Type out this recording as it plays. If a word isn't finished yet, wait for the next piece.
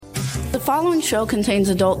The following show contains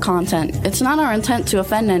adult content. It's not our intent to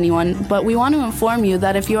offend anyone, but we want to inform you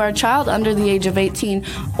that if you are a child under the age of 18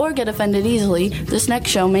 or get offended easily, this next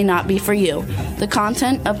show may not be for you. The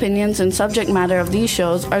content, opinions, and subject matter of these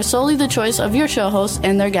shows are solely the choice of your show hosts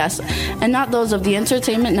and their guests, and not those of the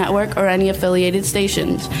Entertainment Network or any affiliated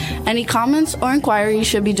stations. Any comments or inquiries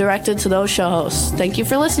should be directed to those show hosts. Thank you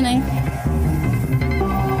for listening.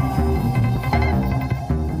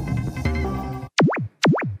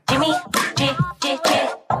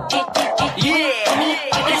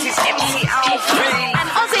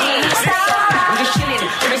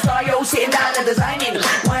 Designing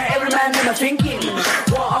where every man in my thinking,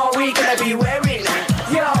 what are we gonna be wearing?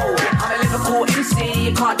 Yo, I'm a Liverpool MC,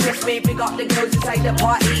 you can't test me. Big up the girls inside the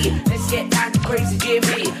party, let's get down to crazy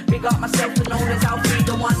Jimmy. Big up myself and known as Alfie,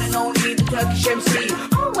 the one and only, the Turkish MC.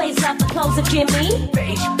 Always love the clothes of Jimmy.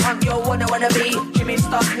 Bitch, I'm your wanna be Jimmy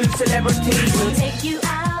Star's new celebrity. We'll take you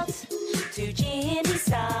out to Jimmy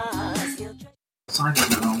Star's.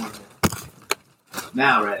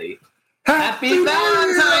 Now ready. Happy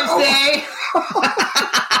Valentine's Day!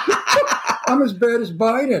 I'm as bad as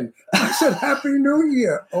Biden. I said Happy New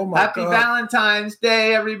Year. Oh, my Happy God. Happy Valentine's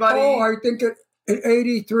Day, everybody. Oh, I think at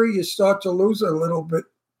 83 you start to lose a little bit.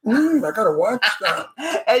 I got to watch that.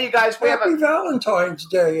 Hey, you guys. Happy Valentine's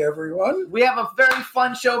Day, everyone. We have a very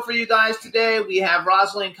fun show for you guys today. We have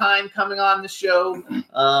Roslyn coming on the show,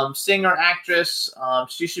 singer, actress.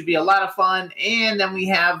 She should be a lot of fun. And then we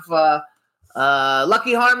have...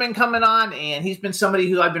 Lucky Harmon coming on, and he's been somebody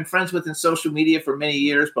who I've been friends with in social media for many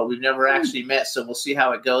years, but we've never actually met, so we'll see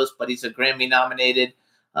how it goes. But he's a Grammy-nominated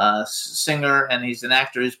singer, and he's an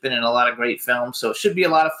actor who's been in a lot of great films, so it should be a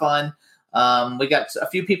lot of fun. We got a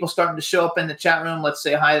few people starting to show up in the chat room. Let's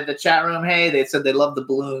say hi to the chat room. Hey, they said they love the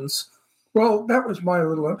balloons. Well, that was my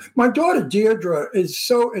daughter Deirdre is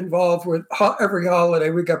so involved with every holiday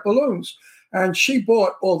we get balloons, and she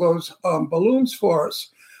bought all those balloons for us.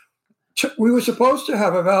 We were supposed to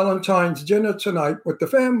have a Valentine's dinner tonight with the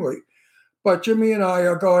family, but Jimmy and I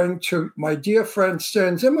are going to my dear friend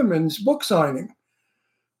Stan Zimmerman's book signing.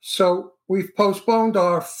 So we've postponed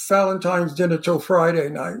our Valentine's dinner till Friday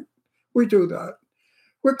night. We do that.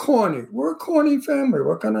 We're corny. We're a corny family.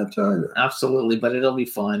 What can I tell you? Absolutely, but it'll be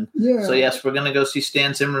fun. Yeah. So, yes, we're going to go see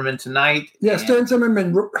Stan Zimmerman tonight. Yeah, Stan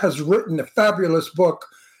Zimmerman has written a fabulous book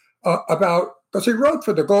about... Because he wrote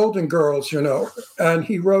for the Golden Girls, and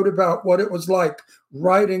he wrote about what it was like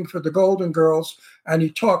writing for the Golden Girls, and he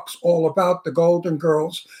talks all about the Golden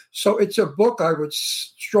Girls. So it's a book I would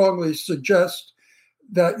strongly suggest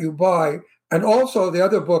that you buy. And also the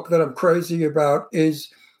other book that I'm crazy about is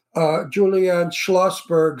Julianne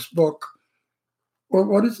Schlossberg's book. Well,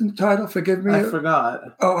 what is the title? Forgive me. I forgot.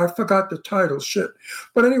 Oh, I forgot the title. Shit.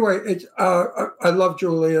 But anyway, it's I love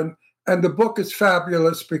Julianne. And the book is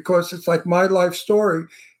fabulous because it's like my life story.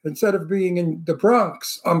 Instead of being in the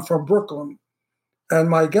Bronx, I'm from Brooklyn. And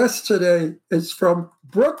my guest today is from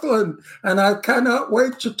Brooklyn. And I cannot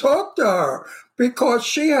wait to talk to her because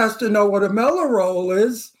she has to know what a mellow roll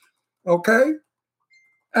is. Okay?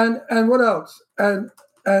 And what else? And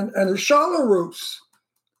the Charleroos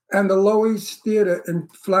and the Loews Theater in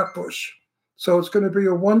Flatbush. So it's going to be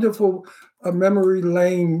a wonderful memory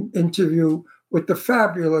lane interview with the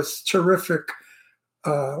fabulous, terrific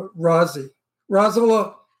Rosala,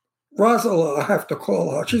 I have to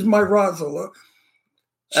call her. She's my Rosala.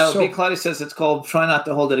 Oh, B. Claudia says it's called Try Not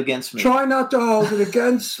to Hold It Against Me. Try Not to Hold It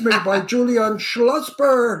Against Me by Julianne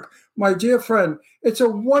Schlossberg, my dear friend. It's a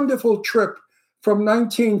wonderful trip from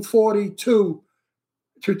 1942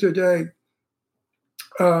 to today.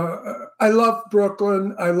 I love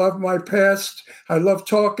Brooklyn. I love my past. I love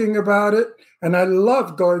talking about it. And I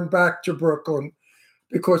love going back to Brooklyn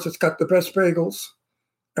because it's got the best bagels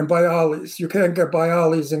and Bialys. You can't get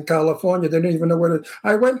Bialys in California. They didn't even know what it is.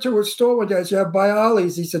 I went to a store one day. I said, "You have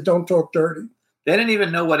Bialys?" He said, "Don't talk dirty." They didn't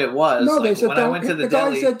even know what it was. No, they said, when I went to the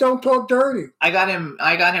deli, guy said, "Don't talk dirty." I got him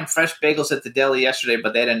fresh bagels at the deli yesterday,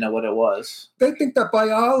 but they didn't know what it was. They think that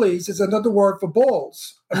Bialys is another word for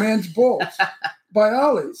balls, a man's balls.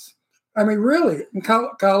 Bialys. I mean, really, in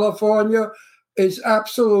California is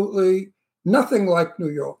absolutely nothing like New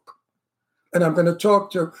York. And I'm going to talk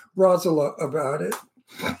to Rosala about it.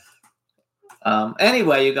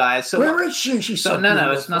 Anyway, you guys. So where is she? She's so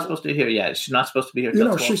no, it's not supposed to be here yet. She's not supposed to be here. You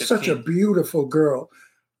know, she's such a beautiful girl.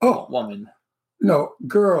 Oh, woman. No,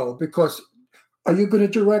 girl. Because are you going to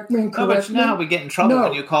direct me and correct me? Now we get in trouble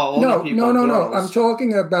when you call older people. No. I'm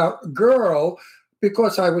talking about girl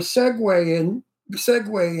because I was segueing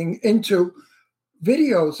into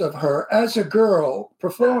videos of her as a girl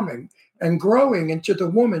performing. and growing into the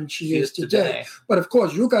woman she is today. But of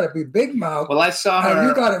course, you got to be big mouth. Well, I saw her. And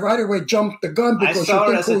you got to right away jump the gun because I saw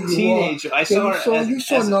you her think as who a teenager. you are. You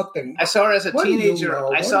saw nothing. I saw her as a What do you teenager. know?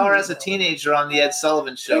 I What saw do her you as a know? teenager on the Ed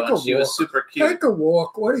Sullivan Show, Take a and she was walk. super cute. Take a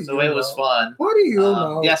walk. What do you So it was know? fun. What do you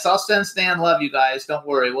know? Yes, I'll send Stan love, you guys. Don't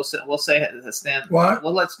worry. We'll say Stan. What?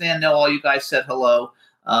 We'll let Stan know all you guys said hello.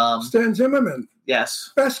 Stan Zimmerman,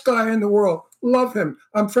 Yes. best guy in the world. Love him.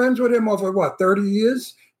 I'm friends with him over 30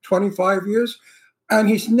 years, 25 years, and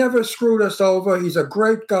he's never screwed us over. He's a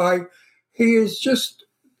great guy. He is just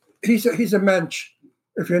he's a mensch,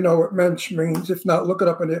 if you know what mensch means. If not, look it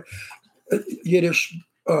up in the Yiddish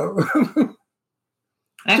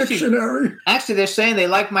dictionary. Actually, they're saying they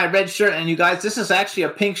like my red shirt, and you guys, this is actually a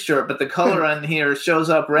pink shirt, but the color on here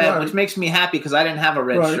shows up red, which makes me happy because I didn't have a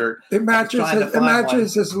red shirt. It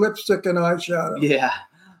matches his lipstick and eyeshadow. Yeah.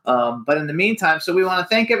 But in the meantime, so we want to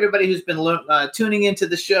thank everybody who's been tuning into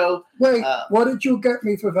the show. Wait, what did you get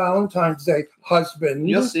me for Valentine's Day, husband?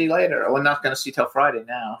 You'll see later. We're not going to see till Friday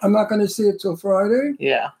now. I'm not going to see it till Friday?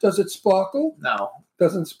 Yeah. Does it sparkle? No.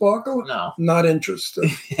 Doesn't sparkle? No. Not interested.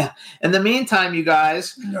 Yeah. In the meantime, you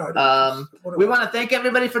guys, we want to thank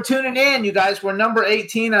everybody for tuning in. You guys, we're number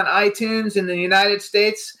 18 on iTunes in the United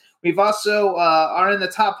States. We've also are in the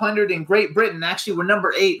top 100 in Great Britain. Actually, we're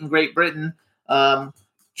number 8 in Great Britain.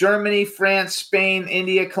 Germany, France, Spain,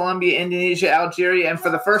 India, Colombia, Indonesia, Algeria, and for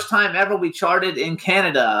the first time ever, we charted in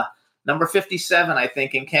Canada. Number 57, I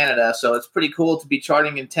think, in Canada. So it's pretty cool to be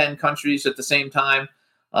charting in 10 countries at the same time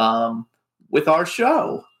with our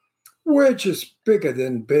show. We're just bigger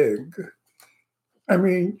than big. I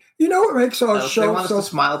mean, you know what makes our show they want us so... to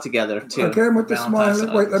smile together, too. Okay, with the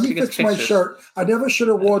smile. Wait, let me fix my shirt. I never should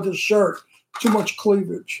have worn this shirt. Too much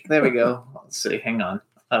cleavage. There we go. Let's see. Hang on.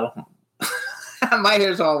 Oh. My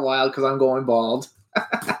hair's all wild because I'm going bald. All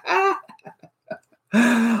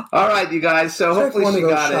right, you guys. So hopefully she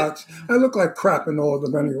got shots. It. I look like crap in all of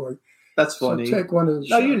them anyway. That's funny. So take one of the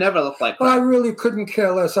No, shots. you never look like crap. I really couldn't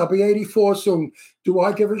care less. I'll be 84 soon. Do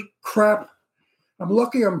I give a crap? I'm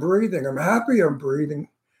lucky I'm breathing. I'm happy I'm breathing.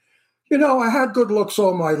 You know, I had good looks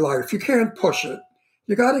all my life. You can't push it.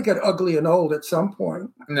 You got to get ugly and old at some point.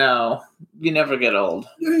 No, you never get old.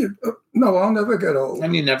 Yeah, no, I'll never get old.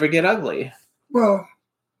 And you never get ugly. Well,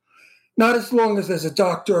 not as long as there's a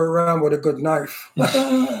doctor around with a good knife. You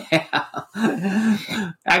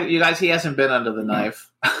guys, he hasn't been under the knife.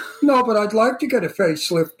 No, but I'd like to get a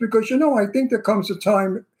facelift because, you know, I think there comes a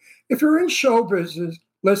time, if you're in show business,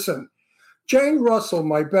 listen, Jane Russell,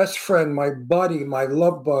 my best friend, my buddy, my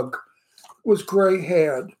love bug, was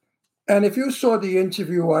gray-haired. And if you saw the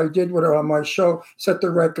interview I did with her on my show, Set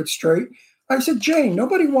the Record Straight, I said, Jane,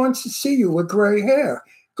 nobody wants to see you with gray hair.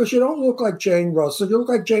 Because you don't look like Jane Russell. You look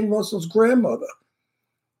like Jane Russell's grandmother.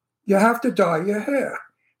 You have to dye your hair.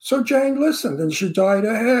 So Jane listened, and she dyed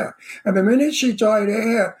her hair. And the minute she dyed her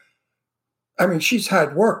hair, I mean, she's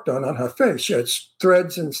had work done on her face. She had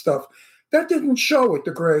threads and stuff. That didn't show with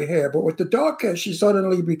the gray hair. But with the dark hair, she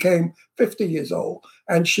suddenly became 50 years old.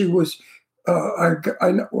 And she was, I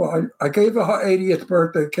gave her 80th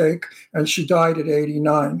birthday cake, and she died at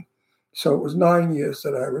 89. So it was 9 years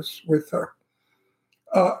that I was with her.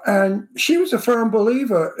 And she was a firm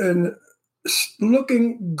believer in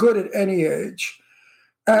looking good at any age,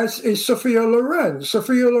 as is Sophia Loren.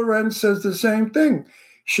 Sophia Loren says the same thing.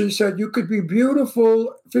 She said, you could be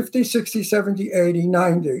beautiful 50, 60, 70, 80,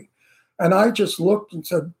 90. And I just looked and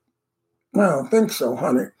said, no, I don't think so,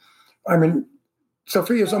 honey. I mean,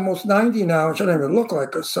 Sophia's almost 90 now. She doesn't even look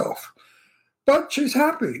like herself. But she's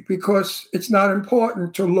happy because it's not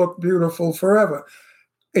important to look beautiful forever.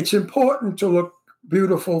 It's important to look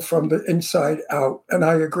beautiful from the inside out, and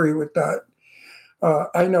I agree with that.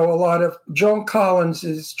 I know a lot of Joan Collins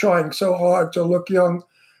is trying so hard to look young,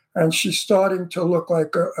 and she's starting to look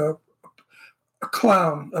like a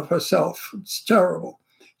clown of herself. It's terrible.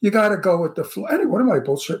 You got to go with the flow. Anyway, what am I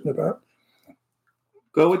bullshitting about?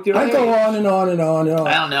 Go with your. I go on and on and on and on.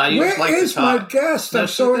 I don't know. Where is my guest? I'm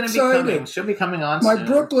so excited. She'll be coming on. My soon.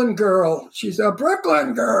 Brooklyn girl. She's a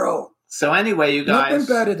Brooklyn girl. So anyway, you guys. Nothing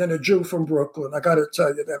better than a Jew from Brooklyn. I got to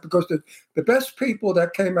tell you that because the best people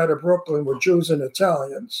that came out of Brooklyn were Jews and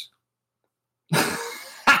Italians.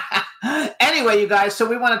 Anyway, you guys, so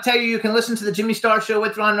we want to tell you can listen to the Jimmy Star Show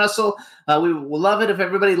with Ron Russell. We will love it if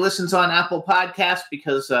everybody listens on Apple Podcasts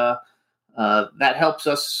because that helps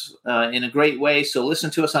us in a great way. So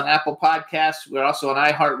listen to us on Apple Podcasts. We're also on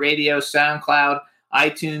iHeartRadio, SoundCloud,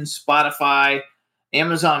 iTunes, Spotify,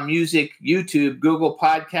 Amazon Music, YouTube, Google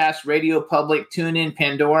Podcasts, Radio Public, TuneIn,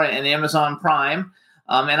 Pandora, and Amazon Prime.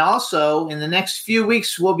 And also, in the next few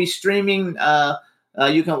weeks, we'll be streaming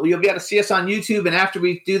You'll be able to see us on YouTube, and after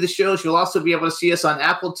we do the shows, you'll also be able to see us on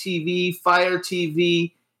Apple TV, Fire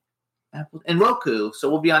TV, and Roku. So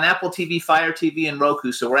we'll be on Apple TV, Fire TV, and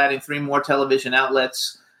Roku. So we're adding 3 more television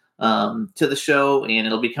outlets to the show, and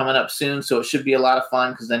it'll be coming up soon. So it should be a lot of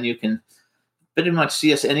fun because then you can pretty much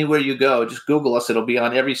see us anywhere you go. Just Google us. It'll be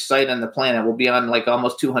on every site on the planet. We'll be on like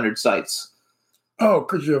almost 200 sites. Oh,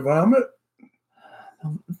 because you vomit?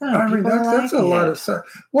 No, I mean, that's a lot of stuff.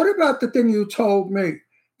 stuff. What about the thing you told me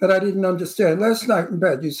that I didn't understand last night in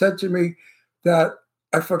bed? You said to me that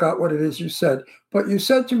I forgot what it is you said, but you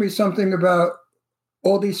said to me something about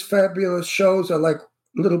all these fabulous shows are like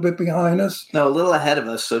a little bit behind us. No, a little ahead of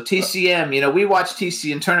us. So TCM, we watch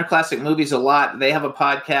TCM, Turner Classic Movies, a lot. They have a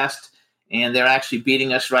podcast, and they're actually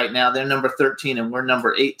beating us right now. They're number 13, and we're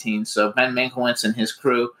number 18. So Ben Mankiewicz and his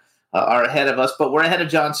crew are ahead of us, but we're ahead of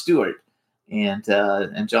Jon Stewart. And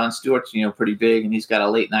Jon Stewart's, pretty big, and he's got a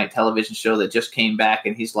late night television show that just came back,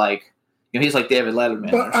 and he's like David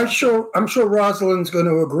Letterman. But I'm sure Rosalind's going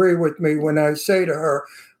to agree with me when I say to her,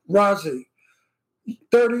 Rosie,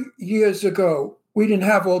 30 years ago, we didn't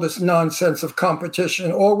have all this nonsense of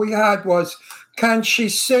competition. All we had was, can she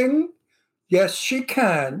sing? Yes, she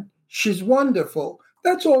can. She's wonderful.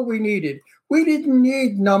 That's all we needed. We didn't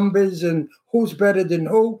need numbers and who's better than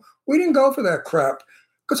who. We didn't go for that crap.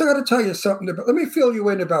 Because I got to tell you something. Let me fill you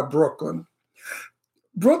in about Brooklyn.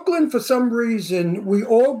 Brooklyn, for some reason, we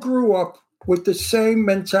all grew up with the same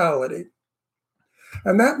mentality.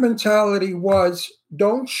 And that mentality was,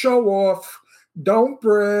 don't show off, don't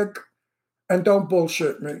brag, and don't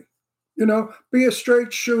bullshit me. Be a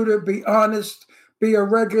straight shooter, be honest, be a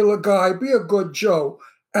regular guy, be a good Joe.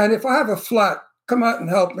 And if I have a flat, come out and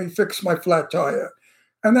help me fix my flat tire.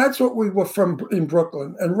 And that's what we were from in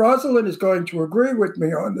Brooklyn. And Rosalind is going to agree with me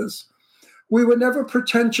on this. We were never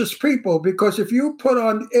pretentious people, because if you put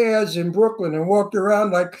on airs in Brooklyn and walked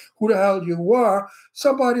around like who the hell you are,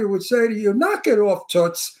 somebody would say to you, knock it off,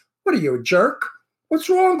 Toots. What are you, a jerk? What's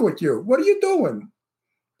wrong with you? What are you doing?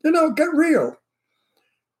 Get real.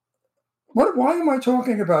 Why am I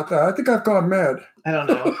talking about that? I think I've gone mad. I don't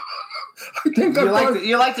know. I think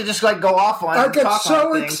you like to just go off on. I get talk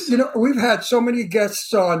so on things. We've had so many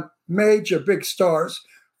guests on, major big stars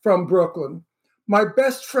from Brooklyn. My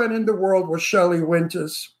best friend in the world was Shelley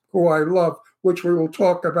Winters, who I love, which we will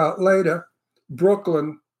talk about later.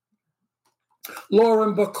 Brooklyn.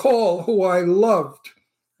 Lauren Bacall, who I loved,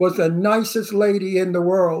 was the nicest lady in the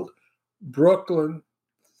world. Brooklyn.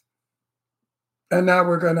 And now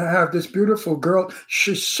we're going to have this beautiful girl.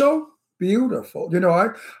 She's so beautiful.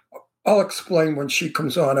 I'll explain when she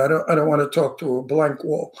comes on. I don't want to talk to a blank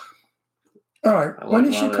wall. All right. When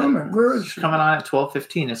is she coming? Where is she? Coming on at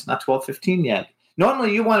 12:15. It's not 12:15 yet.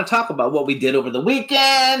 Normally, you want to talk about what we did over the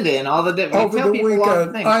weekend and all the different. Over the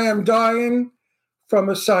weekend, I am dying from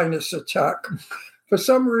a sinus attack. For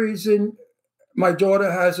some reason, my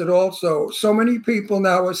daughter has it also. So many people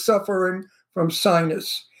now are suffering from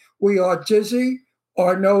sinus. We are dizzy.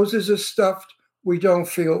 Our noses are stuffed. We don't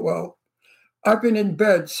feel well. I've been in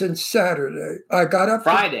bed since Saturday. I got up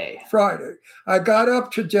Friday. I got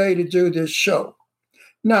up today to do this show.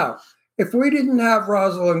 Now, if we didn't have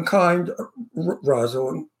Rosalind,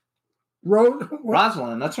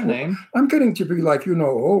 that's her name. I'm getting to be like,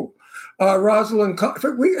 Rosalind.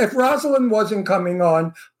 If Rosalind wasn't coming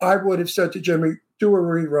on, I would have said to Jimmy, do a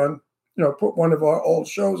rerun, put one of our old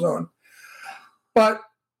shows on. But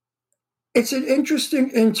it's an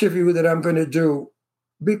interesting interview that I'm going to do,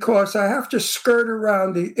 because I have to skirt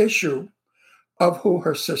around the issue of who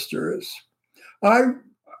her sister is. I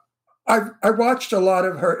watched a lot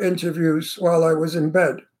of her interviews while I was in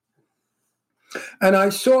bed, and I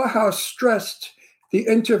saw how stressed the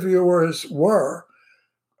interviewers were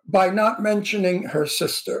by not mentioning her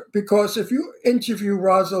sister. Because if you interview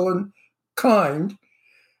Rosalind Kind,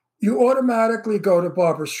 you automatically go to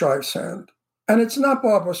Barbra Streisand. And it's not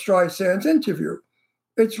Barbra Streisand's interview.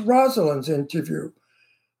 It's Rosalind's interview.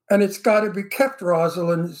 And it's got to be kept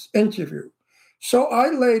Rosalind's interview. So I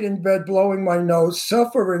laid in bed blowing my nose,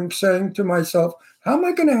 suffering, saying to myself, how am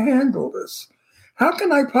I going to handle this? How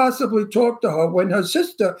can I possibly talk to her when her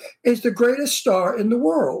sister is the greatest star in the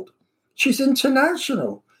world? She's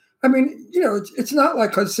international. I mean, it's not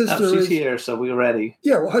like her sister she's here, so we're ready.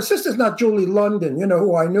 Yeah, well, her sister's not Julie London,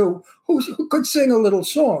 who I knew, who could sing a little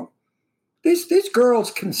song. These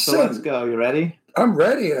girls can sing. So let's go. You ready? I'm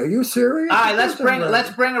ready. Are you serious? All right, let's bring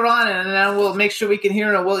her on, and then we'll make sure we can hear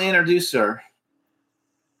her, and we'll introduce her.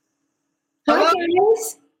 Hi,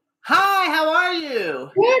 guys. Hi, how are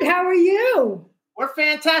you? Good. How are you? We're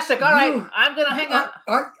fantastic. All right, I'm going to hang on.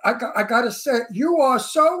 I got to say, you are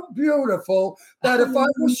so beautiful that if I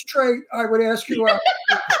was straight, I would ask you out.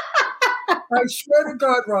 I swear to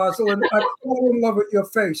God, Rosalind, I fall in love with your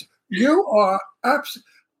face. You are absolutely.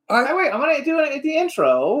 Wait, I'm going to do the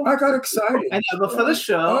intro. I got excited. I know, but for the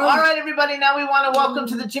show. All right, everybody, now we want to welcome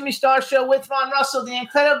to the Jimmy Star Show with Ron Russell, the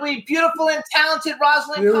incredibly beautiful and talented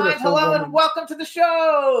Roslyn Kind. Hello, and welcome to the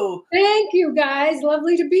show. Thank you, guys.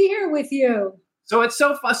 Lovely to be here with you. So it's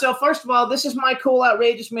so fun. So first of all, this is my cool,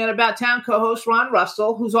 outrageous man about town co-host, Ron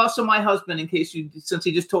Russell, who's also my husband, since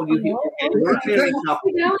he just told you. Happy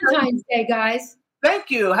Valentine's Day, guys.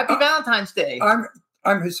 Thank you. Happy Valentine's Day.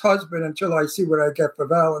 I'm his husband until I see what I get for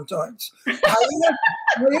Valentine's. I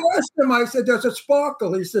asked him, I said, there's a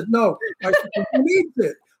sparkle. He said, no. I said, who needs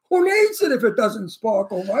it? Who needs it if it doesn't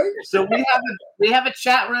sparkle, right? So we have a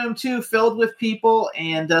chat room, too, filled with people.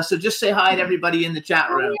 And so just say hi to everybody in the chat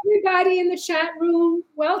room. Hi, everybody in the chat room.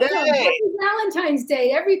 Welcome. Yay. Happy Valentine's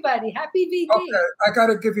Day, everybody. Happy VD. Okay, I got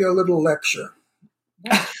to give you a little lecture.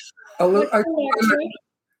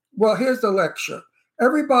 Well, here's the lecture.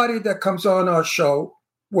 Everybody that comes on our show,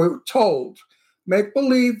 we're told, make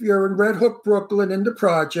believe you're in Red Hook, Brooklyn, in the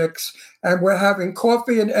projects, and we're having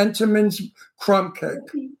coffee and Entenmann's crumb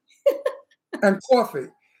cake and coffee.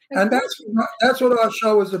 And that's what our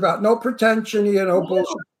show is about. No pretension here, no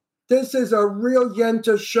bullshit. This is a real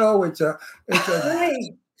Yenta show. It's a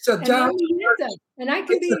down to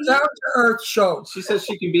earth show. She says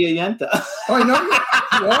she can be a Yenta. I know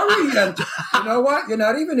you are a Yenta. You know what? You're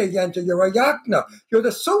not even a Yenta. You're a Yakna. You're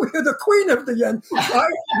the queen of the Yenta.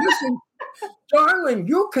 Listen, darling,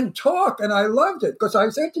 you can talk, and I loved it because I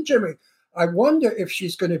said to Jimmy, I wonder if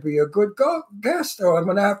she's going to be a good guest, or I'm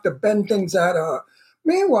going to have to bend things out of her.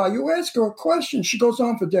 Meanwhile, you ask her a question, she goes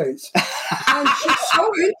on for days. And she's so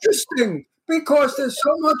interesting because there's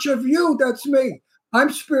so much of you that's me. I'm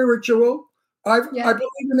spiritual. I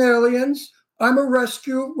believe in aliens. I'm a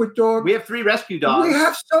rescue with dogs. We have 3 rescue dogs. We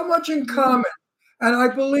have so much in common. And I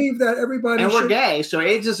believe that everybody we're gay, so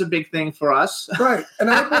AIDS is a big thing for us. Right.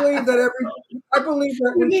 And I believe that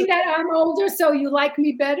You mean that I'm older, so you like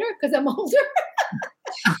me better because I'm older?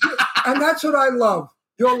 And that's what I love.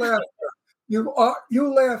 Your laughter.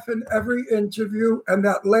 You laugh in every interview, and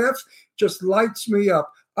that laugh just lights me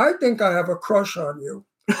up. I think I have a crush on you.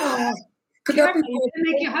 You're going to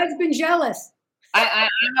make your husband jealous. I'm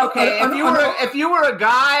okay. If you were a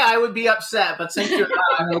guy, I would be upset. But since you're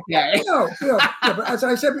not, I'm okay. But as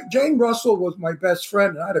I said, Jane Russell was my best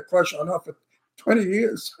friend, and I had a crush on her for 20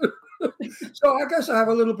 years. So I guess I have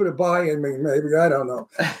a little bit of bi in me, maybe. I don't know.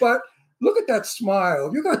 But look at that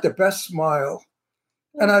smile. You got the best smile.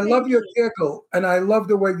 And I love your giggle, and I love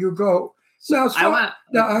the way you go. Now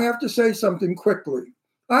I have to say something quickly.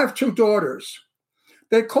 I have 2 daughters.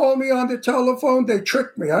 They call me on the telephone. They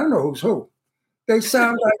trick me. I don't know who's who. They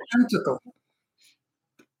sound identical.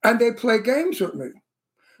 And they play games with me.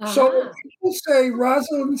 So when people say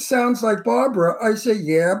Rosalind sounds like Barbara, I say,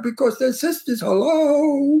 yeah, because they're sisters.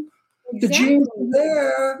 Hello. Exactly. The genes are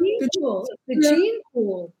there. The gene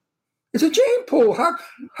pool. It's a gene pool.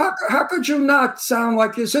 How could you not sound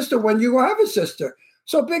like your sister when you have a sister?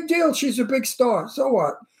 So big deal. She's a big star. So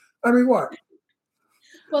what? I mean, what?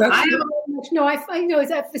 Well, I know is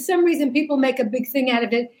that for some reason people make a big thing out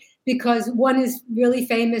of it because one is really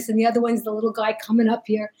famous and the other one's the little guy coming up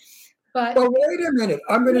here. But wait a minute.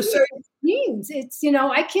 I'm going to say genes. It's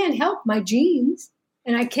I can't help my genes,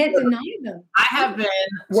 and I can't deny them. I have been.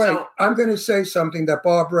 Wait, I'm going to say something that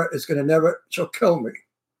Barbara is going to she'll kill me.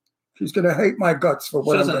 She's going to hate my guts for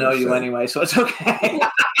what I'm going to say. She doesn't know you anyway, so it's okay.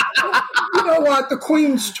 You know what? The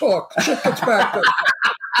Queen's talk. Shit gets back to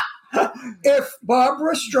If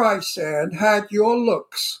Barbara Streisand had your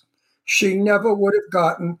looks, she never would have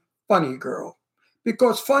gotten Funny Girl.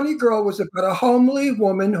 Because Funny Girl was about a homely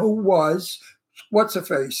woman who was, what's her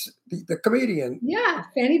face? The comedian. Yeah,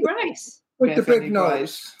 Fanny Bryce. With the big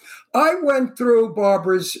nose. I went through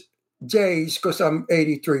Barbara's days because I'm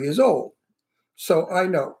 83 years old. So I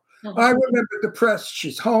know. I remember the press.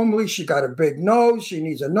 She's homely. She got a big nose. She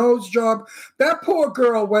needs a nose job. That poor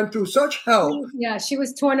girl went through such hell. Yeah, she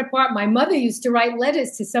was torn apart. My mother used to write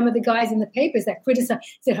letters to some of the guys in the papers that criticized,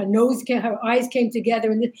 said her eyes came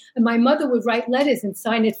together. And my mother would write letters and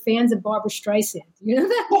sign it, fans of Barbara Streisand. You know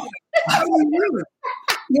that?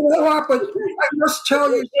 You know what? But I must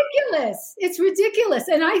tell you. It's ridiculous.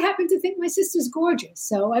 And I happen to think my sister's gorgeous.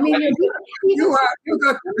 So, I mean, you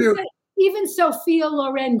got the beauty. Even Sophia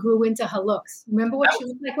Loren grew into her looks. Remember what she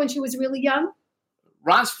looked like when she was really young?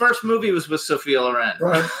 Ron's first movie was with Sophia Loren.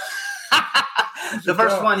 Right. The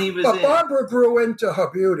first one he was but in. Barbara grew into her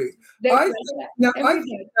beauty. I think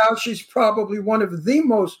now she's probably one of the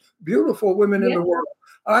most beautiful women in the world.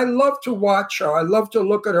 I love to watch her. I love to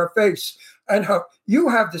look at her face. And you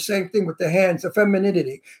have the same thing with the hands, the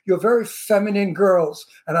femininity. You're very feminine girls,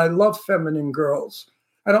 and I love feminine girls.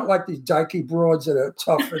 I don't like these dykey broads that are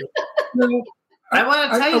tough. I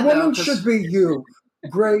want to tell you, a woman should be you,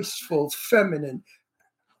 graceful, feminine.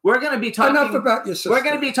 We're going to be talking enough about your sister. We're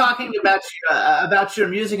going to be talking about your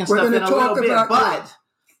music and stuff in a little bit.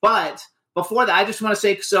 But before that, I just want to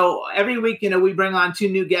say, so every week, we bring on 2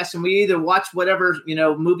 new guests, and we either watch whatever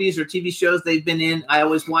movies or TV shows they've been in. I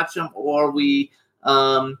always watch them, or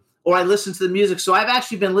I listen to the music. So I've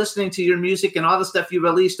actually been listening to your music and all the stuff you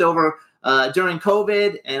released over during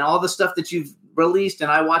COVID, and all the stuff that you've released, and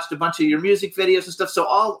I watched a bunch of your music videos and stuff. So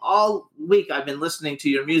all week I've been listening to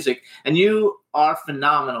your music, and you are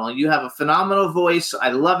phenomenal. You have a phenomenal voice.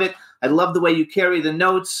 I love it. I love the way you carry the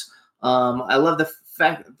notes. I love the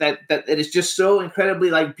fact that it is just so incredibly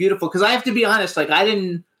beautiful. Because I have to be honest, I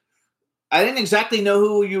didn't exactly know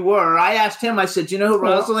who you were. I asked him. I said, "Do you know who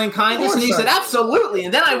Roslyn Kind is?" And he said, "Absolutely."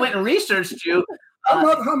 And then I went and researched you.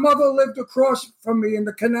 Her mother lived across from me in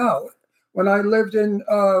the canal when I lived in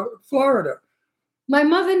Florida. My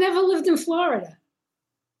mother never lived in Florida.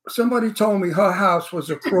 Somebody told me her house was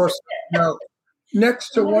across the canal,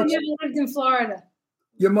 next to what? Never lived in Florida.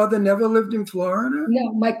 Your mother never lived in Florida?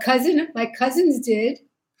 No, my cousins did.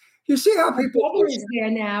 You see how my people brother is there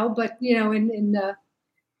now, but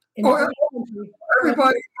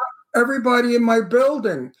everybody in my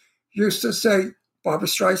building used to say, Barbara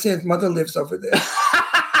Streisand's mother lives over there.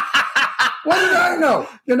 What did I know?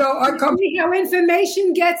 I come. See how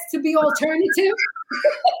information gets to be alternative.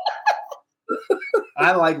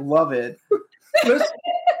 I love it. Listen,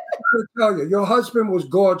 I tell you, your husband was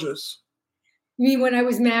gorgeous. You mean when I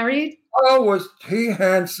was married? Oh, was he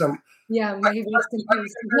handsome? Yeah, he was. He's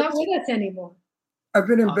not with us anymore. I've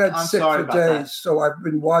been in bed sick for days, that. So I've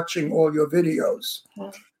been watching all your videos.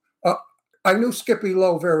 I knew Skippy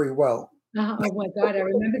Lowe very well. Oh my God, I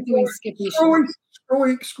remember doing Skippy. Screwy.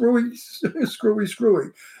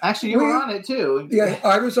 Actually, you were on it too. Yeah,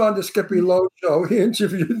 I was on the Skippy Lowe show. He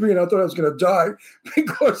interviewed me, and I thought I was going to die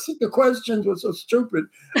because the questions were so stupid.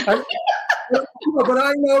 But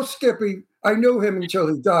I know Skippy. I knew him until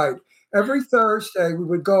he died. Every Thursday, we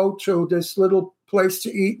would go to this little place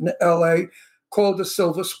to eat in L.A. called the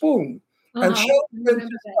Silver Spoon. And Shelly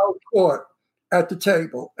court at the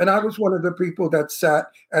table. And I was one of the people that sat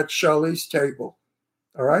at Shelly's table.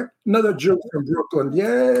 All right? Another Jew from Brooklyn.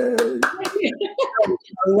 Yay! I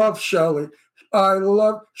love Shelly.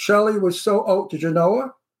 Shelly was so old. Did you know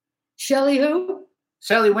her? Shelly who?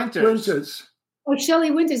 Shelly Winters. Oh, Shelly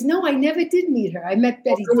Winters. No, I never did meet her. I met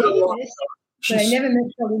Betty Davis, but I never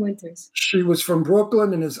met Shelly Winters. She was from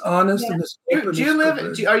Brooklyn and is honest and is open. Do you live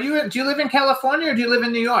in California or do you live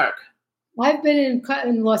in New York? I've been in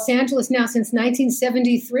Los Angeles now since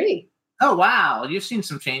 1973. Oh, wow. You've seen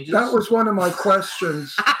some changes. That was one of my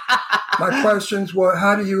questions. My questions were,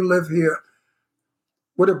 how do you live here?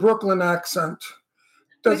 With a Brooklyn accent.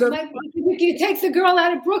 You take the girl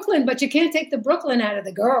out of Brooklyn, but you can't take the Brooklyn out of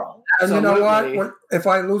the girl. And you know what? If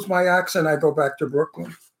I lose my accent, I go back to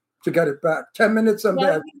Brooklyn to get it back. 10 minutes, I'm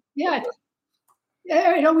dead. Yeah.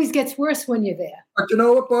 It always gets worse when you're there. But you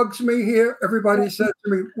know what bugs me here? Everybody said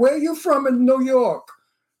to me, where are you from in New York?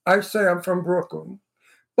 I say I'm from Brooklyn.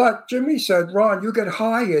 But Jimmy said, Ron, you get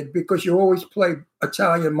hired because you always play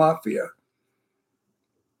Italian Mafia.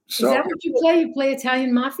 So, is that what you play? You play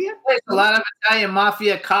Italian Mafia? A lot of Italian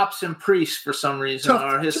Mafia cops and priests for some reason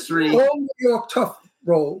are history. All New York tough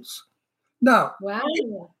roles. Now,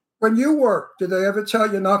 when you work, did they ever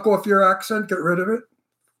tell you knock off your accent, get rid of it?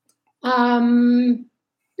 No,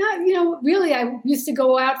 really, I used to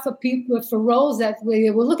go out for roles that we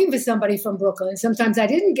were looking for somebody from Brooklyn. Sometimes I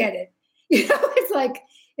didn't get it.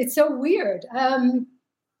 It's so weird.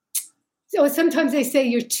 So sometimes they say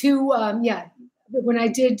you're too, When I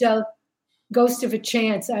did Ghost of a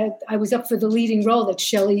Chance, I was up for the leading role that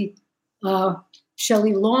Shelley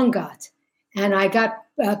Long got. And I got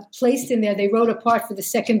placed in there. They wrote a part for the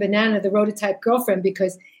second banana, the Rhodotype Girlfriend,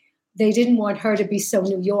 because they didn't want her to be so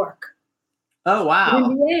New York. Oh,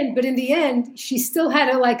 wow. But in the end, she still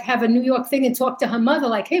had to have a New York thing and talk to her mother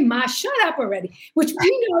like, hey, Ma, shut up already. Which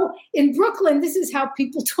we know in Brooklyn, this is how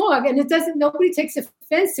people talk. And nobody takes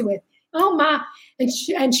offense to it. Oh, Ma.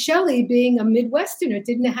 And Shelley, being a Midwesterner,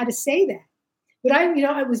 didn't know how to say that. But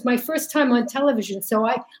it was my first time on television. So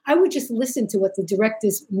I would just listen to what the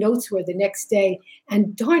director's notes were the next day.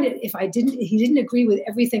 And darn it, if he didn't agree with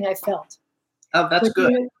everything I felt. Oh, that's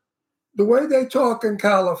good. The way they talk in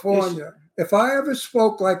California if I ever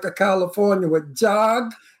spoke like a California with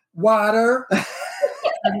dog, water, if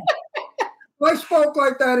I spoke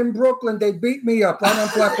like that in Brooklyn, they'd beat me up right on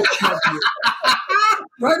Flatbush Avenue.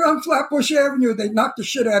 Right on Flatbush Avenue, they knocked the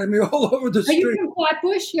shit out of me all over the Are street. you from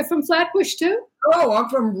Flatbush? You're from Flatbush too? Oh, I'm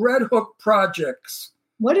from Red Hook Projects.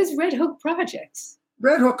 What is Red Hook Projects?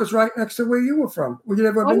 Red Hook is right next to where you were from. Were you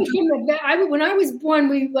ever I been was from when I was born,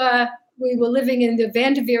 we were living in the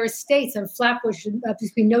Vanderveer Estates on Flatbush,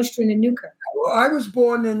 between Nostrand and Newkirk. Well, I was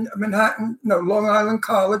born in Manhattan, Long Island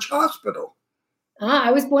College Hospital.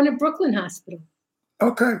 I was born at Brooklyn Hospital.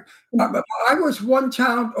 Okay. I was one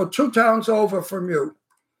town or two towns over from you.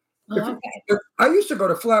 Okay. I used to go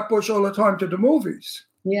to Flatbush all the time to the movies.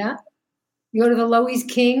 Yeah. You go to the Loews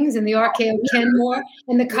Kings and the RKO Kenmore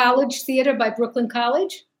and the College Theater by Brooklyn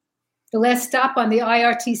College. The last stop on the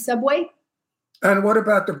IRT subway. And what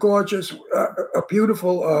about the gorgeous,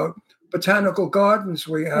 beautiful botanical gardens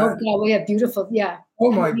we had? Oh, God, we have beautiful, yeah.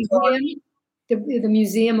 Oh, my God. The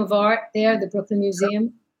Museum of Art there, the Brooklyn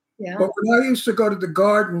Museum. Yeah. But when I used to go to the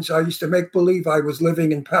gardens, I used to make believe I was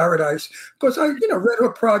living in paradise because Red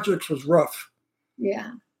Hook Projects was rough.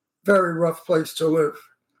 Yeah. Very rough place to live.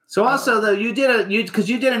 So also though you did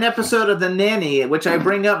an episode of The Nanny, which I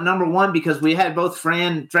bring up number one because we had both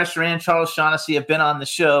Fran Drescher and Charles Shaughnessy have been on the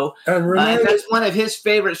show, and Renee, and that's one of his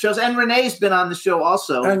favorite shows. And Renee's been on the show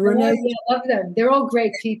also. And Renee, I love them. They're all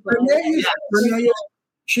great people. Renee,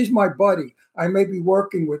 she's my buddy. I may be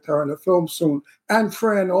working with her in a film soon, and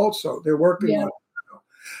Fran also. They're working on it.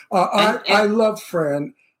 I love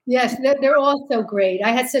Fran. Yes, they're all so great. I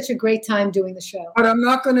had such a great time doing the show. But I'm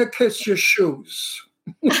not going to kiss your shoes.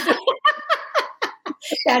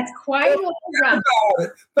 That's quite all right.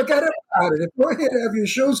 Forget about it. If we're here to have your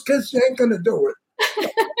shoes kissed, you ain't going to do it.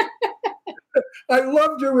 I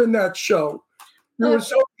loved you in that show. You were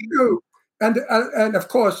so cute. And of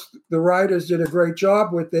course, the writers did a great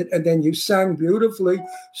job with it, and then you sang beautifully.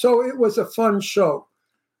 So it was a fun show.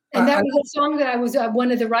 And that was a song that I was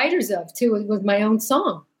one of the writers of, too. It was my own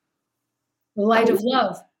song, The Light of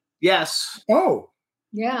Love. Yes. Oh.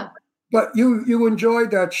 Yeah. But you enjoyed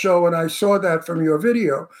that show, and I saw that from your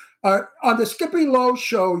video. On the Skippy Lowe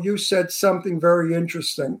show, you said something very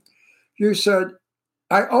interesting. You said,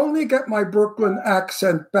 I only get my Brooklyn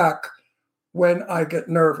accent back when I get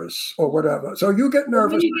nervous or whatever. So you get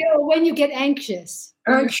nervous. When you get anxious.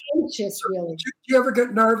 Anxious, really. Do you ever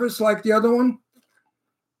get nervous like the other one?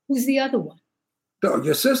 Who's the other one? No,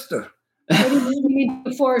 your sister. What do you mean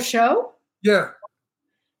before a show? Yeah.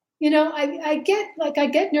 I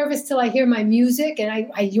get nervous till I hear my music, and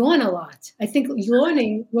I yawn a lot. I think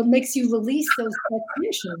yawning what makes you release that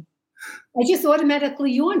tension. I just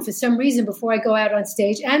automatically yawn for some reason before I go out on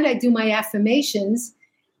stage, and I do my affirmations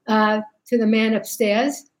to the man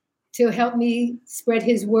upstairs to help me spread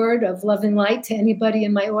his word of love and light to anybody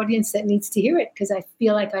in my audience that needs to hear it, because I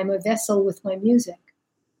feel like I'm a vessel with my music.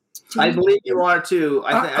 I believe you are too.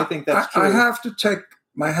 I think that's true. I have to take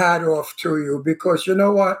my hat off to you, because you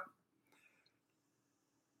know what?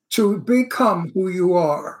 To become who you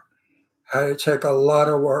are had to take a lot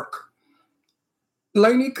of work.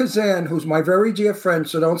 Lainey Kazan, who's my very dear friend,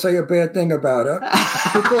 so don't say a bad thing about her,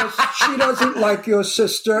 because she doesn't like your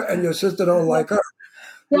sister, and your sister don't like her.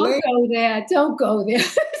 Don't go there. Don't go there.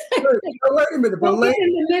 Wait a minute. Don't get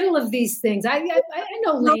in the middle of these things. I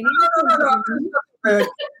know Lainey. No.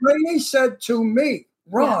 Lainey said to me,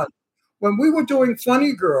 Ron, when we were doing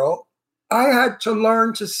Funny Girl, I had to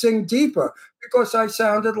learn to sing deeper because I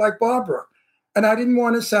sounded like Barbara. And I didn't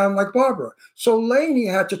want to sound like Barbara. So Lainey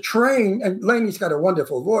had to train, and Lainey's got a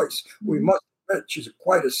wonderful voice. We must admit she's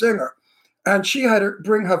quite a singer. And she had to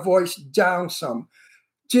bring her voice down some.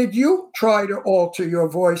 Did you try to alter your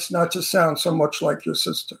voice not to sound so much like your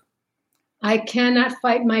sister? I cannot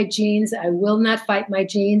fight my genes. I will not fight my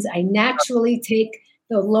genes. I naturally take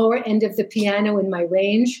the lower end of the piano in my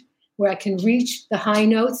range where I can reach the high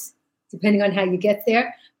notes, depending on how you get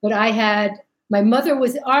there. But our mother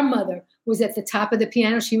was at the top of the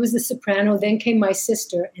piano. She was the soprano. Then came my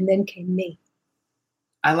sister, and then came me.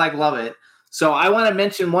 I love it. So I want to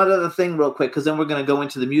mention one other thing real quick, because then we're going to go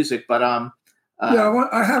into the music. But I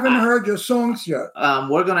haven't heard your songs yet.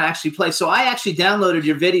 We're going to actually play. So I actually downloaded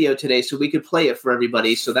your video today, so we could play it for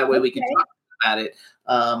everybody. So that way we can talk about it.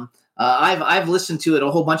 I've listened to it a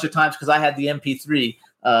whole bunch of times because I had the MP3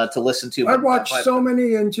 to listen to. I watched so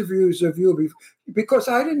many interviews of you because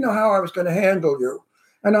I didn't know how I was going to handle you.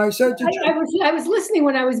 And I said to I was listening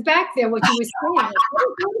when I was back there, what you were saying.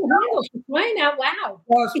 Like, crying out loud.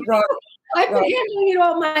 I've been handling it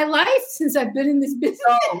all my life since I've been in this business.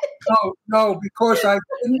 No, because I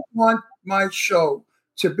didn't want my show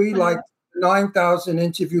to be like 9,000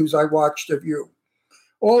 interviews I watched of you.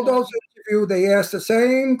 All those interviews, they asked the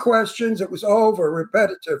same questions. It was over,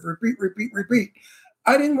 repetitive, repeat.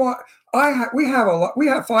 I didn't want. We have a lot. We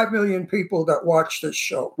have 5 million people that watch this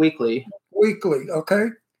show Weekly. Okay,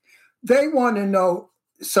 they want to know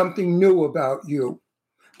something new about you.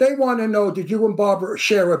 They want to know: did you and Barbara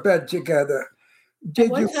share a bed together?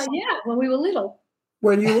 Did One you? time, yeah, when we were little.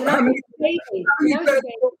 When you? When I was a baby.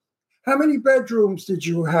 How many bedrooms did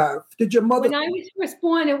you have? Did your mother? When I was first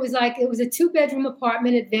born, it was a 2-bedroom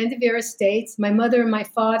apartment at Vanderveer Estates. My mother and my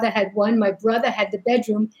father had one. My brother had the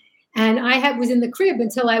bedroom. And I was in the crib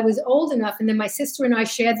until I was old enough. And then my sister and I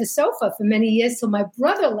shared the sofa for many years till my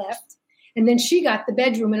brother left. And then she got the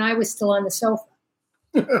bedroom and I was still on the sofa.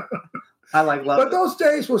 I love But it. those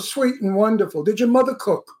days were sweet and wonderful. Did your mother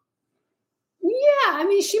cook? Yeah, I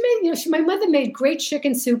mean, she made, my mother made great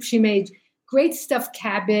chicken soup. She made great stuffed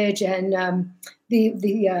cabbage and the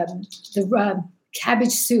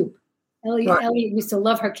cabbage soup. Elliot used to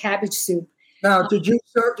love her cabbage soup. Now, did you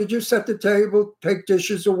set the table, take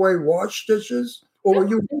dishes away, wash dishes, or were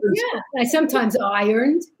you? Yeah, I sometimes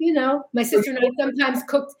ironed. My sister and I sometimes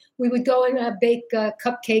cooked. We would go and bake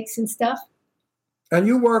cupcakes and stuff. And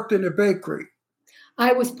you worked in a bakery.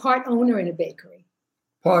 I was part owner in a bakery.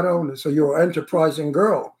 Part owner, so you were an enterprising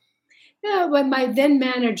girl. Yeah, when my then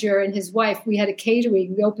manager and his wife, we had a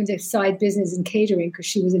catering. We opened a side business in catering because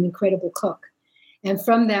she was an incredible cook. And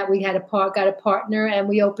from that, we got a partner, and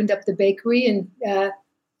we opened up the bakery, and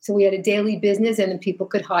so we had a daily business, and then people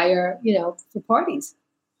could hire, for parties.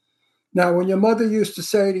 Now, when your mother used to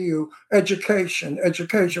say to you, education,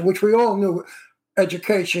 which we all knew,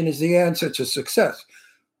 education is the answer to success,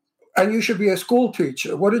 and you should be a school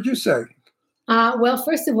teacher. What did you say? Well,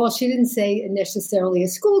 first of all, she didn't say necessarily a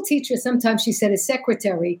school teacher. Sometimes she said a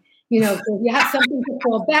secretary. So you have something to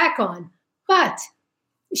fall back on. But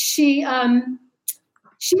she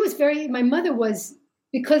was my mother was,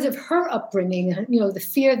 because of her upbringing, the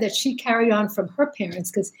fear that she carried on from her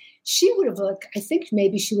parents, because she would have, I think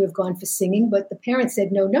maybe she would have gone for singing, but the parents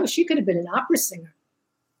said, no, she could have been an opera singer,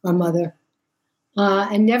 our mother,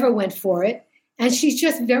 and never went for it. And she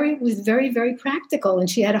just was very, very practical, and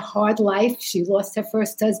she had a hard life. She lost her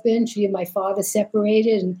first husband. She and my father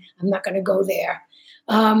separated, and I'm not going to go there.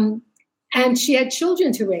 And she had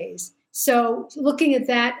children to raise. So looking at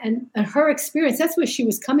that and her experience, that's where she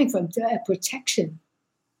was coming from, protection.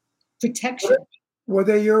 Were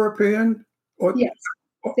they European? Yes.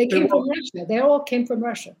 They came from Russia. They all came from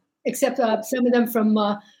Russia, except some of them from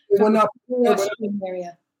the Austrian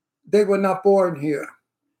area. They were not born here.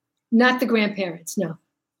 Not the grandparents, no.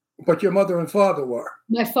 But your mother and father were.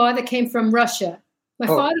 My father came from Russia. My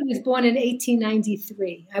father was born in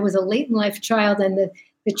 1893. I was a late-in-life child and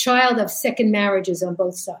the child of second marriages on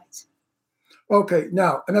both sides. Okay,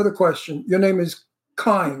 now, another question. Your name is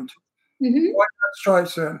Kind. Mm-hmm. Why not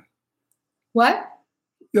Streisand? What?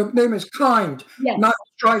 Your name is Kind, yes. Not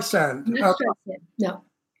Streisand. Not Streisand, no.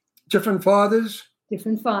 Different fathers?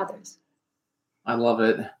 Different fathers. I love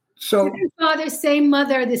it. So, different father, same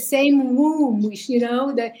mother, the same womb, and you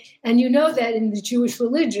know that in the Jewish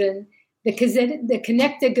religion, the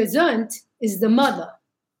connected gesund is the mother.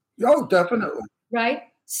 Oh, definitely. Right?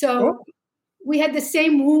 So we had the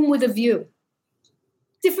same womb with a view.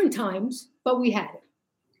 Different times, but we had it.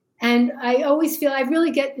 And I always feel, I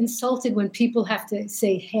really get insulted when people have to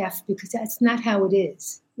say half, because that's not how it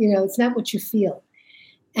is. It's not what you feel.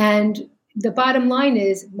 And the bottom line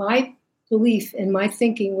is, my belief and my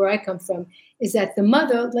thinking, where I come from, is that the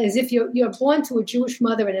mother, as if you're born to a Jewish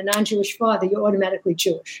mother and a non-Jewish father, you're automatically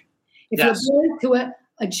Jewish. If you're born to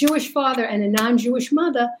a Jewish father and a non-Jewish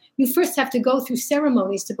mother, you first have to go through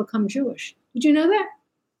ceremonies to become Jewish. Did you know that?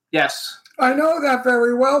 Yes. I know that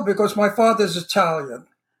very well because my father's Italian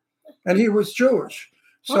and he was Jewish.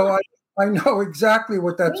 So I know exactly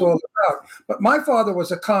what that's all about. But my father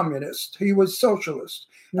was a communist. He was socialist.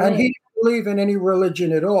 Right. And he didn't believe in any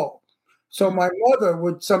religion at all. So my mother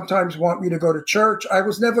would sometimes want me to go to church. I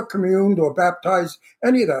was never communed or baptized,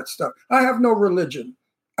 any of that stuff. I have no religion.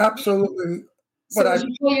 Absolutely. So would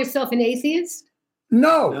you call yourself an atheist?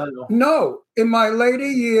 No. In my later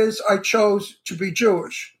years, I chose to be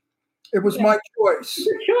Jewish. It was my choice.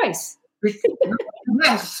 Your choice.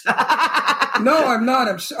 Yes. No, I'm not.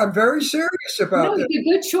 I'm very serious about it. It's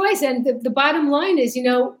a good choice. And the bottom line is,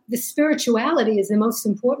 the spirituality is the most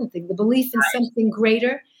important thing. The belief in something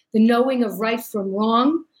greater, the knowing of right from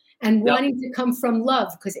wrong, and wanting to come from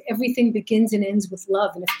love, because everything begins and ends with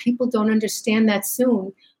love. And if people don't understand that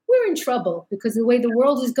soon, we're in trouble, because the way the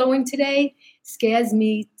world is going today scares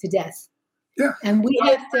me to death. Yeah. And we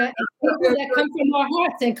have to, people that come from our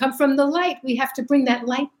hearts and come from the light, we have to bring that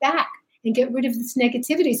light back. and get rid of this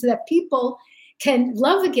negativity so that people can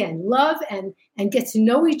love again, love and get to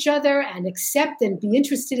know each other and accept and be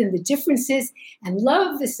interested in the differences and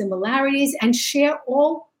love the similarities and share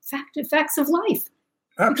all facts of life.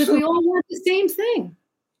 Absolutely. Because we all want the same thing.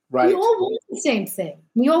 Right. We all want the same thing.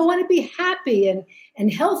 We all want to be happy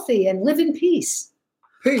and healthy and live in peace.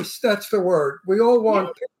 Peace, that's the word. We all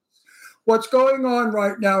want peace. What's going on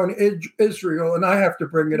right now in Israel, and I have to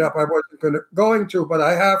bring it up, I wasn't going to, but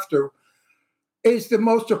I have to, is the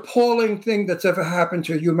most appalling thing that's ever happened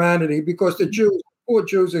to humanity, because the Jews, poor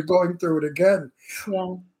Jews, are going through it again.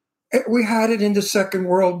 Yeah. We had it in the Second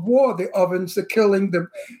World War, the ovens, the killing,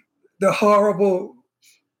 the horrible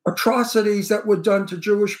atrocities that were done to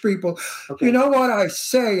Jewish people. Okay. You know what I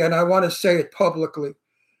say, and I want to say it publicly.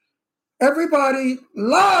 Everybody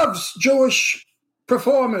loves Jewish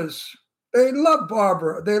performers. They love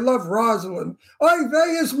Barbara. They love Roslyn. Oy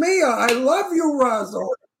vey is Mia. I love you, Roslyn.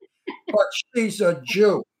 But she's a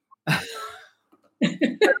Jew.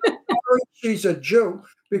 She's a Jew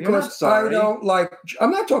because I don't like.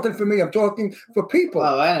 I'm not talking for me. I'm talking for people.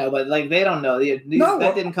 Oh, I know, but like they don't know.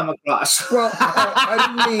 That didn't come across. Well,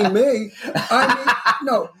 I didn't mean me. I mean,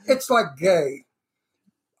 no. It's like gay.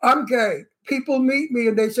 I'm gay. People meet me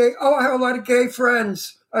and they say, "Oh, I have a lot of gay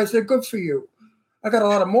friends." I say, "Good for you. I got a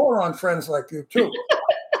lot of moron friends like you too."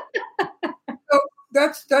 So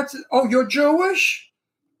that's. Oh, you're Jewish?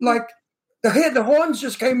 Like the horns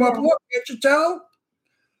just came up. Look, can't you tell?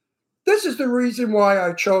 This is the reason why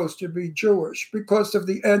I chose to be Jewish, because of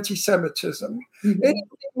the anti-Semitism. Mm-hmm. It is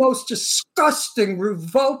the most disgusting,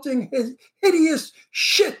 revolting, hideous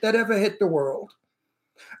shit that ever hit the world.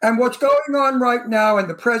 And what's going on right now, and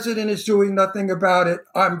the president is doing nothing about it,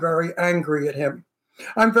 I'm very angry at him.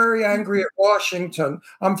 I'm very angry at Washington.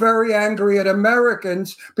 I'm very angry at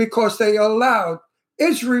Americans because they allowed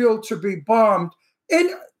Israel to be bombed.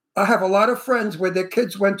 I have a lot of friends where their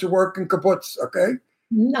kids went to work in kibbutz, okay?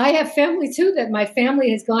 I have family, too, that my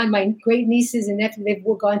family has gone. My great nieces and nephews, they've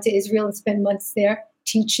gone to Israel and spent months there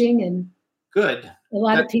teaching. And good. A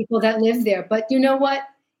lot of people that live there. But you know what?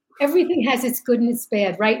 Everything has its good and its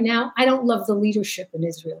bad. Right now, I don't love the leadership in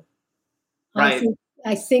Israel. Right.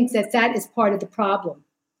 I think that is part of the problem.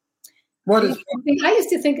 What is? I used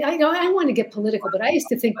to think, I don't want to get political, but I used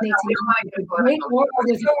to think Nancy was a great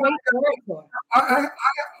orator.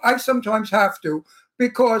 I sometimes have to,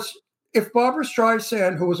 because if Barbara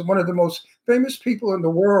Streisand, who was one of the most famous people in the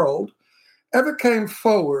world, ever came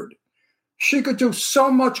forward, she could do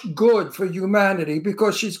so much good for humanity,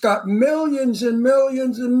 because she's got millions and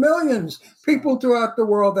millions and millions of people throughout the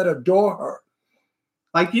world that adore her.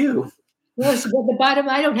 Like you. Well, at the bottom,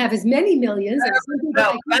 I don't have as many millions.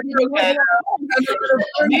 No, that's okay.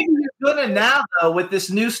 Maybe you're doing it now, though, with this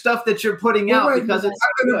new stuff that you're putting out, because it's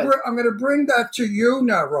I'm going to bring that to you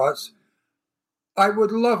now, Ross. I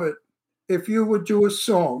would love it if you would do a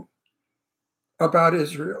song about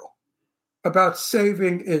Israel, about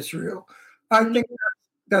saving Israel. I think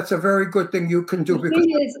that's a very good thing you can do.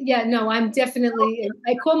 I'm definitely,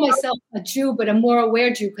 I call myself a Jew, but a more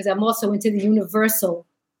aware Jew, because I'm also into the universal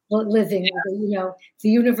living, the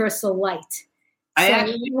universal light.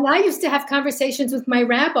 When I used to have conversations with my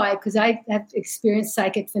rabbi, because I have experienced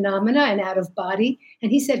psychic phenomena and out of body,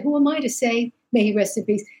 and he said, "Who am I to say, may he rest in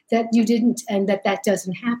peace, that you didn't and that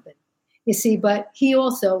doesn't happen?" You see, but he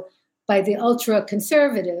also, by the ultra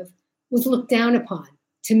conservative, was looked down upon.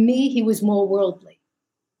 To me, he was more worldly.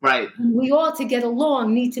 Right. We all, to get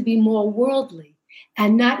along, need to be more worldly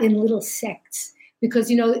and not in little sects. Because,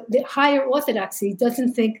 the higher orthodoxy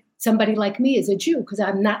doesn't think somebody like me is a Jew, because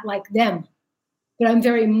I'm not like them. But I'm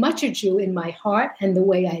very much a Jew in my heart, and the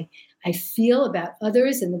way I feel about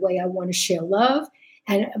others, and the way I want to share love.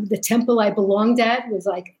 And the temple I belonged at was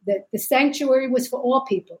like, the sanctuary was for all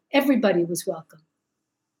people. Everybody was welcome.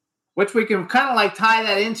 Which we can kind of like tie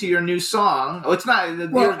that into your new song. Oh, it's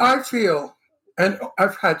not. Well, I feel, and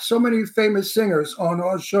I've had so many famous singers on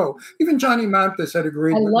our show. Even Johnny Mathis had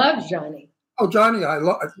agreed. I love Johnny. Oh, Johnny, I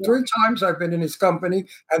love. 3 times I've been in his company,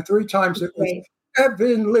 and 3 times it was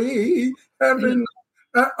heavenly.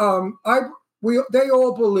 They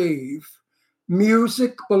all believe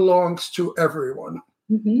music belongs to everyone.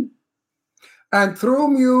 Mm-hmm. And through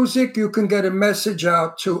music, you can get a message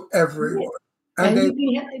out to everyone.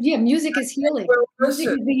 Music is healing. Music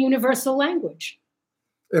is the universal language.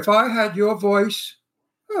 If I had your voice,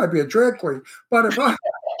 I'd be a drag queen. But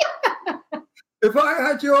if I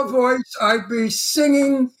had your voice, I'd be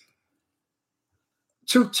singing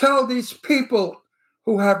to tell these people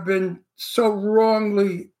who have been so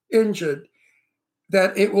wrongly injured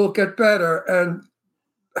that it will get better and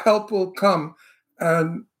help will come.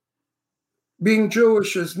 And being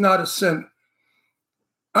Jewish is not a sin.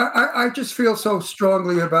 I just feel so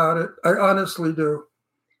strongly about it. I honestly do.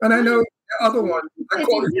 And I know the other one. It's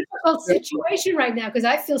a difficult situation right now because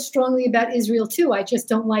I feel strongly about Israel too. I just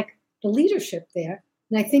don't like the leadership there.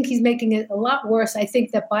 And I think he's making it a lot worse. I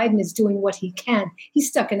think that Biden is doing what he can. He's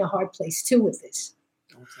stuck in a hard place too with this.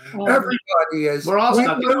 Everybody is. We're all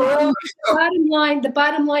stuck. The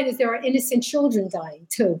bottom line is there are innocent children dying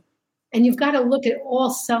too. And you've got to look at all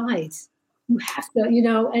sides. You have to,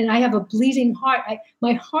 and I have a bleeding heart.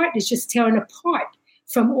 My heart is just tearing apart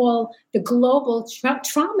from all the global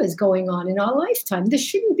traumas going on in our lifetime. This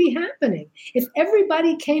shouldn't be happening. If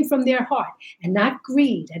everybody came from their heart and not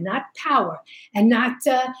greed and not power and not,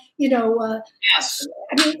 Yes. I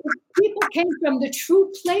mean, if people came from the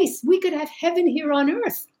true place, we could have heaven here on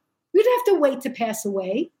earth. We don't have to wait to pass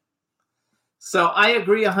away. So I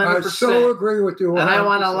agree 100%. I so agree with you. 100%.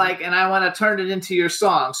 And I want to turn it into your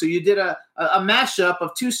song. So you did a mashup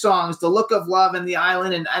of two songs, The Look of Love and The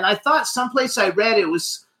Island. And I thought someplace I read it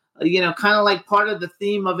was, kind of like part of the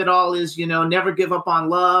theme of it all is, never give up on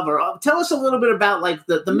love. Or tell us a little bit about like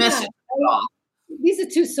the message. These are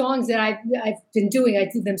two songs that I've been doing. I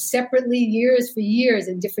did them separately for years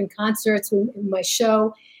in different concerts in my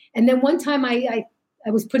show. And then one time I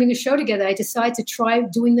was putting a show together. I decided to try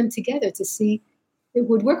doing them together to see it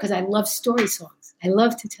would work because I love story songs. I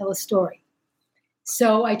love to tell a story.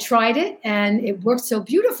 So I tried it and it worked so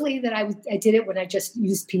beautifully that I did it when I just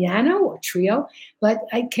used piano or trio. But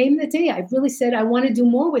I came the day I really said, I want to do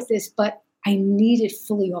more with this, but I need it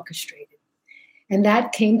fully orchestrated. And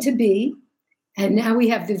that came to be. And now we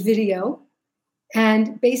have the video.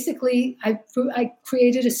 And basically I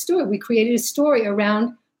created a story. We created a story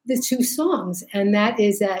around the two songs, and that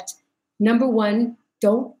is that number one,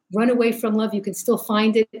 don't run away from love. You can still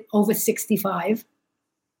find it over 65.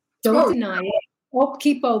 Don't deny it.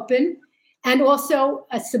 Keep open. And also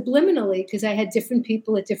subliminally, because I had different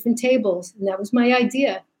people at different tables, and that was my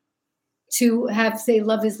idea, to say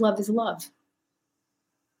love is love is love.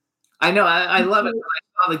 I know. I love it.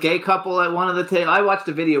 I saw the gay couple at one of the tables. I watched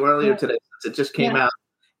a video earlier today since it just came out.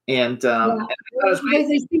 And, and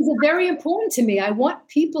these things are very important to me. I want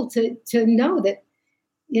people to know that,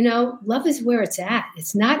 love is where it's at.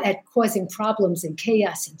 It's not at causing problems and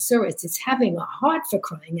chaos and sorrows. It's having a heart, for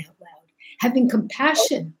crying out loud, having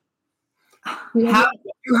compassion. You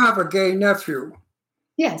have a gay nephew.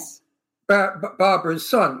 Yes. Barbara's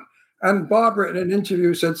son. And Barbara in an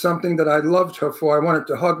interview said something that I loved her for. I wanted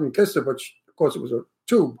to hug and kiss her, but of course it was a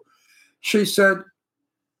tube. She said,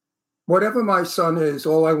 whatever my son is,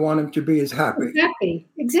 all I want him to be is happy.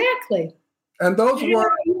 Exactly. And those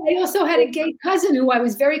were... I also had a gay cousin who I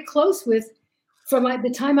was very close with from the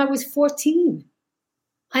time I was 14.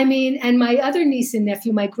 I mean, and my other niece and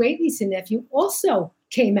nephew, my great niece and nephew, also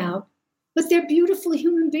came out, but they're beautiful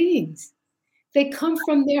human beings. They come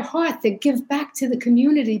from their heart. They give back to the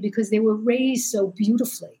community because they were raised so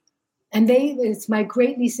beautifully. And it's my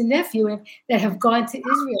great niece and nephew that have gone to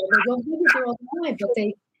Israel. They don't live there all the time, but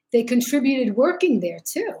they contributed working there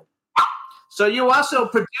too. So you also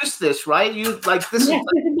produced this, right? You this is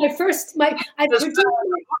my first. I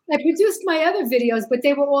produced my other videos, but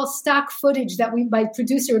they were all stock footage that my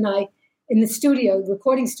producer and I in the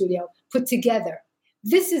recording studio, put together.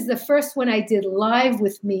 This is the first one I did live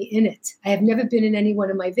with me in it. I have never been in any one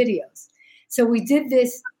of my videos. So we did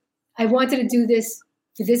this. I wanted to do this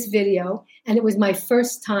for this video, and it was my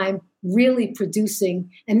first time really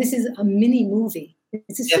producing. And this is a mini movie.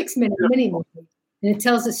 It's a 6-minute mini movie, and it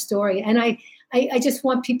tells a story. And I just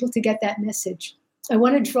want people to get that message. I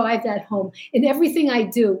want to drive that home. In everything I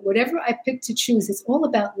do, whatever I pick to choose, it's all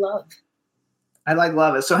about love. I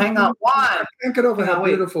love it. So hang on, Juan. I can't get over how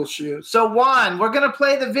beautiful she is. So Juan, we're going to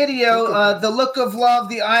play the video, The Look of Love,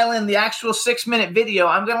 The Island, the actual 6-minute video.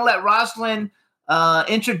 I'm going to let Roslyn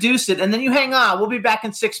introduce it, and then you hang on. We'll be back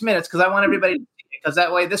in 6 minutes because I want everybody to see it,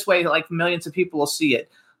 because this way, like millions of people will see it.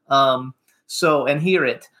 And hear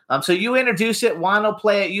it. So you introduce it, Juan will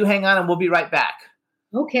play it, you hang on, and we'll be right back.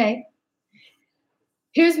 Okay.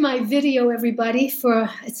 Here's my video, everybody,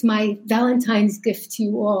 it's my Valentine's gift to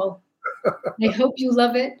you all. I hope you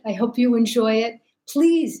love it. I hope you enjoy it.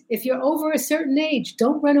 Please, if you're over a certain age,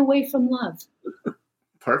 don't run away from love.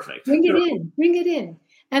 Perfect. Bring it in.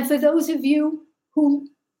 And for those of you who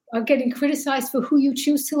are getting criticized for who you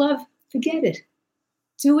choose to love, forget it.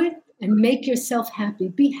 Do it. And make yourself happy.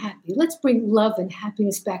 Be happy. Let's bring love and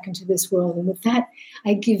happiness back into this world. And with that,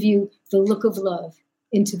 I give you The Look of Love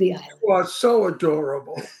into the Island. You are so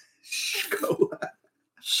adorable.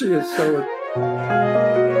 She is so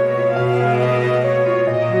adorable.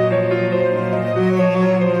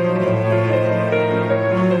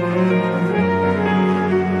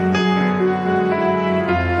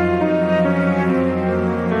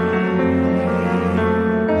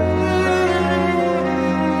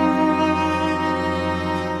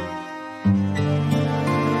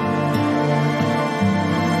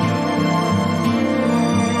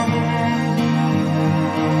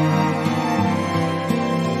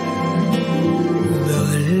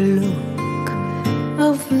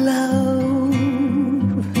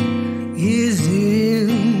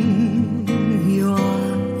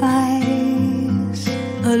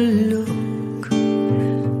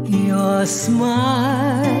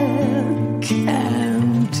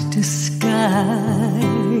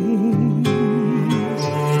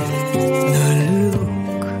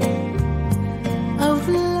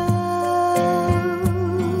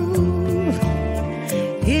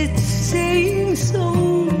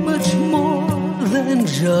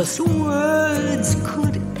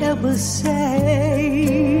 ever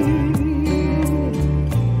say.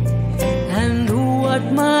 And what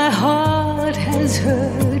my heart has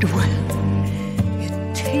heard, well, it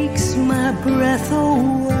takes my breath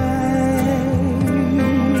away.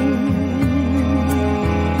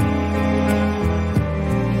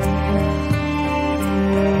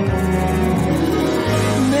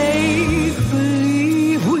 Make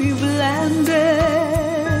believe we've landed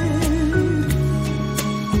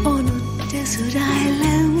on a desert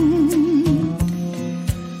island.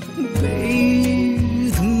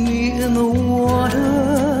 Bathe me in the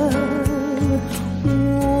water,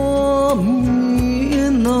 warm me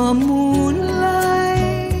in the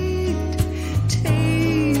moonlight,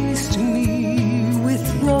 taste me with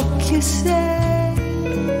your kisses,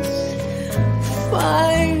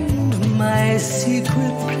 find my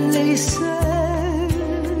secret places,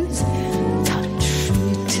 touch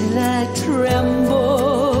me till I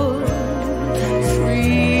tremble,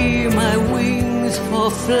 free my wings for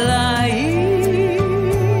flying,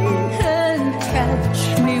 and catch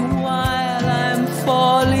me while I'm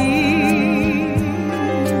falling.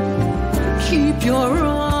 Keep your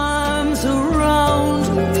arms around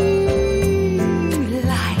me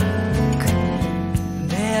like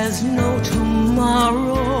there's no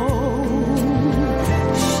tomorrow.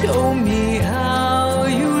 Show me how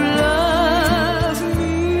you love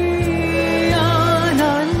me on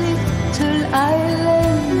a little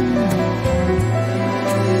island.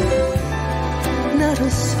 Not a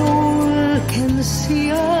soul can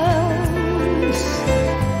see us.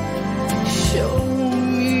 Show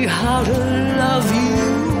me how to love you.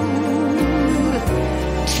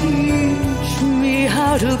 Teach me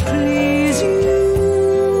how to please you.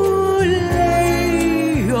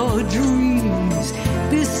 Lay your dreams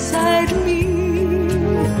beside me.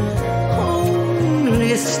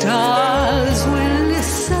 Only stars will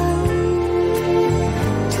listen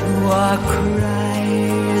to our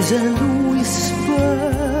cries and whispers.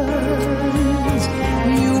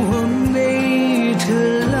 You were made to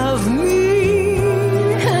love me,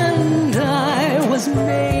 and I was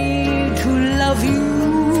made to love you.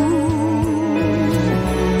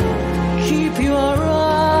 Keep your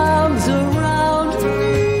arms around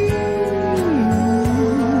me.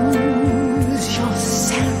 Lose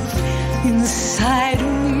yourself inside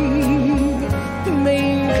me.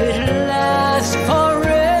 Make it last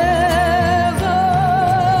forever.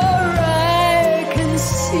 I can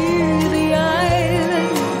see the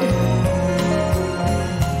island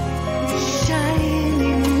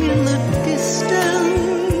shining in the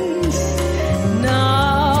distance.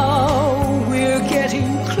 Now we're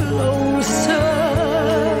getting closer.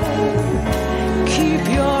 Keep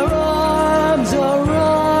your arms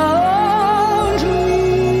around me,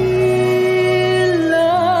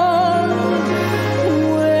 love.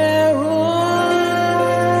 We're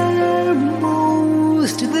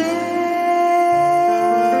almost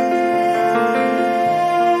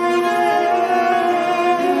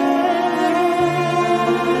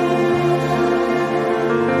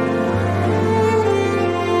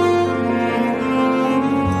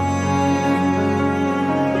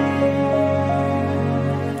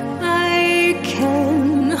I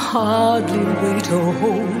can hardly wait to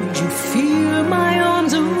hold you, feel my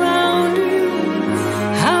arms around you.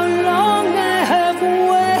 How long I have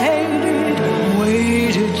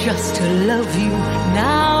waited just to love you.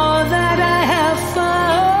 Now that I have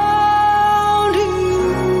found you,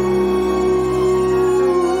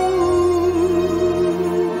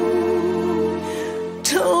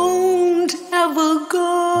 don't ever go.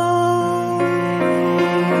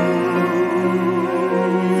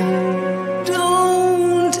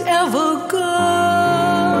 Don't ever go.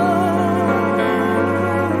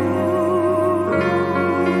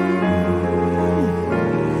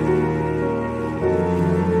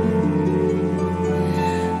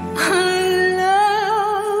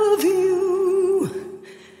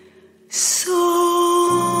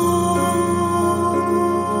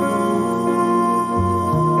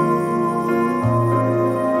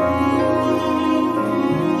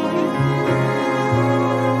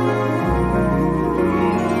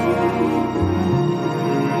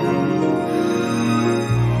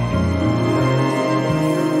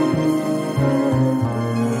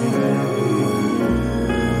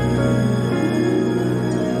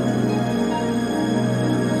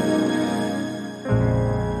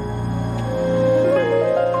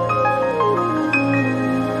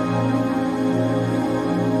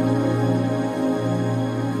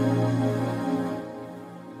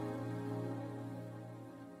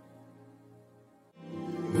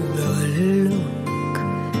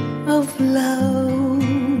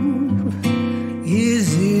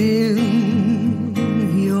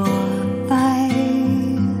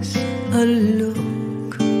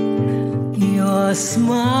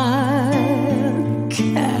 smile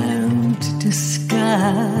can't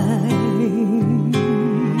disguise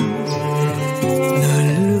the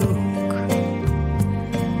look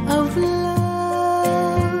of love.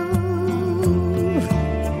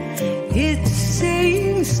 It's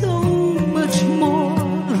saying so much more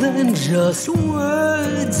than just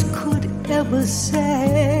words could ever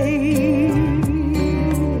say.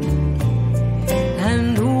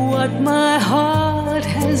 And what my heart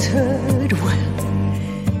has heard, well,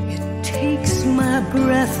 it takes my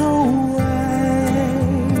breath away.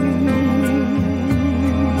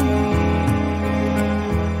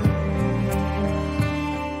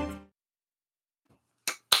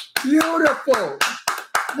 Beautiful.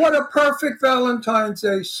 What a perfect Valentine's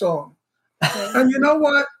Day song. And you know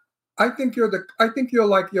what? I think you're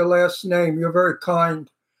like your last name. You're very kind.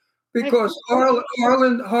 Because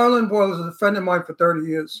Harlan Boyle is a friend of mine for 30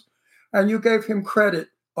 years. And you gave him credit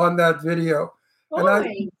on that video. And I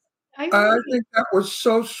think that was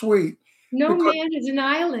so sweet. No man is an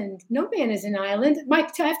island. No man is an island.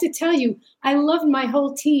 Mike, I have to tell you, I loved my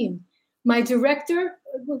whole team. My director,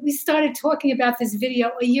 we started talking about this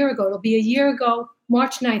video a year ago. It'll be a year ago,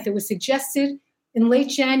 March 9th. It was suggested in late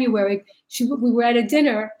January. We were at a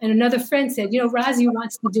dinner, and another friend said, Rosie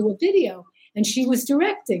wants to do a video. And she was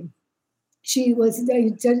directing. She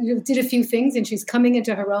did a few things, and she's coming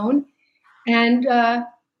into her own. And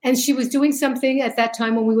she was doing something at that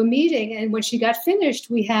time when we were meeting. And when she got finished,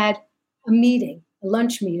 we had a meeting, a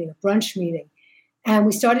lunch meeting, a brunch meeting. And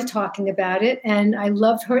we started talking about it. And I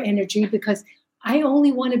loved her energy because I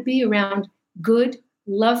only want to be around good,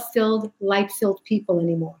 love-filled, light-filled people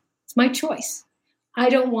anymore. It's my choice. I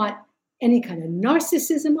don't want any kind of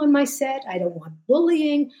narcissism on my set. I don't want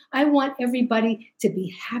bullying. I want everybody to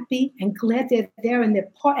be happy and glad they're there and they're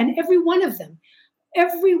part. And every one of them,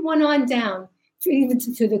 everyone on down, even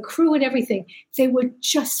to the crew and everything, they were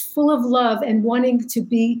just full of love and wanting to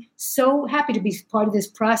be so happy to be part of this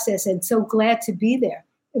process and so glad to be there.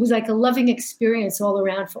 It was like a loving experience all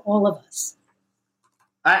around for all of us.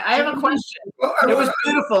 I have a question. It was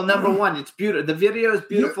beautiful, number one. It's beautiful. The video is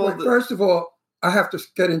beautiful. First of all, I have to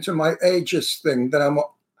get into my ageist thing that I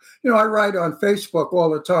write on Facebook all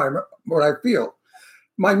the time what I feel.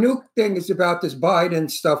 My new thing is about this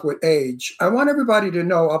Biden stuff with age. I want everybody to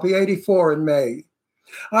know I'll be 84 in May.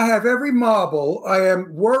 I have every marble. I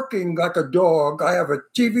am working like a dog. I have a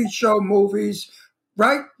TV show, movies.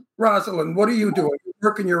 Right, Rosalind? What are you doing? You're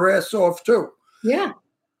working your ass off too. Yeah.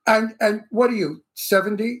 And what are you,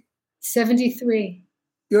 70? 73.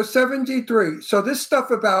 You're 73. So this stuff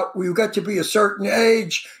about you got to be a certain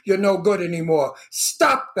age, you're no good anymore.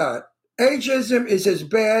 Stop that. Ageism is as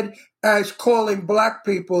bad as calling black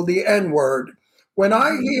people the N-word. When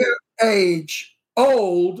I hear age,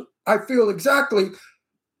 old, I feel exactly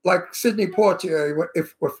like Sidney Poitier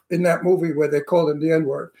if in that movie where they called him the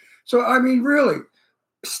N-word. So, I mean, really,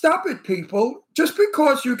 stop it, people. Just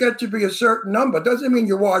because you get to be a certain number doesn't mean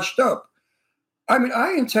you're washed up. I mean,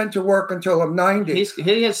 I intend to work until I'm 90.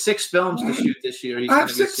 He has 6 films to shoot this year. I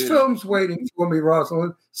have 6 films waiting for me,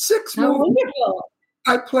 Rosalind. 6 How movies. wonderful.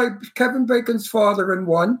 I played Kevin Bacon's father in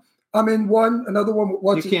one. I'm in one. Another one.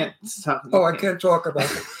 I can't talk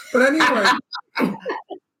about it. But anyway,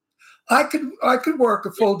 I could work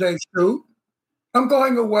a full day shoot. I'm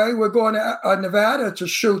going away. We're going to Nevada to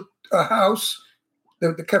shoot a house,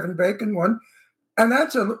 the Kevin Bacon one. And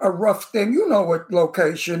that's a rough thing. You know what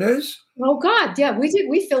location is. Oh, God. Yeah, we did.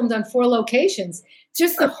 We filmed on 4 locations.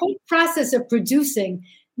 Just the whole process of producing,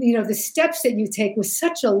 the steps that you take was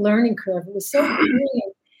such a learning curve. It was so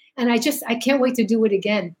brilliant. And I can't wait to do it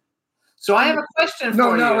again. So I have a question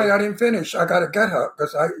for you. No, wait, I didn't finish. I got to get her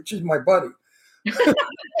because she's my buddy.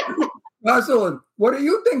 Rosalind, what do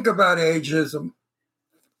you think about ageism?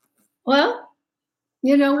 Well,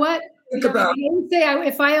 you know what? Think about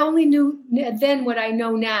if I only knew then what I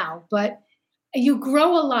know now, but you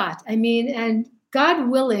grow a lot. I mean, and God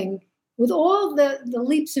willing, with all the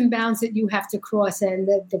leaps and bounds that you have to cross and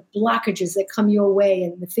the blockages that come your way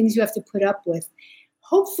and the things you have to put up with,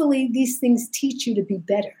 hopefully these things teach you to be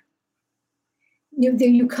better.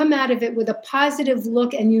 You come out of it with a positive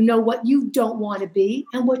look and you know what you don't want to be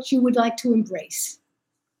and what you would like to embrace.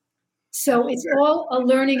 So it's all a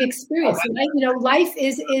learning experience. Life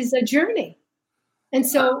is a journey. And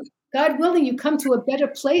so, God willing, you come to a better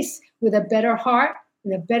place with a better heart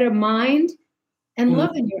and a better mind and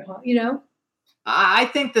love in your heart, I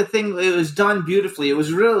think it was done beautifully. It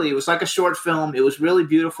was like a short film. It was really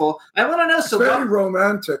beautiful. I want to know. It's very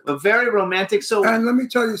romantic. Very romantic. So, and let me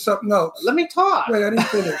tell you something else. Let me talk. Wait, I didn't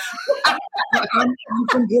finish. I'm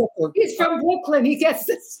from Brooklyn. He's from Brooklyn. He gets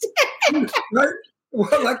the stick. Right?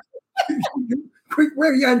 Well,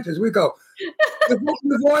 We're Yankees. We go.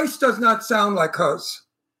 The voice does not sound like hers.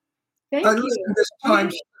 Thank I you. listened this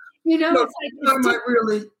time. You know, No, it's like this time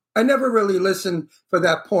I never really listened for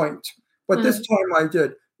that point, but this time I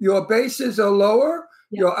did. Your basses are lower,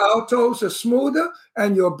 your altos are smoother,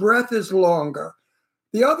 and your breath is longer.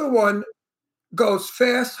 The other one goes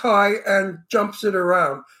fast, high, and jumps it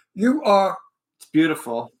around. It's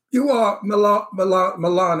beautiful. You are melodic.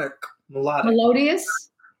 melodious.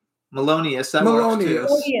 Melodious. That works too.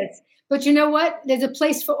 Melodious. But you know what? There's a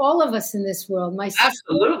place for all of us in this world. My sister,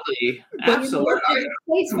 Absolutely. Absolutely. There's a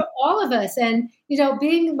place for all of us. And,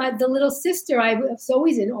 being the little sister, I was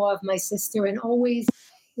always in awe of my sister and always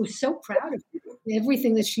was so proud of her.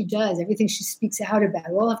 Everything that she does, everything she speaks out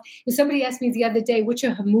about. Somebody asked me the other day, which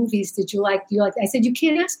of her movies did you like? I said, you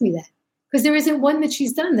can't ask me that because there isn't one that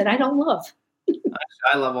she's done that I don't love.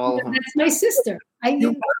 I love all of them. That's my sister. I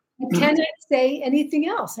cannot say anything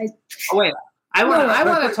else. Wait. I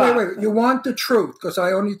want to talk. Wait. You want the truth because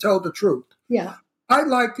I only tell the truth. Yeah. I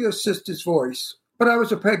like your sister's voice, but I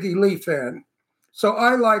was a Peggy Lee fan. So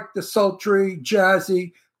I like the sultry,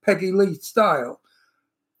 jazzy Peggy Lee style.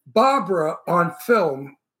 Barbara on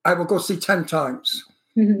film, I will go see 10 times.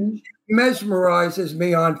 Mm-hmm. She mesmerizes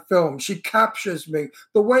me on film. She captures me.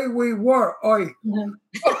 The way we were. Oy. Mm-hmm.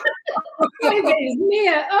 Is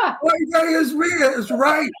Mia is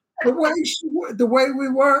right. The way we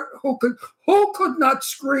were, who could not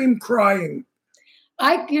scream crying?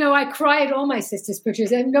 I cry at all my sister's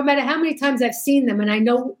pictures, and no matter how many times I've seen them, and I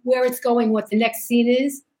know where it's going, what the next scene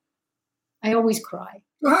is, I always cry.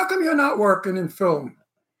 So how come you're not working in film?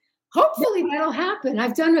 Hopefully that'll happen.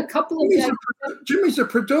 I've done a couple of. Jimmy's a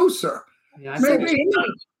producer. Yeah, Maybe.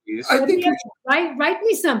 I think write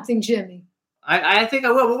me something, Jimmy. I think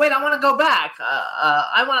I will. But wait, I want to go back.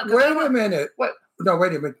 I want to. Wait a minute. What? No,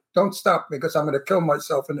 wait a minute. Don't stop me because I'm going to kill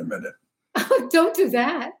myself in a minute. Don't do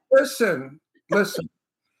that. Listen.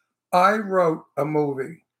 I wrote a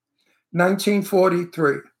movie,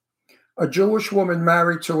 1943. A Jewish woman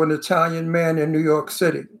married to an Italian man in New York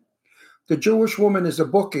City. The Jewish woman is a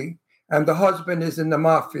bookie, and the husband is in the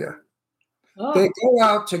mafia. Oh. They go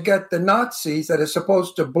out to get the Nazis that are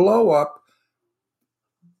supposed to blow up.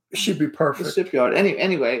 She'd be perfect. The shipyard.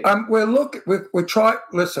 Anyway, we're trying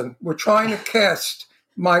to cast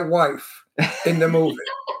my wife in the movie.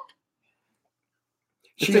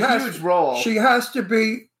 It's a huge role. She has to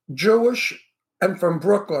be Jewish and from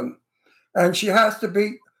Brooklyn, and she has to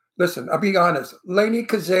be. Listen, I'll be honest. Lainey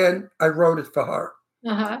Kazan, I wrote it for her.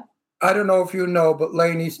 Uh-huh. I don't know if you know, but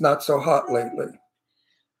Lainey's not so hot lately.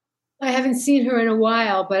 I haven't seen her in a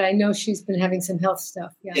while, but I know she's been having some health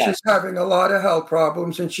stuff. Yeah. She's having a lot of health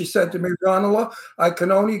problems. And she said to me, Ronala, I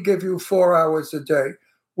can only give you 4 hours a day.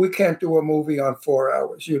 We can't do a movie on 4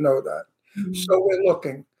 hours. You know that. Mm-hmm. So we're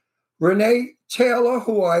looking. Renee Taylor,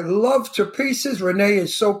 who I love to pieces. Renee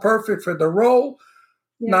is so perfect for the role.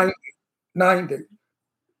 Yeah. 90.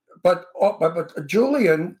 But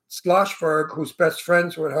Julian Schlossberg, who's best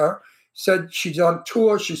friends with her, said she's on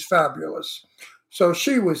tour. She's fabulous. So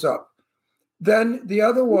she was up. Then the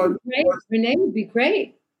other one. Renee would be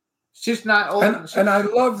great. She's not old. And I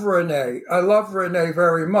love Renee. I love Renee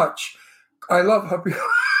very much. I love her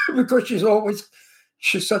because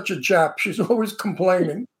she's such a Jap. She's always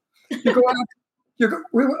complaining. You go out.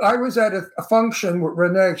 I was at a function with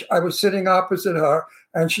Renee. I was sitting opposite her,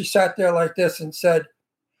 and she sat there like this and said,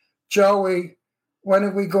 Joey, when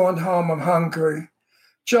are we going home? I'm hungry.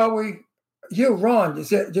 Joey, Ron, is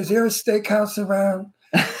there a steakhouse around?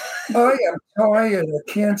 I am tired.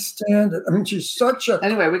 I can't stand it. I mean, she's such a.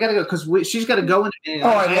 Anyway, we got to go because she's got to go in a minute.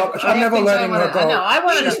 I love her. I'm never letting her go. I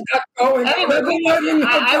want to. She's not going. Anyway,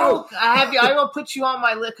 I will put you on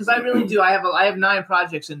my list because I really do. I have 9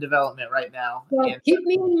 projects in development right now. Well, keep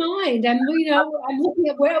me in mind. I'm looking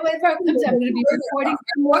at wherever it comes. I'm going to be recording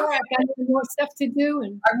more. I've got more stuff to do.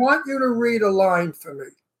 And I want you to read a line for me,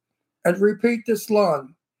 and repeat this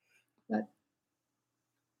line.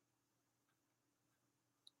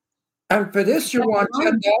 And for this, you want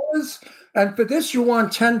 $10. And for this, you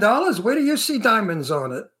want $10. Where do you see diamonds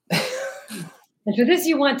on it? And for this,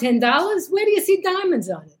 you want $10. Where do you see diamonds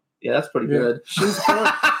on it? Yeah, that's pretty good.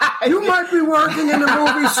 You might be working in a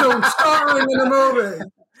movie soon, starring in a movie.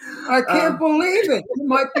 I can't believe it. You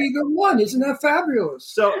might be the one. Isn't that fabulous?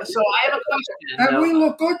 So I have a question. And we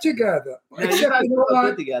look good together. Yeah, except you look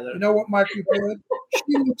good together. You know what might be good?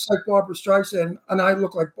 She looks like Barbara Streisand, and I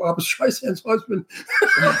look like Barbara Streisand's husband.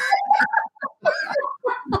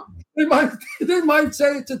 They might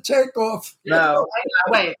say it's a takeoff. No,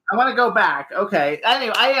 wait. I want to go back. Okay.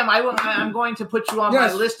 Anyway, I'm going to put you on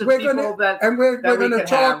my list of people that we're going to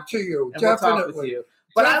talk have, to you. And definitely. we'll talk with you.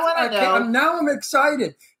 But I want to know. Now I'm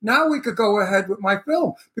excited. Now we could go ahead with my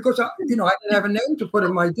film because I didn't have a name to put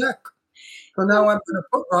in my deck. So now I'm going to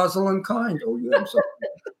put Rosalind Kind. Oh, yeah, I'm sorry.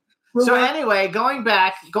 So anyway, going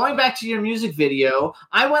back to your music video,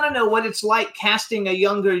 I want to know what it's like casting a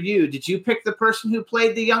younger you. Did you pick the person who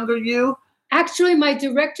played the younger you? Actually, my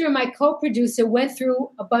director and my co-producer went through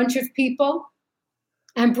a bunch of people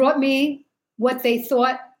and brought me what they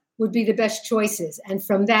thought would be the best choices. And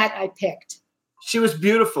from that, I picked. She was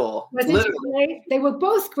beautiful. Literally. They were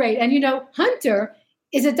both great. And, Hunter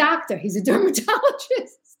is a doctor. He's a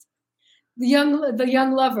dermatologist. The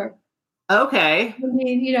young lover. Okay. I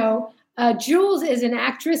mean, Jules is an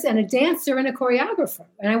actress and a dancer and a choreographer.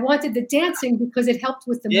 And I wanted the dancing because it helped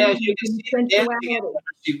with the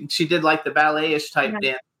movement. She did like the ballet-ish type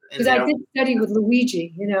dance. Because I did study with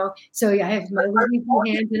Luigi, So I have my Luigi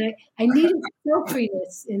hands, and I needed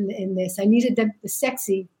appropriateness in this. I needed the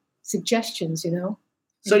sexy suggestions, So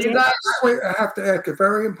you guys... Wait, I have to ask a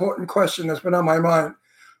very important question that's been on my mind.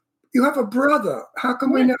 You have a brother. How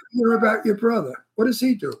come we never hear about your brother? What does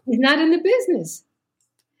he do? He's not in the business.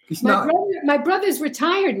 He's not. My brother's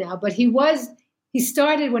retired now, but he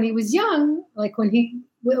started when he was young, like when he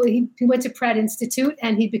went to Pratt Institute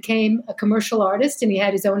and he became a commercial artist and he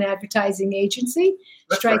had his own advertising agency,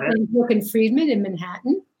 Striking Book and Friedman in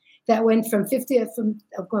Manhattan. That went from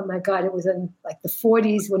oh my God, it was in like the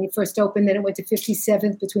 40s when he first opened. Then it went to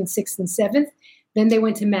 57th between 6th and 7th. Then they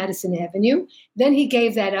went to Madison Avenue. Then he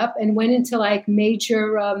gave that up and went into like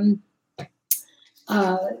major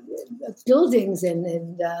buildings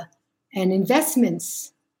and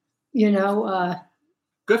investments.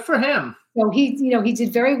 Good for him. So he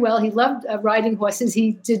did very well. He loved riding horses.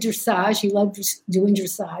 He did dressage. He loved doing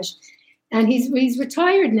dressage, and he's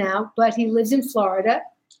retired now. But he lives in Florida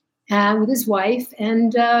with his wife.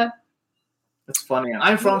 And that's funny.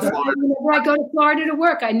 I'm from Florida. Whenever I go to Florida to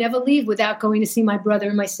work, I never leave without going to see my brother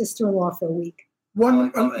and my sister-in-law for a week.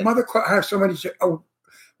 Mother, I have somebody say, "Oh,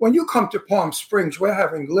 when you come to Palm Springs, we're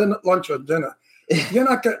having lunch or dinner. You're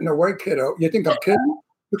not getting away, kiddo. You think I'm kidding?"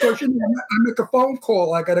 Because I make a phone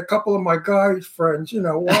call. I got a couple of my guys' friends,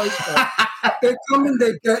 wives. They come and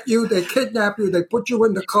they get you, they kidnap you, they put you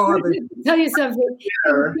in the car. Tell you something.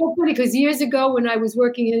 It's so funny because years ago when I was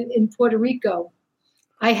working in Puerto Rico,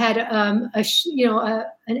 I had an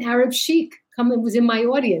Arab sheik come and was in my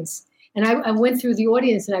audience, and I went through the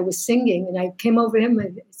audience and I was singing, and I came over to him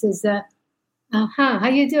and he says, "How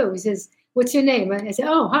you do?" He says, "What's your name?" I said,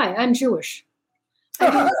 "Oh, hi, I'm Jewish."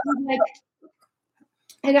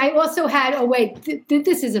 And I also had,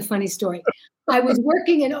 this is a funny story. I was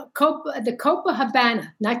working in the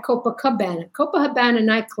Copacabana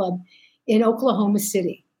nightclub in Oklahoma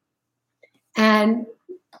City. And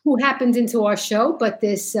who happened into our show, but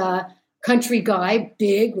this country guy,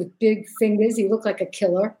 big, with big fingers. He looked like a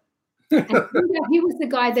killer. And he was the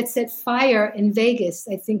guy that set fire in Vegas,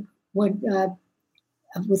 I think, with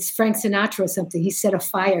Frank Sinatra or something. He set a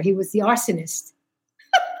fire. He was the arsonist.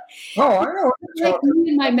 Oh, I know. Like me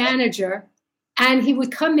and my manager, and he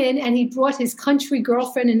would come in and he brought his country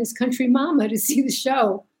girlfriend and his country mama to see the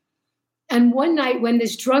show. And one night when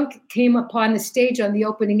this drunk came upon the stage on the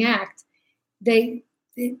opening act, he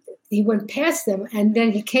went past them, and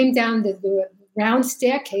then he came down the round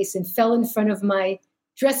staircase and fell in front of my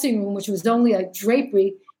dressing room, which was only a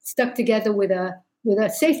drapery stuck together with a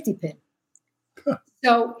safety pin.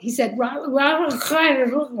 So he said, "Ronald Klein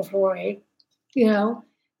is looking for you."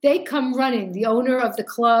 They come running, the owner of the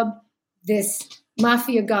club, this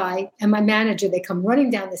mafia guy, and my manager, they come running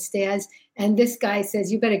down the stairs, and this guy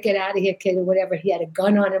says, "You better get out of here, kid," or whatever. He had a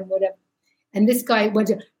gun on him, whatever. And this guy went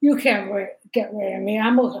to, "You can't get rid of me.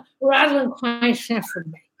 I'm Roslyn Klein sent for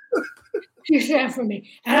me. You sent for me.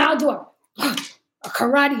 And I'll do a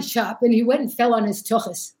karate chop." And he went and fell on his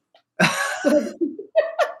tuchus.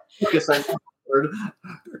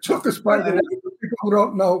 Tuchus, by the way, people who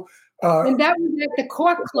don't know. And that was at the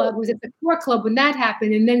Cork Club. It was at the Cork Club when that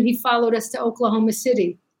happened. And then he followed us to Oklahoma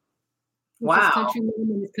City with his country man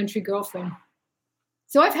and his country girlfriend.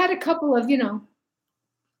 So I've had a couple of,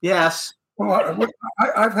 Yes. Well,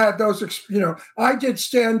 I've had those, I did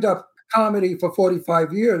stand-up comedy for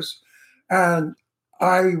 45 years. And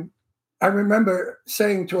I remember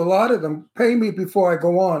saying to a lot of them, "Pay me before I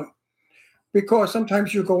go on." Because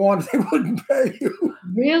sometimes you go on, they wouldn't pay you.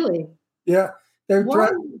 Really? Yeah.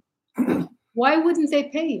 Why wouldn't they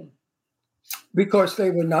pay you? Because they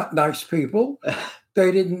were not nice people.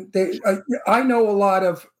 I know a lot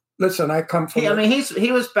of. Listen, I come from.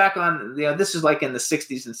 He was back on. This is like in the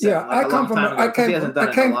 60s and 70s. Yeah, I come from. I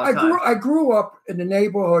grew up in a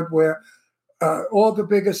neighborhood where all the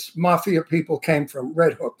biggest mafia people came from.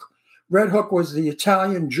 Red Hook, Red Hook was the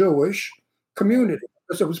Italian Jewish community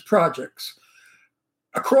because it was projects.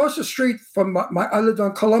 Across the street from I lived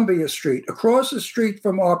on Columbia Street. Across the street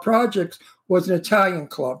from our projects was an Italian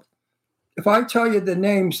club. If I tell you the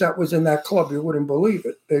names that was in that club, you wouldn't believe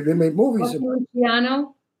it. They made movies.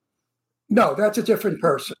 Piano? No, that's a different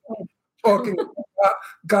person. Talking about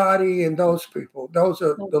Gotti and those people. Those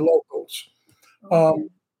are the locals.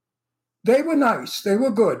 They were nice. They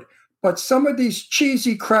were good. But some of these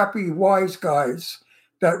cheesy, crappy, wise guys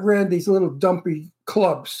that ran these little dumpy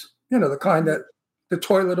clubs, you know, the kind that the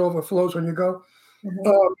toilet overflows when you go,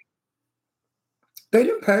 they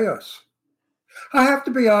didn't pay us. I have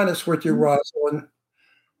to be honest with you, Roslyn.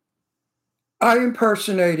 I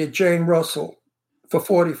impersonated Jane Russell for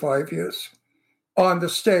 45 years on the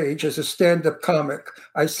stage as a stand-up comic.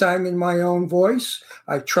 I sang in my own voice.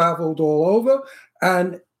 I traveled all over.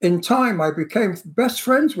 And in time, I became best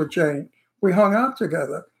friends with Jane. We hung out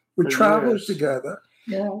together. We traveled together.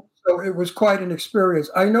 Yeah. So it was quite an experience.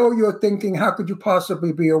 I know you're thinking, how could you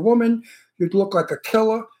possibly be a woman? You'd look like a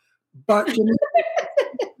killer. But Jimmy's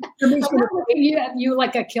I'm not looking at you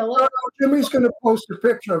like a killer. Jimmy's going to post a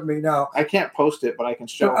picture of me now. I can't post it, but I can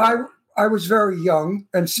show it. I was very young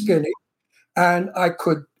and skinny, and I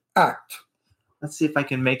could act. Let's see if I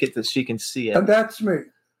can make it that she can see it. And that's me.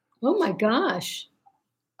 Oh, my gosh.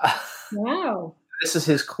 Wow. This is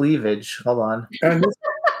his cleavage. Hold on. And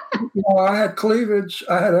I had cleavage.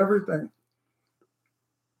 I had everything.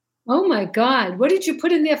 Oh, my God. What did you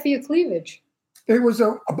put in there for your cleavage? It was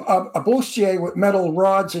a bustier with metal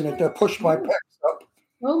rods in it that pushed my pecs up.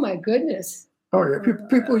 Oh, my goodness. Oh, yeah.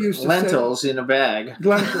 People used to lentils in a bag.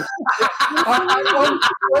 Lentils.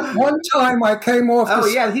 One time I came off.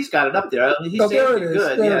 Yeah, he's got it up there. There it is.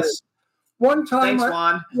 Good. There yes. It is. One time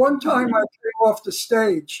I came off the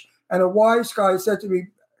stage, and a wise guy said to me,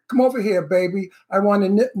 "Come over here, baby. I want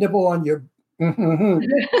to nibble on you."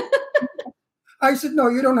 I said, "No,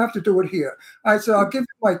 you don't have to do it here." I said, "I'll give you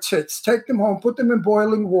my tits. Take them home, put them in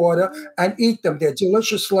boiling water, and eat them. They're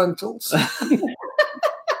delicious lentils."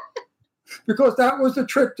 Because that was the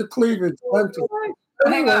trick to cleavage, lentils.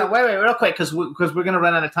 Hang on, wait, real quick, because we're going to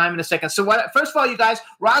run out of time in a second. So, first of all, you guys,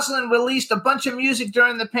 Roslyn released a bunch of music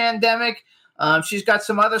during the pandemic. She's got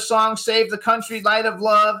some other songs: "Save the Country," "Light of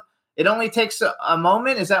Love." It only takes a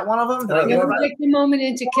moment. Is that one of them? Did I get it right? Take a moment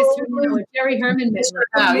and to kiss her now. Jerry Harmon. Yes.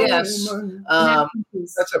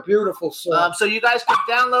 That's a beautiful song. So you guys can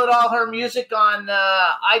download all her music on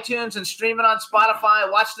iTunes and stream it on Spotify.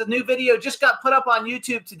 Watch the new video. Just got put up on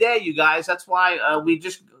YouTube today, you guys. That's why we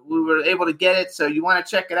were able to get it. So you want to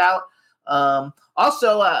check it out.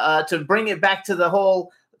 Also, to bring it back to the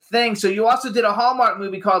whole thing. So you also did a Hallmark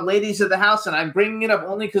movie called Ladies of the House, and I'm bringing it up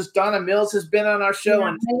only because Donna Mills has been on our show. Yeah,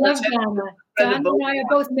 and I love Donna. Donna and I are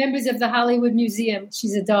both members of the Hollywood Museum.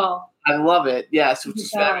 She's a doll. I love it. Yes, which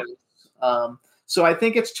is fabulous. So I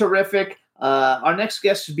think it's terrific. Our next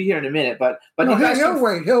guest should be here in a minute, but no, you guys he'll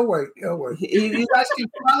wait. You guys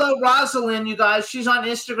can follow Roslyn. You guys, she's on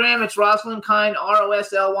Instagram. It's Roslyn Kind,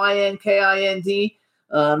 RoslynKind.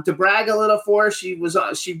 To brag a little for her, she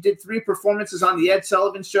did 3 performances on the Ed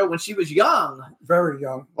Sullivan Show when she was young, very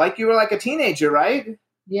young, like you were like a teenager, right?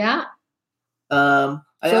 Yeah. So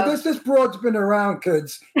this broad's been around,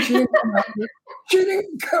 kids. She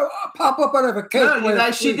didn't pop up out of a cake. No, you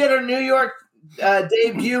guys, she did her New York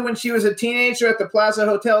debut when she was a teenager at the Plaza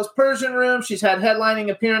Hotel's Persian Room. She's had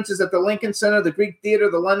headlining appearances at the Lincoln Center, the Greek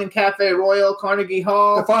Theater, the London Cafe Royal, Carnegie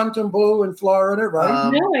Hall, the Fontainebleau in Florida,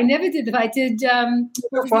 right? No, I never did. I did Eden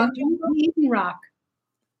Rock.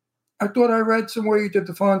 I thought I read somewhere you did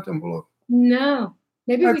the Fontainebleau. No,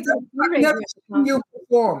 maybe we did. I've never seen you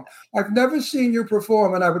perform. I've never seen you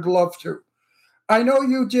perform, and I would love to. I know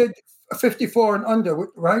you did 54 and under,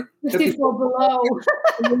 right? 54 below.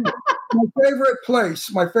 My favorite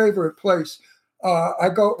place. I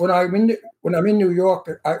go when I'm in New York.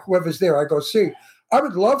 Whoever's there, I go see. I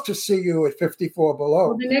would love to see you at 54 below.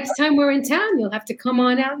 Well, the next time we're in town, you'll have to come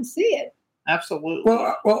on out and see it. Absolutely.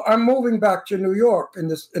 Well, I'm moving back to New York in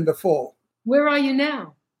the fall. Where are you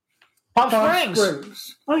now? Palm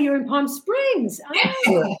Springs. Oh, you're in Palm Springs.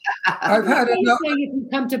 Oh. I've had enough. If you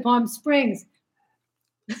come to Palm Springs.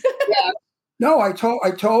 Yeah. No, I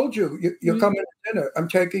told you you're coming to dinner. I'm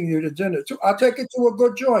taking you to dinner too. I'll take you to a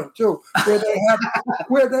good joint too,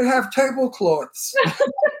 where they have tablecloths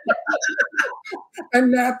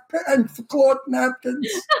and cloth napkins.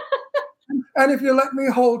 And if you let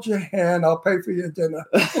me hold your hand, I'll pay for your dinner.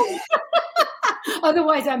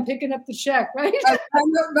 Otherwise, I'm picking up the check, right?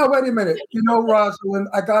 No, wait a minute. You know, Rosalind,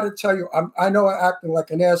 I got to tell you, I know I'm acting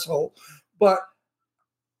like an asshole, but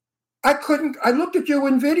I looked at you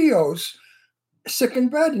in videos. sick in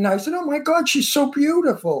bed. And I said, oh my God, she's so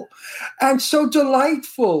beautiful and so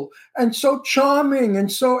delightful and so charming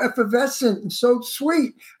and so effervescent and so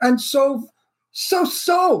sweet and so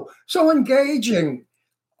engaging.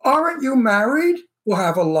 Aren't you married or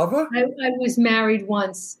have a lover? I was married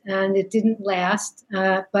once and it didn't last,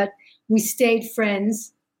 but we stayed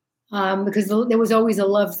friends because there was always a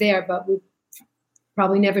love there, but we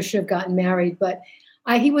probably never should have gotten married. But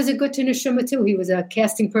he was a good neshama too. He was a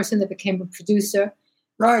casting person that became a producer.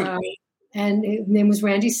 Right. And his name was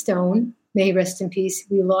Randy Stone. May he rest in peace.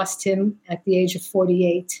 We lost him at the age of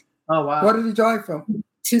 48. Oh, wow. What did he die from?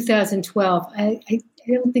 2012. I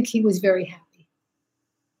don't think he was very happy.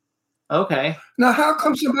 Okay. Now, how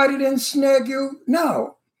come somebody didn't snag you?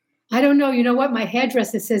 No. I don't know. You know what? My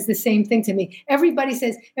hairdresser says the same thing to me.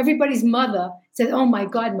 Everybody's mother says, oh my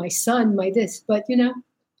God, my son, my this. But,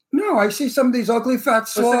 No, I see some of these ugly fat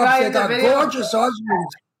slobs. They got gorgeous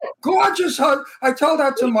husbands. Gorgeous husbands. I tell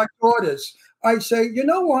that to my daughters. I say, you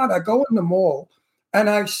know what? I go in the mall and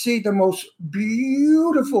I see the most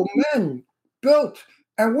beautiful men built,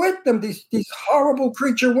 and with them these horrible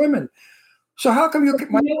creature women. So how come you? You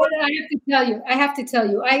know what? I have to tell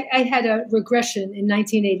you. I had a regression in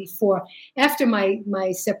 1984 after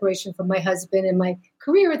my separation from my husband, and my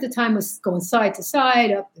career at the time was going side to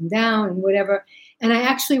side, up and down, and whatever. And I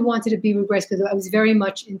actually wanted to be regressed because I was very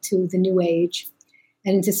much into the New Age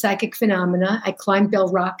and into psychic phenomena. I climbed Bell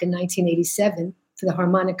Rock in 1987 for the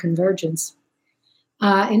harmonic convergence.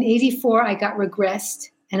 In 84, I got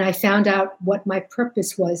regressed, and I found out what my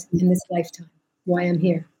purpose was in this lifetime, why I'm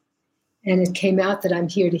here. And it came out that I'm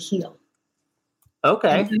here to heal.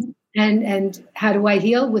 Okay. And how do I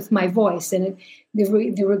heal? With my voice. And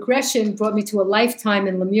the regression brought me to a lifetime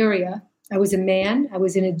in Lemuria. I was a man. I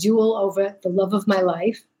was in a duel over the love of my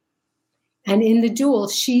life. And in the duel,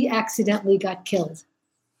 she accidentally got killed.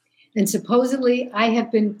 And supposedly, I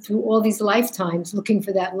have been through all these lifetimes looking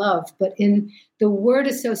for that love. But in the word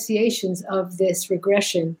associations of this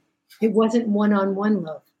regression, it wasn't one-on-one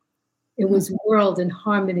love. It was world and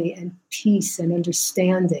harmony and peace and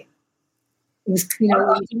understanding. It was, it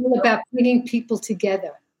was all about bringing people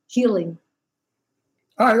together, healing.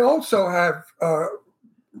 I also have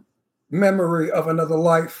memory of another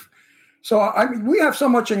life. So, I mean, we have so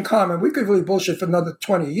much in common. We could really bullshit for another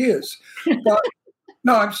 20 years. But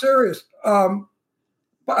no, I'm serious. But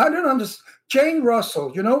I don't understand. Jane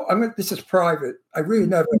Russell, this is private. I really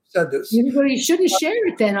never said this. Well, you shouldn't share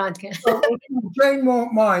it then on camera. Jane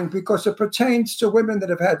won't mind because it pertains to women that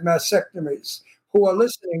have had mastectomies who are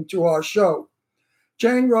listening to our show.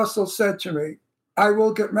 Jane Russell said to me, I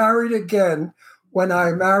will get married again when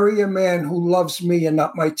I marry a man who loves me and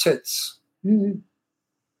not my tits. Mm-hmm.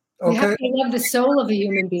 Okay? You have to love the soul of a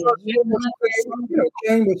human being.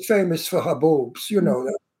 Jane was famous for her boobs. You know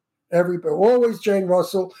that. Everybody, always Jane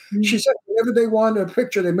Russell. Mm-hmm. She said whenever they wanted a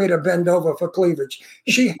picture, they made her bend over for cleavage.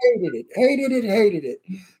 She hated it.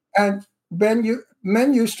 And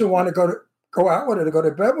men used to want to go out with her, to go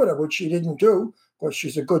to bed with her, which she didn't do because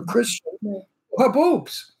she's a good Christian. Mm-hmm. Her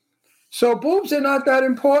boobs. So boobs are not that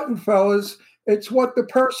important, fellas. It's what the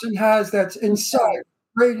person has that's inside,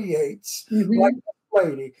 radiates, like this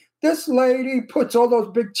lady. This lady puts all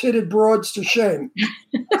those big-titted broads to shame.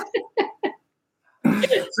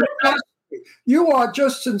 You are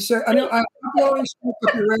just sincere. I'm blowing smoke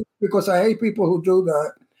up your ass because I hate people who do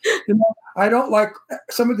that. I don't like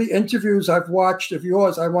some of the interviews I've watched of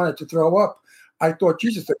yours. I wanted to throw up. I thought,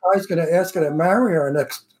 Jesus, the guy's going to ask her to marry her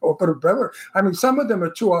next or go to bed with her. I mean, some of them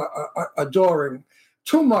are too adoring,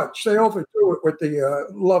 too much. They overdo it with the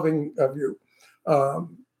loving of you.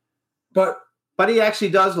 But he actually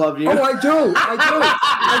does love you. Oh, I do. I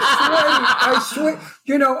swear.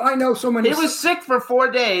 I know so many. He was sick for 4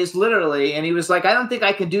 days, literally, and he was like, I don't think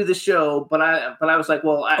I can do the show. But I was like,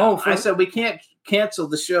 well, I said, we can't cancel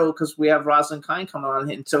the show because we have Roslyn Kine coming on.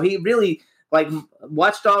 And so he really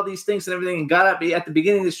watched all these things and everything and got up at the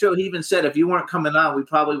beginning of the show. He even said, if you weren't coming on, we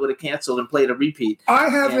probably would have canceled and played a repeat. I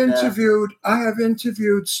have interviewed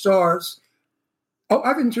stars. Oh,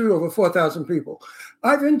 I've interviewed over 4,000 people.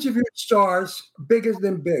 I've interviewed stars bigger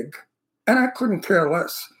than big, and I couldn't care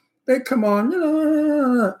less. They come on,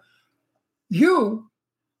 You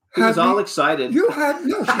he was all excited. You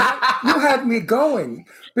had me going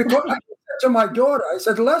because I said to my daughter, I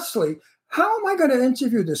said, Leslie, how am I going to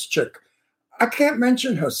interview this chick? I can't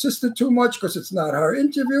mention her sister too much because it's not her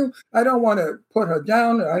interview. I don't want to put her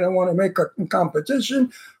down. I don't want to make her in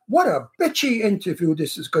competition. What a bitchy interview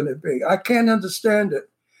this is going to be. I can't understand it.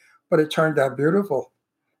 But it turned out beautiful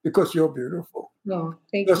because you're beautiful. Oh,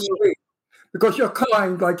 thank you. Sweet. Because you're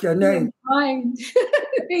kind, like your name. Kind.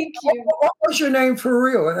 Thank you. What was your name for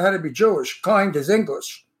real? It had to be Jewish. Kind is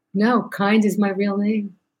English. No, Kind is my real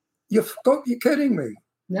name. You're kidding me.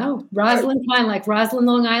 No, Roslyn Kind, like Roslyn,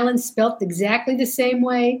 Long Island, spelt exactly the same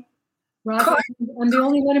way. Roslyn, I'm the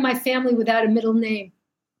only one in my family without a middle name.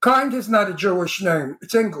 Kind is not a Jewish name.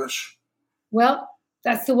 It's English. Well,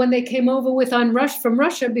 that's the one they came over with from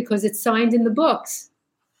Russia because it's signed in the books.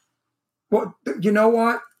 Well, you know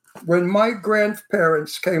what? When my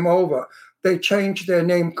grandparents came over, they changed their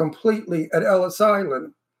name completely at Ellis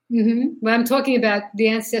Island. Mm-hmm. Well, I'm talking about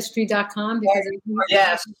theancestry.com because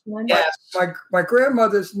Yes. My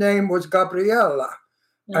grandmother's name was Gabriella,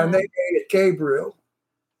 and they made it Gabriel.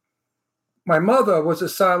 My mother was a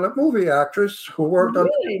silent movie actress who worked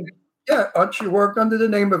she worked under the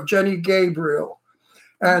name of Jenny Gabriel,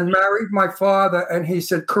 and married my father, and he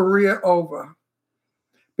said career over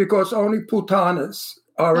because only putanas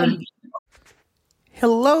are in.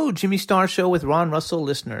 Hello, Jimmy Star Show with Ron Russell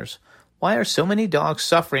listeners. Why are so many dogs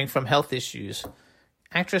suffering from health issues?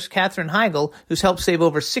 Actress Katherine Heigl, who's helped save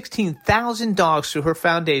over 16,000 dogs through her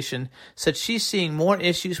foundation, said she's seeing more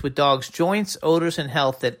issues with dogs' joints, odors, and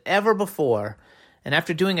health than ever before. And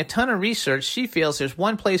after doing a ton of research, she feels there's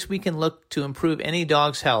one place we can look to improve any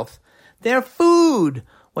dog's health. Their food!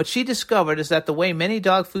 What she discovered is that the way many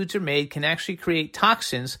dog foods are made can actually create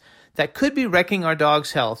toxins that could be wrecking our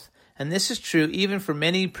dog's health. And this is true even for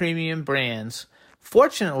many premium brands.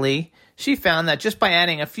 Fortunately, she found that just by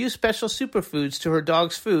adding a few special superfoods to her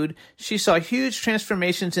dog's food, she saw huge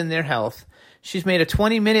transformations in their health. She's made a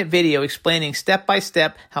 20-minute video explaining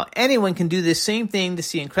step-by-step how anyone can do this same thing to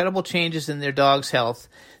see incredible changes in their dog's health.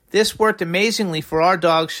 This worked amazingly for our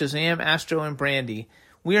dogs Shazam, Astro, and Brandy.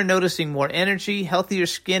 We are noticing more energy, healthier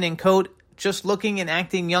skin and coat, just looking and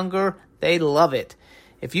acting younger. They love it.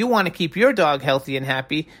 If you want to keep your dog healthy and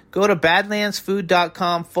happy, go to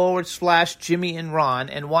badlandsfood.com/Jimmy and Ron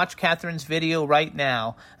and watch Catherine's video right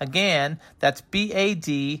now. Again, that's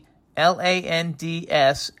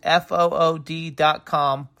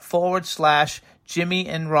badlandsfood.com/Jimmy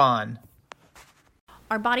and Ron.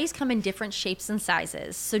 Our bodies come in different shapes and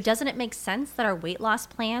sizes, so doesn't it make sense that our weight loss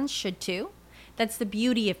plans should too? That's the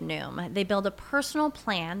beauty of Noom. They build a personal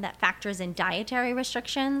plan that factors in dietary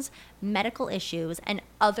restrictions, medical issues, and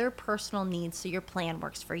other personal needs so your plan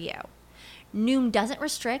works for you. Noom doesn't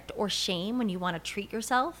restrict or shame when you want to treat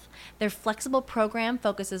yourself. Their flexible program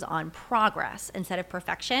focuses on progress instead of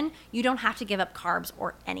perfection. You don't have to give up carbs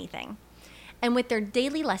or anything. And with their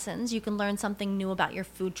daily lessons, you can learn something new about your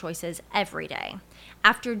food choices every day.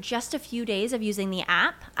 After just a few days of using the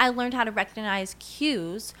app, I learned how to recognize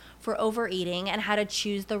cues for overeating and how to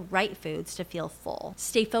choose the right foods to feel full.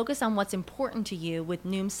 Stay focused on what's important to you with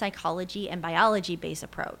Noom's psychology and biology-based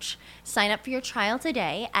approach. Sign up for your trial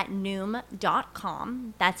today at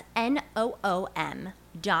Noom.com. That's NOOM.com.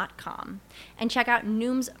 And check out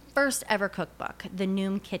Noom's first ever cookbook, The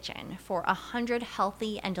Noom Kitchen, for 100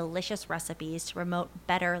 healthy and delicious recipes to promote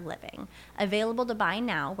better living. Available to buy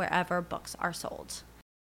now wherever books are sold.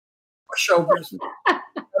 Show business.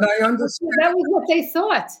 And I understand. That was what they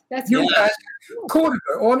thought. That's You what ask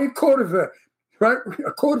only Cordova, right?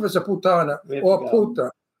 A Cordova's a putana or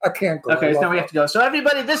puta. I can't go. Okay, so now we have to go. So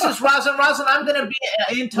everybody, this is Roslyn. Roslyn, I'm going to be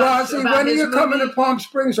in touch. Roslyn, when are you coming to Palm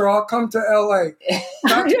Springs, or I'll come to L.A.? I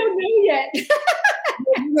don't know yet. You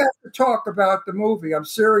have to talk about the movie. I'm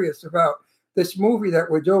serious about this movie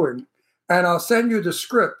that we're doing, and I'll send you the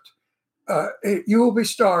script. You will be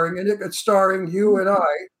starring in it. It's starring you and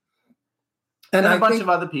I. And a bunch of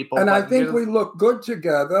other people. And I think we look good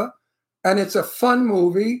together. And it's a fun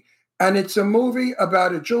movie. And it's a movie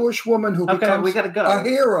about a Jewish woman who becomes we gotta go. A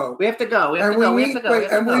hero. We have to go. We need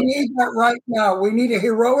that right now. We need a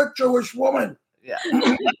heroic Jewish woman. Yeah.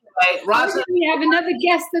 Roslyn, we have another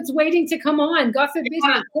guest that's waiting to come on. God forbid he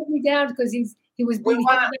put me down because he was being.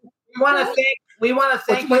 We want to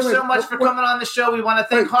thank you so much for coming on the show. We want to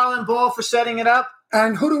thank Harlan Ball for setting it up.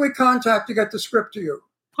 And who do we contact to get the script to you?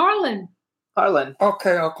 Harlan.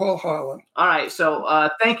 Okay, I'll call Harlan. All right, so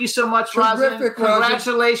thank you so much, Roslyn.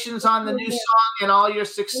 Congratulations on the new song and all your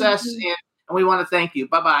success, and we want to thank you.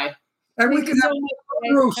 Bye-bye. And we can have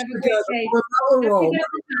Bruce together for another role.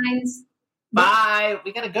 Bye.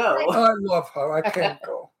 We got to go. I love her. I can't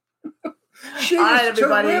go. She all right, is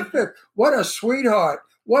everybody. terrific. What a sweetheart.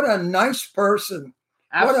 What a nice person.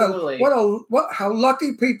 Absolutely. How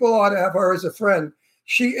lucky people are to have her as a friend.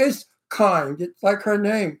 She is kind. It's like her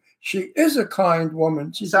name. She is a kind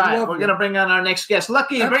woman. She's we're going to bring on our next guest.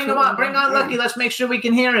 Lucky, bring him on. Bring on Lucky. Let's make sure we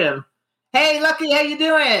can hear him. Hey, Lucky, how you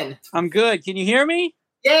doing? I'm good. Can you hear me?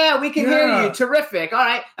 Yeah, we can hear you. Terrific. All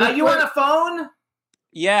right. You on a phone?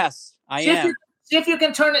 Yes. I am. See if you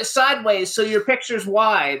can turn it sideways so your picture's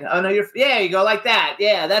wide. Oh no, yeah, you go like that.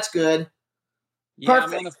 Yeah, that's good. Yeah,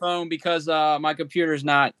 Perfect. I'm on the phone because my computer's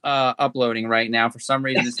not uploading right now. For some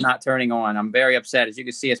reason, it's not turning on. I'm very upset. As you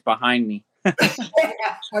can see, it's behind me.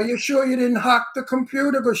 Are you sure you didn't hack the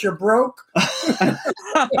computer because you're broke?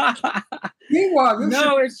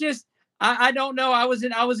 Meanwhile, it's just I don't know. I was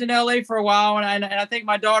in LA for a while, and I think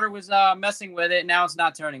my daughter was messing with it. Now it's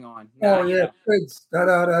not turning on. Oh yeah, kids. All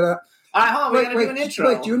right, hold on. We gotta do an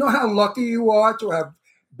intro. Wait, do you know how lucky you are to have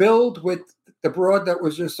billed with the broad that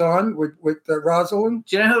was just on with Roslyn?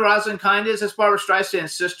 Do you know who Roslyn Kind is? That's Barbara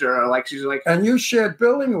Streisand's sister. She's like, and you shared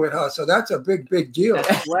billing with her, so that's a big deal.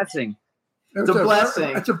 That's a blessing. It's a blessing.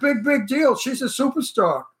 It's a big deal. She's a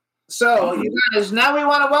superstar. So, you guys, now we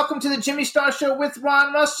want to welcome to the Jimmy Star Show with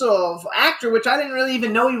Ron Russell, actor, which I didn't really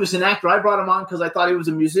even know he was an actor. I brought him on because I thought he was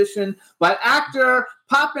a musician. But actor,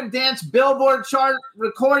 pop and dance, Billboard chart,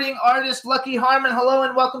 recording artist, Lucky Harmon. Hello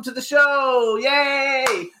and welcome to the show.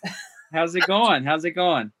 Yay! How's it going?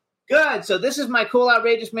 Good. So this is my cool,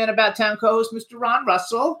 outrageous man about town co-host, Mr. Ron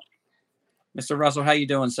Russell. Mr. Russell, how you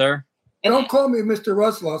doing, sir? Don't call me Mr.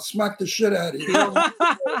 Russell. I'll smack the shit out of you.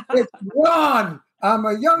 It's Ron. I'm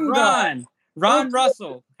a young guy. Ron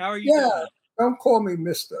Russell. How are you doing? Don't call me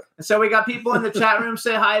Mr. And so we got people in the chat room.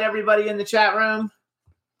 Say hi to everybody in the chat room.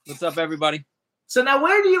 What's up, everybody? So now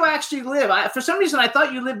where do you actually live? For some reason, I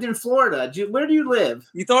thought you lived in Florida. Where do you live?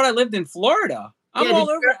 You thought I lived in Florida? I'm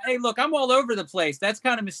all over. Hey, look, I'm all over the place. That's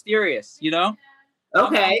kind of mysterious, you know?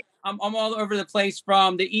 Okay. I'm all over the place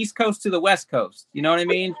from the East Coast to the West Coast. You know what I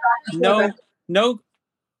mean? No.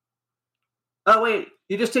 Oh, wait.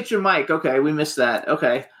 You just hit your mic. Okay, we missed that.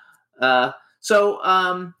 Okay. So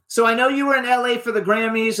I know you were in LA for the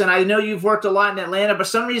Grammys, and I know you've worked a lot in Atlanta. But for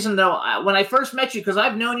some reason, though, when I first met you, because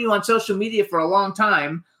I've known you on social media for a long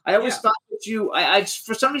time, I always thought that you.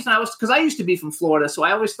 For some reason, because I used to be from Florida, so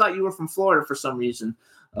I always thought you were from Florida for some reason.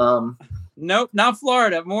 Nope, not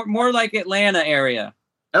Florida. More like Atlanta area.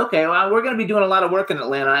 Okay, well, we're going to be doing a lot of work in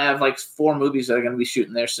Atlanta. I have like 4 movies that are going to be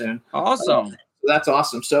shooting there soon. Awesome. That's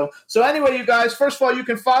awesome. So anyway, you guys, first of all, you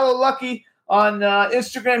can follow Lucky on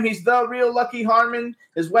Instagram. He's The Real Lucky Harmon.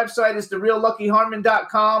 His website is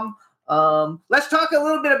therealluckyharmon.com. Let's talk a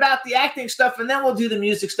little bit about the acting stuff, and then we'll do the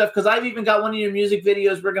music stuff, because I've even got one of your music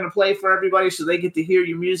videos we're going to play for everybody so they get to hear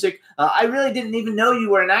your music. I really didn't even know you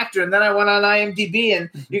were an actor, and then I went on IMDb, and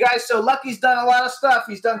you guys, so Lucky's done a lot of stuff.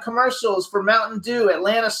 He's done commercials for Mountain Dew,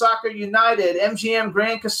 Atlanta Soccer United, MGM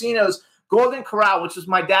Grand Casinos, Golden Corral, which was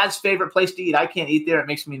my dad's favorite place to eat. I can't eat there. It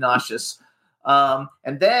makes me nauseous. And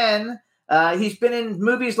then he's been in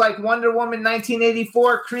movies like Wonder Woman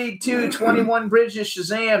 1984, Creed 2, 21 Bridges,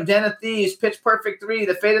 Shazam, Den of Thieves, Pitch Perfect 3,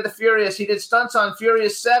 The Fate of the Furious. He did stunts on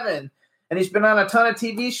Furious 7, and he's been on a ton of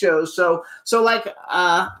TV shows. So like,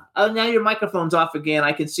 now your microphone's off again.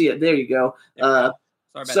 I can see it. There you go. Sorry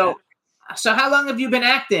about that. So how long have you been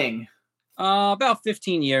acting? About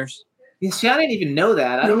 15 years. You see, I didn't even know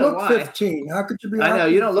that. I don't know why. 15. How could you be? I know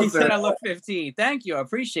you don't look. He said I look 15. Thank you. I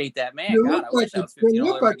appreciate that, man. You God,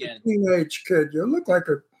 look like a teenage kid. You look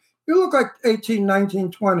like 18,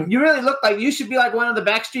 19, 20. You really look like you should be like one of the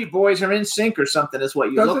Backstreet Boys or In Sync or something. Is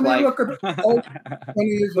what you Doesn't look like. Look old, 20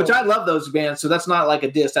 years Which old. I love those bands. So that's not like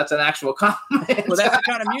a diss. That's an actual compliment. Well, that's the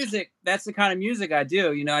kind of music. That's the kind of music I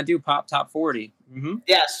do. You know, I do pop top 40. Mm-hmm.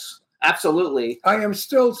 Yes, absolutely. I am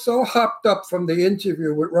still so hopped up from the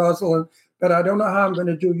interview with Roslyn that I don't know how I'm going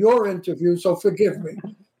to do your interview, so forgive me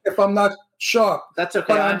if I'm not sharp. That's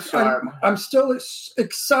okay, I'm sharp. I'm still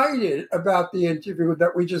excited about the interview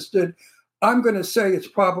that we just did. I'm going to say it's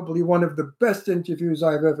probably one of the best interviews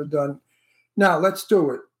I've ever done. Now, let's do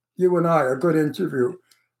it. You and I, a good interview.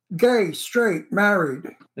 Gay, straight, married.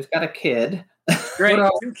 He's got a kid. Great,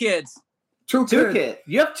 2 kids. Two kids.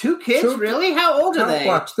 You have 2 kids, really? How old are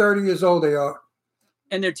they? 30 years old they are.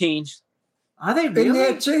 And they're teens. Are they really? In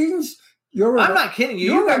their teens? I'm not kidding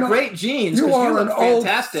you. You got great genes. You look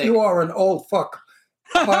fantastic. You are an old fuck.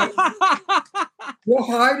 You're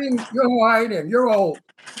hiding. You're old.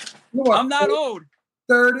 I'm not old.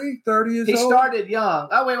 30 years old. He started young.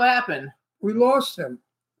 Oh, wait, what happened? We lost him.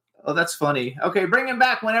 Oh, that's funny. Okay, bring him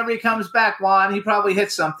back whenever he comes back, Juan. He probably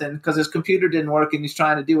hit something because his computer didn't work and he's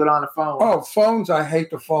trying to do it on a phone. Oh, phones. I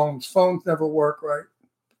hate the phones. Phones never work right.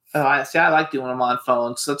 Oh, I like doing them on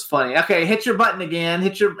phones. That's funny. Okay, hit your button again.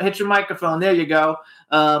 Hit your microphone. There you go.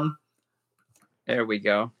 There we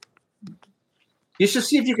go. You should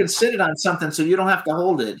see if you can sit it on something so you don't have to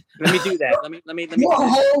hold it. Let me do that. Let me. You're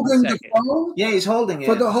holding the phone? Yeah, he's holding it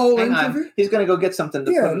for the whole interview. He's going to go get something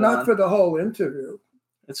to put it not on. for the whole interview.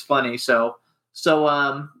 It's funny. So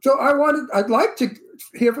I'd like to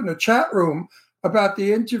hear from the chat room about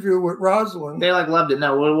the interview with Roslyn. They loved it.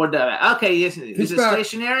 No, what okay, is it back.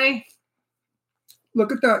 stationary?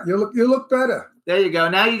 Look at that. You look better. There you go.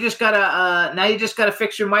 Now you just gotta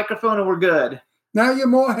fix your microphone and we're good. Now you're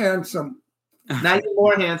more handsome. Now you're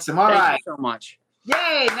more handsome. All right. Thank you so much.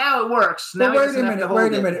 Yay! Now it works. Now Wait a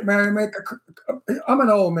minute, Mary. I'm an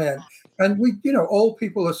old man, and old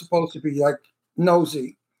people are supposed to be like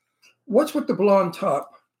nosy. What's with the blonde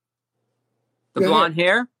top? The blonde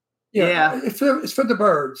hair? Yeah. It's for the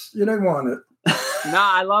birds. You don't want it. No,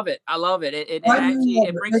 I love it. It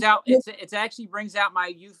actually brings out my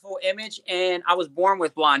youthful image, and I was born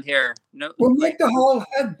with blonde hair. No, well, make the whole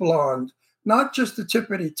head blonde, not just the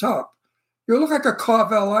tippity top. You look like a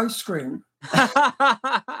Carvel ice cream.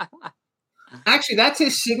 Actually, that's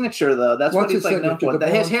his signature, though. That's what he's known for.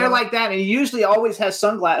 His hair like that, and he usually always has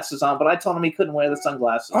sunglasses on. But I told him he couldn't wear the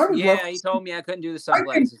sunglasses. He told me I couldn't do the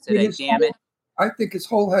sunglasses today. Damn it! I think his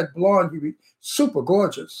whole head blonde. He'd be super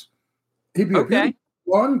gorgeous. He'd be a beautiful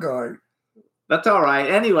blonde guy. That's all right.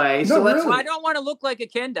 Anyway, so let's. I don't want to look like a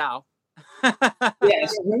Ken doll.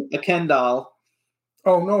 Yes, a Ken doll.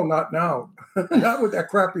 Oh no, not now. Not with that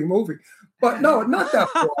crappy movie. But no, not that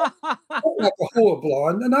blonde. Not like a whole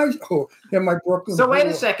blonde. And my Brooklyn. So wait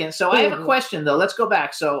a second. So I have a question though. Let's go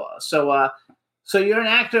back. So you're an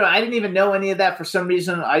actor. I didn't even know any of that for some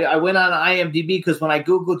reason. I went on IMDb because when I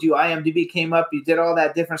Googled you, IMDb came up. You did all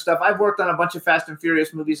that different stuff. I've worked on a bunch of Fast and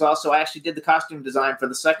Furious movies also. I actually did the costume design for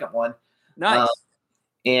the second one. Nice.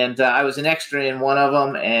 And I was an extra in one of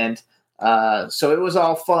them. And so it was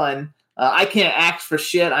all fun. I can't act for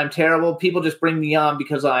shit. I'm terrible. People just bring me on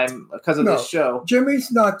because of this show.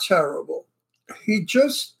 Jimmy's not terrible. He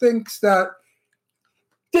just thinks that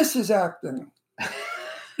this is acting. If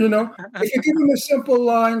you give him a simple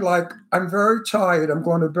line like, I'm very tired, I'm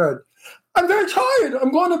going to bed. I'm very tired,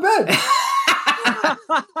 I'm going to bed.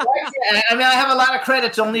 I mean, I have a lot of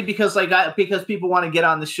credits only because because people want to get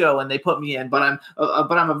on the show and they put me in. But I'm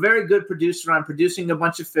a very good producer. I'm producing a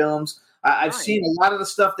bunch of films. I've seen a lot of the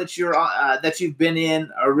stuff that you've been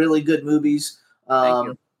in are really good movies. Thank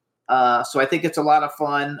you. So I think it's a lot of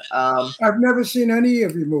fun. I've never seen any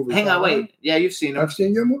of your movies. Hang on, wait. Yeah, you've seen them. I've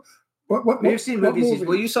seen your movie. You've seen movies. Movie?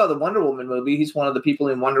 Well, you saw the Wonder Woman movie. He's one of the people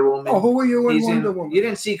in Wonder Woman. Oh, who were you in Wonder Woman? You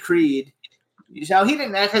didn't see Creed. He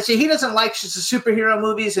didn't. See, he doesn't like just the superhero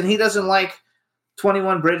movies, and he doesn't like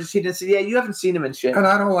 21 Bridges. He didn't see. Yeah, you haven't seen him in shit. And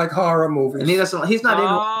I don't like horror movies. And he doesn't. He's not in.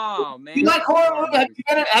 Oh man! You like horror movies?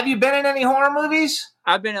 Have you been in any horror movies?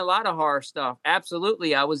 I've been in a lot of horror stuff.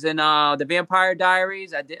 Absolutely. I was in the Vampire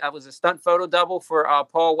Diaries. I was a stunt photo double for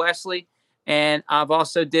Paul Wesley, and I've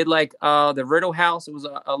also did the Riddle House. It was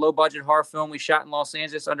a low budget horror film we shot in Los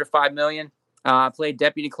Angeles under $5 million. I played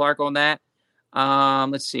Deputy Clark on that.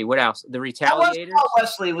 Let's see what else. The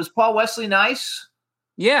Retaliators. Was Paul Wesley nice?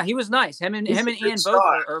 Yeah, he was nice. Him and Ian both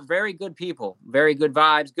are very good people. Very good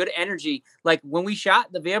vibes, good energy. Like when we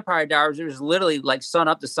shot the Vampire Diaries, it was literally like sun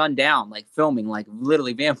up to sun down, like filming, like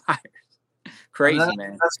literally vampires. Crazy,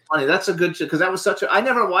 man. That's funny. That's a good show because that was such a. I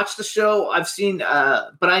never watched the show. I've seen,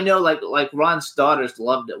 but I know like Ron's daughters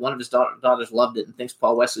loved it. One of his daughters loved it and thinks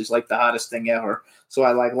Paul Wesley's like the hottest thing ever. So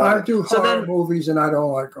I love it. I do horror movies and I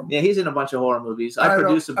don't like them. Yeah, he's in a bunch of horror movies. I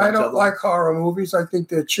produce a bunch of them. I don't like horror movies. I think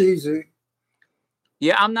they're cheesy.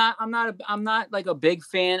 Yeah, I'm not like a big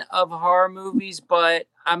fan of horror movies, but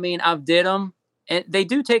I mean, I've did them, and they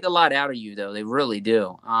do take a lot out of you, though. They really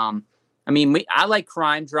do. I like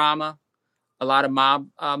crime drama, a lot of mob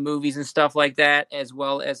movies and stuff like that, as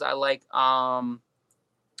well as I like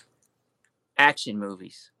action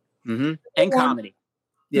movies and comedy.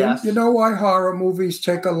 Yes. You know why horror movies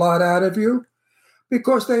take a lot out of you?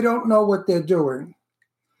 Because they don't know what they're doing.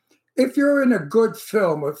 If you're in a good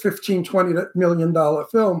film, a $15, $20 million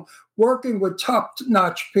film, working with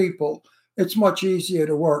top-notch people, it's much easier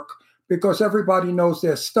to work because everybody knows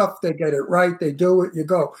their stuff. They get it right. They do it. You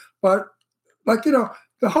go. But,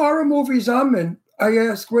 the horror movies I'm in, I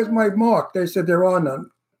asked, where's my mark? They said, there are none.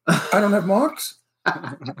 I don't have marks?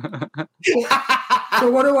 So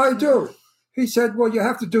what do I do? He said, well, you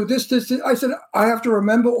have to do this. I said, I have to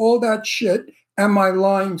remember all that shit. And my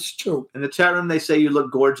lines too. In the chat room, they say you look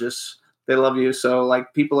gorgeous. They love you. So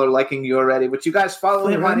people are liking you already. But you guys follow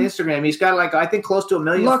him on Instagram. He's got I think close to 1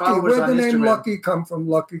 million followers on Instagram. Where'd the name Lucky come from,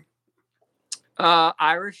 Lucky?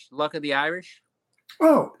 Irish. Luck of the Irish.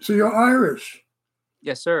 Oh, so you're Irish.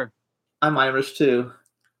 Yes, sir. I'm Irish too.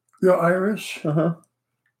 You're Irish? Uh-huh.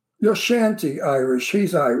 You're Shanty Irish.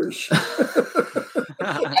 He's Irish.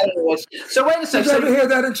 So wait a second. Did you ever hear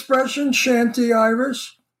that expression, Shanty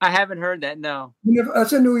Irish? I haven't heard that. No.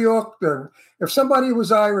 That's a New York thing. If somebody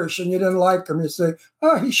was Irish and you didn't like him, you say,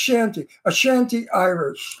 "Oh, he's shanty, a shanty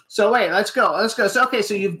Irish." So wait, let's go. So okay,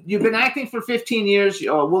 so you've been acting for 15 years.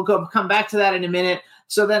 We'll come back to that in a minute.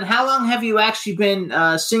 So then, how long have you actually been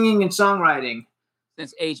singing and songwriting?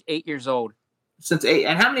 Since age 8 years old. Since 8.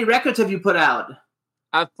 And how many records have you put out?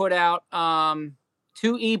 I've put out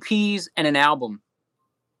 2 EPs and an album.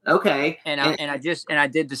 Okay. And I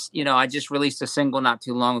did this, I just released a single not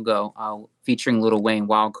too long ago featuring Lil Wayne,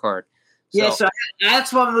 Wild Card. So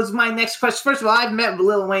that's what was my next question. First of all, I've met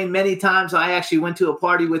Lil Wayne many times. I actually went to a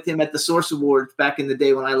party with him at the Source Awards back in the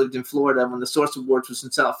day when I lived in Florida, when the Source Awards was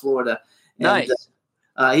in South Florida. And, nice.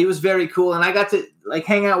 He was very cool, and I got to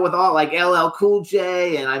hang out with all LL Cool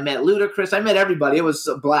J, and I met Ludacris. I met everybody. It was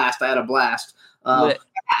a blast. I had a blast.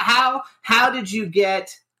 How did you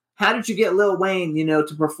get Lil Wayne,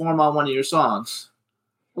 to perform on one of your songs?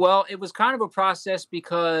 Well, it was kind of a process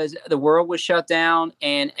because the world was shut down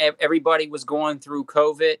and everybody was going through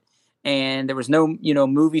COVID, and there was no,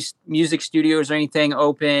 music studios or anything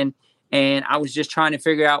open, and I was just trying to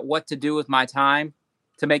figure out what to do with my time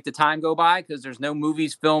to make the time go by, because there's no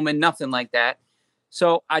movies, filming, nothing like that.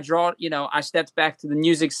 So I stepped back to the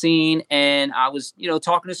music scene, and I was,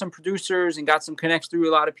 talking to some producers and got some connects through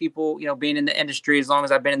a lot of people, being in the industry as long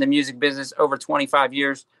as I've been in the music business over 25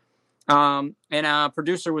 years. And a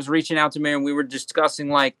producer was reaching out to me, and we were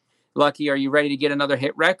discussing Lucky, are you ready to get another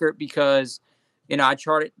hit record? Because, I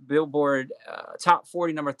charted Billboard Top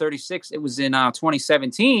 40 number 36. It was in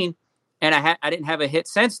 2017, and I didn't have a hit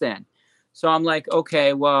since then. So I'm like,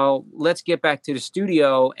 okay, well, let's get back to the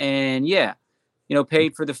studio, and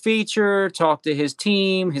paid for the feature, talked to his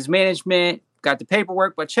team, his management, got the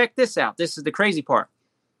paperwork. But check this out. This is the crazy part.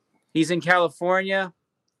 He's in California.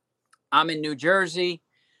 I'm in New Jersey,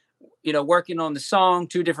 working on the song,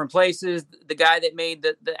 2 different places. The guy that made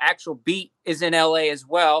the actual beat is in LA as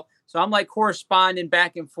well. So I'm corresponding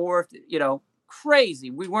back and forth, crazy.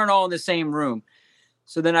 We weren't all in the same room.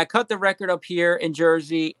 So then I cut the record up here in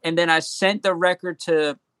Jersey, and then I sent the record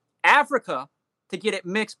to Africa to get it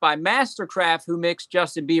mixed by Mastercraft, who mixed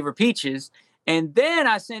Justin Bieber Peaches. And then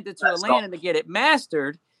I sent it to Atlanta to get it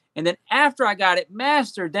mastered. And then after I got it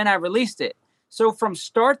mastered, then I released it. So from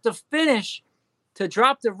start to finish, to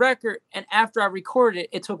drop the record, and after I recorded it,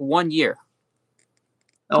 it took 1 year.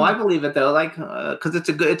 Oh, I believe it though, because it's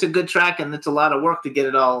a good track, and it's a lot of work to get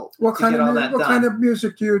it all. What kind of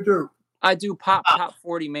music do you do? I do pop, top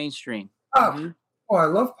 40 mainstream. Oh, I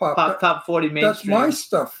love pop. Pop, top 40 mainstream. That's my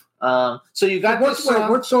stuff. So you got this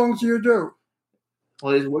song. What songs do you do?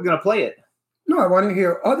 Well, we're gonna play it. No, I want to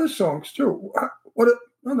hear other songs too. I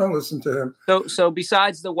don't listen to him. So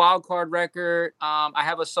besides the Wild Card record, I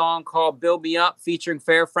have a song called "Build Me Up" featuring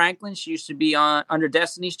Fair Franklin. She used to be on Under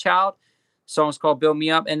Destiny's Child. The song's called "Build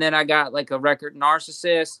Me Up," and then I got a record,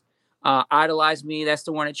 "Narcissist," "Idolize Me." That's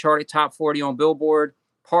the one that charted top 40 on Billboard.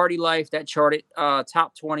 "Party Life" that charted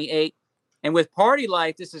top 28. And with Party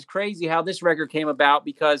Life, this is crazy how this record came about,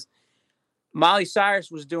 because Miley Cyrus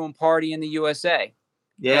was doing Party in the USA.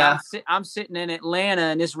 Yeah. I'm sitting in Atlanta,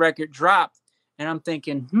 and this record dropped, and I'm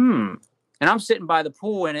thinking, and I'm sitting by the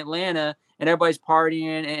pool in Atlanta, and everybody's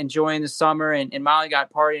partying and enjoying the summer, and Miley got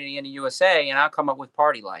Party in the USA, and I come up with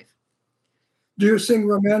Party Life. Do you sing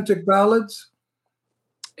romantic ballads?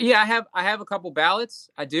 Yeah, I have a couple ballads.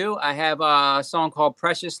 I do. I have a song called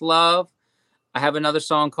 "Precious Love." I have another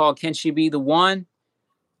song called "Can She Be the One?"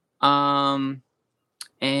 And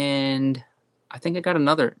I think I got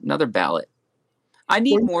another ballad. I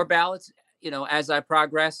need more ballads, as I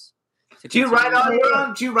progress. Do you write all your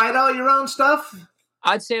own? Do you write all your own stuff?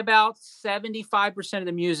 I'd say about 75% of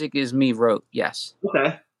the music is me wrote. Yes.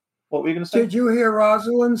 Okay. What were you going to say? Did you hear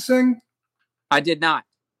Roslyn sing? I did not.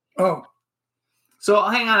 Oh. So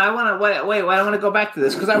hang on, I want to wait. I want to go back to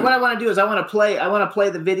this, because what I want to do is I want to play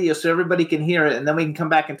the video so everybody can hear it, and then we can come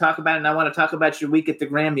back and talk about it. And I want to talk about your week at the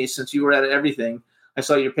Grammys, since you were at everything. I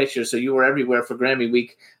saw your pictures, so you were everywhere for Grammy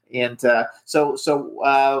week. And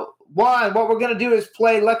Juan, what we're going to do is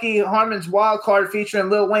play Lucky Harmon's Wild Card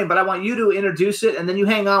featuring Lil Wayne, but I want you to introduce it, and then you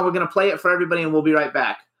hang on. We're going to play it for everybody, and we'll be right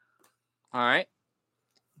back. All right.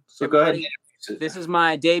 So go ahead. This is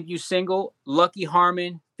my debut single, Lucky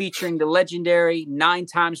Harmon, featuring the legendary 9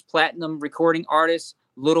 times platinum recording artist,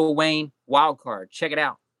 Lil Wayne, Wild Card. Check it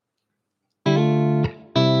out.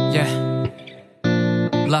 Yeah.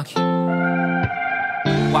 Lucky.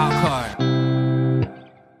 Wild Card.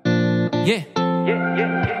 Yeah.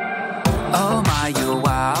 Oh my, you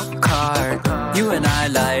wild card. You and I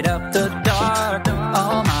light up the dark.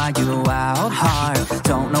 Oh my, you wild heart.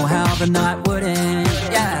 Don't know how the night would end.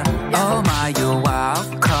 Yeah. Oh my, you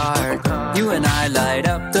wild card. You and I light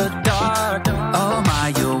up the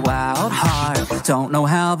Don't know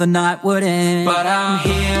how the night would end, but I'm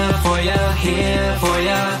here for you, here for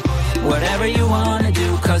you. Whatever you wanna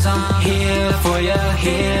do, cause I'm here for you,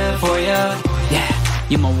 here for you. Yeah,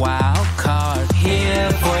 you're my wild card.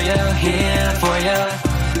 Here for you, here for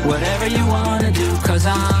you. Whatever you wanna do, cause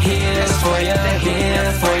I'm here for you,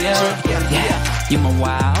 here for you. Yeah, you're my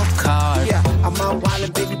wild card. Yeah, I'm out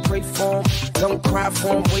wildin', baby, pray for 'em. Don't cry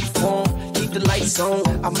for 'em, wait for 'em. Keep the lights on.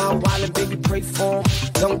 I'm out wildin', baby, pray for 'em.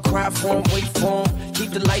 Don't cry for 'em, wait for 'em.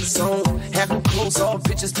 Keep the lights on. Have them clothes off,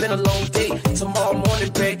 bitch, it's been a long day. Tomorrow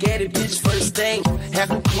morning, back at it, bitch, first thing. Have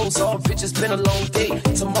them clothes off, bitch, it's been a long day.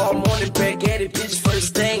 Tomorrow morning, back at it, bitch,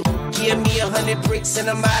 first thing. Give me 100 bricks and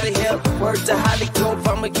I'm out of here. Word to Holly Grove,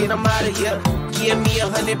 I'ma get them out of here. Give me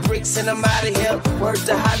 100 bricks and I'm out of here. Word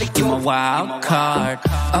to Holly Grove. You a wild card.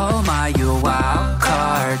 Oh my, you a wild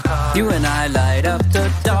card. You and I light up the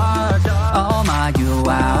dark. Oh my, you a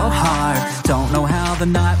wild heart. Don't know how the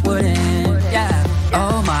night would end. Yeah.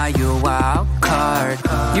 Oh my, you a wild card.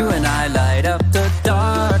 You and I light up the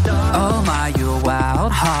dark. Oh my, you a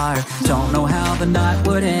wild heart. Don't know how the night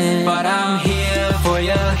would end, but I'm here for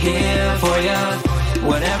you, here for you.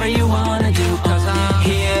 Whatever you wanna do, cause I'm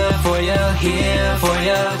here for you, here for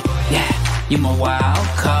you. Yeah, you're my wild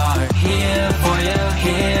card. Here for you,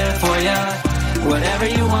 here for you. Whatever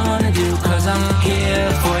you wanna do, cause I'm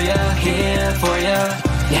here for you, here for you.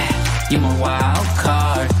 Yeah, you're my wild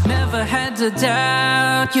card. Never had to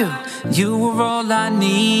doubt you. You were all I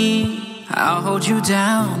need. I'll hold you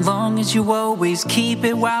down long as you always keep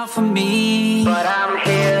it wild for me. But I'm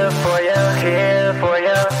here for you, here for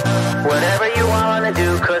you. Whatever you wanna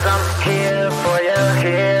do, cause I'm here for you,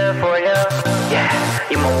 here for you. Yeah,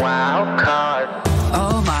 you're my wild card.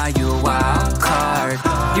 Oh my, you a wild card.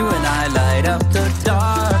 You and I light up the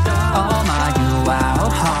dark. Oh my, you a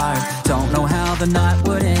wild heart. Don't know how the night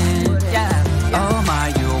would end. Yeah. Oh my,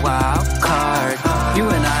 you a wild card. You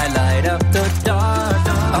and I light up the dark.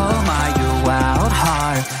 Oh my, you a wild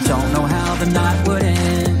heart. Don't know how the night would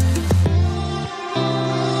end.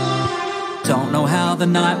 Don't know how the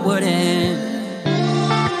night would end.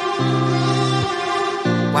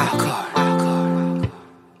 Wild card. Wild card.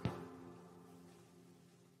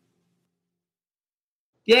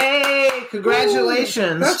 Yay!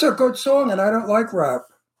 Congratulations. That's a good song, and I don't like rap.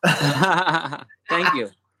 Thank you.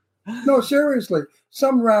 No, seriously.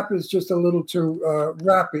 Some rap is just a little too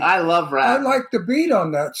rappy. I love rap. I like the beat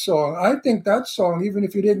on that song. I think that song, even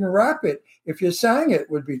if you didn't rap it, if you sang it,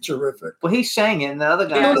 would be terrific. Well, he sang it, and the other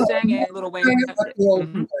guy Yeah, sang it, Little Wayne. Sang it like the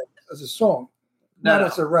old days, as a song, not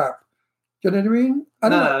as a rap. You know what I mean? I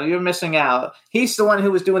don't know. No, you're missing out. He's the one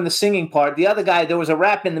who was doing the singing part. The other guy, there was a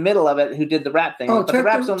rap in the middle of it who did the rap thing. Oh, but the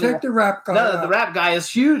rap's take the rap guy No, out. the rap guy is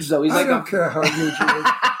huge, though. He's I like don't care how huge he is.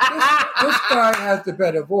 This guy has the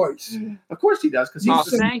better voice. Of course he does, because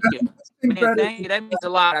he's Thank you. Man, thank you. That means a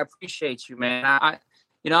lot. I appreciate you, man.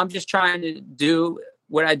 I'm just trying to do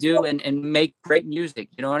what I do and make great music.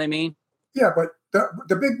 You know what I mean? Yeah, but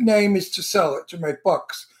the big name is to sell it, to make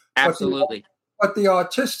bucks. Absolutely. But the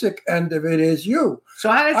artistic end of it is you. So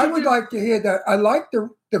how did you I would like to hear that. I like the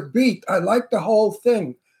beat. I like the whole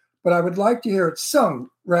thing. But I would like to hear it sung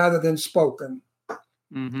rather than spoken.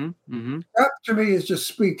 Rap to me is just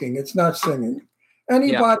speaking. It's not singing.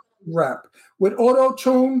 Anybody can rap. With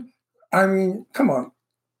auto-tune, I mean, come on.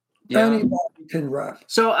 Yeah. Anybody can rap.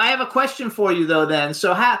 So I have a question for you, though, then.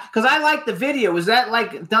 So how, because I like the video. Was that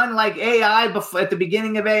like done like AI before, at the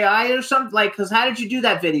beginning of AI or something? Like, because how did you do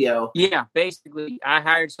that video? Yeah, basically, I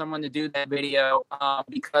hired someone to do that video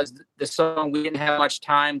because the song, we didn't have much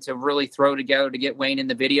time to really throw together to get Wayne in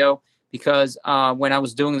the video. Because when I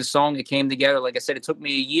was doing the song, it came together. Like I said, it took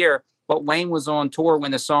me a year, but Wayne was on tour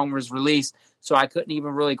when the song was released. So I couldn't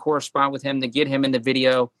even really correspond with him to get him in the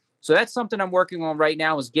video. So that's something I'm working on right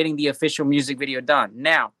now, is getting the official music video done.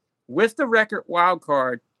 Now, with the record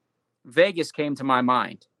Wildcard, Vegas came to my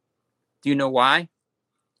mind. Do you know why?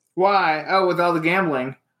 Why? Oh, with all the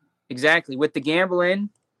gambling. Exactly. With the gambling,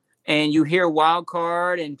 and you hear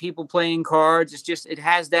Wildcard and people playing cards. It's just, it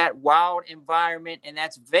has that wild environment, and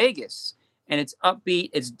that's Vegas. And it's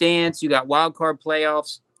upbeat, it's dance. You got Wildcard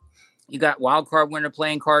playoffs. You got Wildcard winner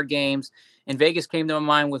playing card games. And Vegas came to my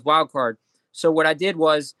mind with Wildcard. So what I did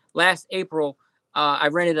was, last April, I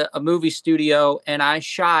rented a movie studio, and I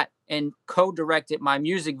shot and co-directed my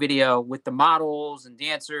music video with the models and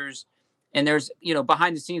dancers. And there's,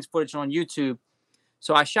 behind the scenes footage on YouTube.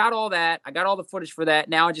 So I shot all that. I got all the footage for that.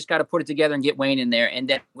 Now I just got to put it together and get Wayne in there. And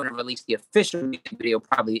then we're going to release the official music video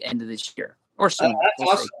probably the end of this year or soon.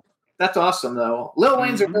 That's awesome. That's awesome, though. Lil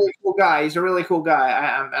Wayne's a really cool guy. He's a really cool guy.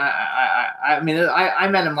 I mean, I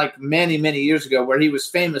met him like many, many years ago, where he was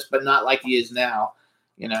famous, but not like he is now.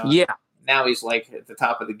 Yeah, now he's like at the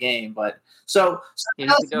top of the game. But so He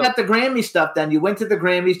tell needs us to go. about the Grammy stuff. Then you went to the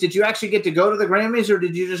Grammys. Did you actually get to go to the Grammys, or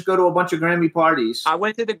did you just go to a bunch of Grammy parties? I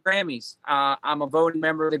went to the Grammys. I'm a voting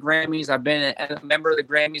member of the Grammys. I've been a member of the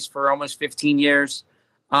Grammys for almost 15 years.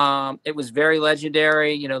 It was very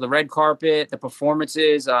legendary. You know, the red carpet, the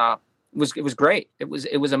performances. It was great. It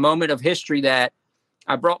was a moment of history that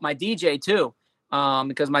I brought my DJ too,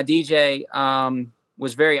 because my DJ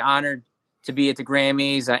was very honored to be at the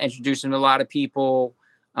Grammys. I introduced him to a lot of people.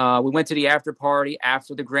 We went to the after party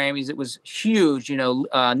after the Grammys. It was huge. You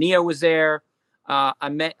know, Neo was there. I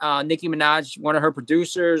met Nicki Minaj, one of her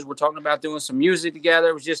producers. We're talking about doing some music together.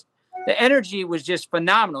 It was just, the energy was just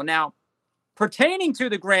phenomenal. Now, pertaining to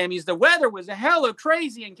the Grammys, the weather was hella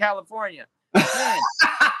crazy in California. Man.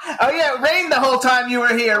 Oh yeah, it rained the whole time you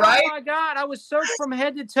were here, right? Oh my God, I was soaked from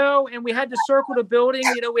head to toe, and we had to circle the building.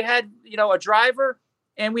 You know, we had, you know, a driver,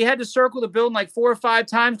 and we had to circle the building like 4 or 5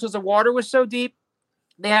 times because the water was so deep.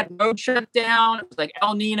 They had road shut down. It was like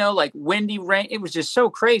El Nino, like windy rain. It was just so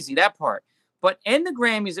crazy, that part. But in the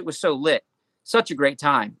Grammys, it was so lit. Such a great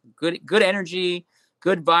time. Good energy,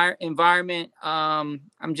 good environment. I'm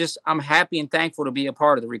happy and thankful to be a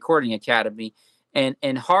part of the Recording Academy.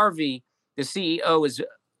 And Harvey, the CEO, is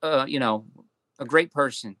you know, a great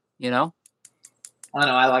person, you know? I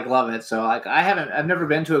know, I love it. So I've never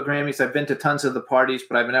been to a Grammys. I've been to tons of the parties,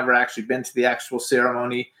 but I've never actually been to the actual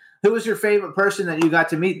ceremony. Who was your favorite person that you got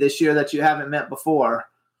to meet this year that you haven't met before?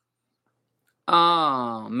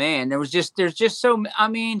 Oh man, there's just so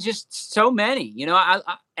many. You know,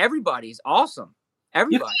 everybody's awesome.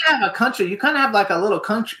 Everybody. You kind of have a country. You kind of have like a little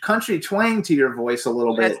country twang to your voice a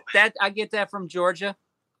little bit. That I get that from Georgia.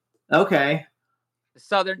 Okay.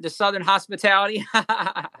 The southern hospitality.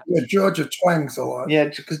 Yeah, Georgia twangs a lot. Yeah,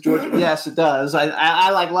 because Georgia. Yes, it does.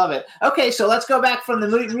 I love it. Okay, so let's go back from the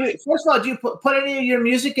movie. First of all, did you put any of your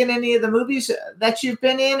music in any of the movies that you've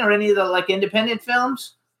been in, or any of the like independent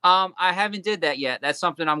films? I haven't did that yet. That's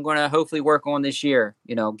something I'm going to hopefully work on this year.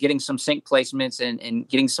 You know, getting some sync placements and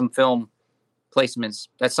getting some film placements.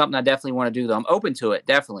 That's something I definitely want to do, though. I'm open to it,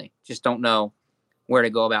 definitely. Just don't know where to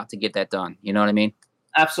go about to get that done. You know what I mean?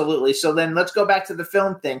 Absolutely. So then let's go back to the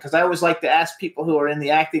film thing, because I always like to ask people who are in the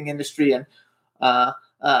acting industry. And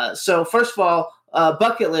so first of all,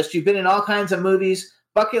 bucket list. You've been in all kinds of movies.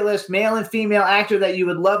 Bucket list, male and female actor that you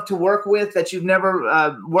would love to work with that you've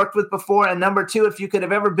never worked with before. And number 2, if you could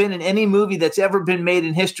have ever been in any movie that's ever been made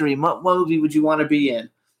in history, what movie would you want to be in?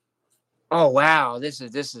 Oh, wow. This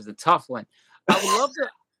is a tough one. I would love to.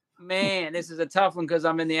 Man, this is a tough one because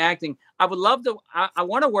I'm in the acting. I would love to. I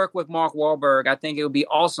want to work with Mark Wahlberg. I think it would be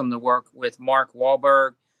awesome to work with Mark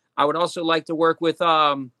Wahlberg. I would also like to work with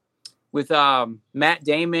Matt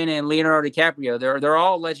Damon and Leonardo DiCaprio. They're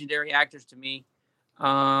all legendary actors to me.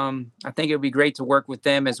 I think it would be great to work with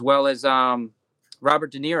them, as well as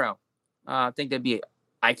Robert De Niro. I think that'd be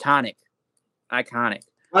iconic.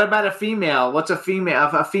 What about a female? What's a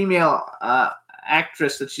female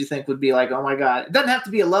actress that you think would be like, oh my God? It doesn't have to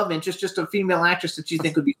be a love interest, just a female actress that you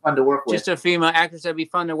think would be fun to work with. Just a female actress that'd be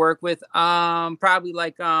fun to work with. Probably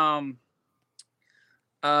like Jennifer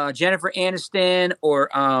Aniston or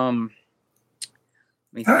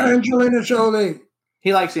Angelina Jolie.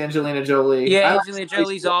 He likes Angelina Jolie. Yeah, Angelina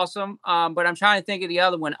Jolie's awesome. But I'm trying to think of the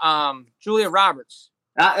other one. Julia Roberts.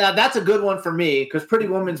 That's a good one for me, because Pretty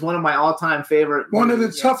Woman's one of my all-time favorite. One of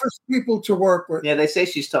the toughest people to work with. Yeah, they say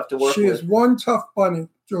she's tough to work with. She is one tough bunny,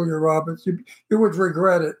 Julia Roberts. You would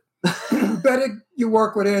regret it. Better you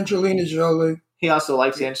work with Angelina Jolie. He also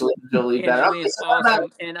likes Angelina Jolie better. Angelina's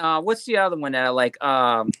awesome. And what's the other one that I like?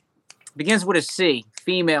 Begins with a C.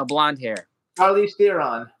 Female, blonde hair. Charlize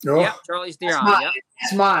Theron. Oh. Yeah, Charlize Theron.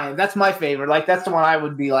 That's mine. That's my favorite. Like, that's the one I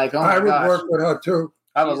would be like, oh my gosh. I would work with her too.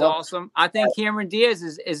 She's awesome. I think Cameron Diaz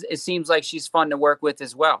is it seems like she's fun to work with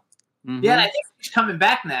as well. Mm-hmm. Yeah, I think she's coming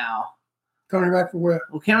back now. Coming back from where?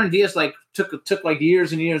 Well, Cameron Diaz like took like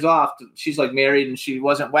years and years off. She's like married and she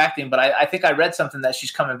wasn't acting, but I think I read something that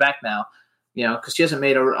she's coming back now. You know, because she hasn't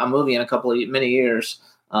made a movie in many years.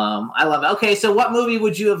 I love it. Okay, so what movie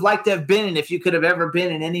would you have liked to have been in if you could have ever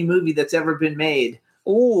been in any movie that's ever been made?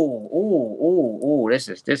 Ooh! This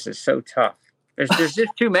is so tough. There's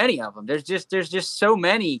just too many of them. There's just so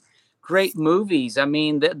many great movies. I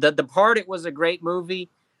mean, the Departed was a great movie.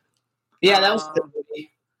 Yeah, that was a good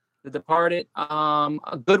movie. The Departed.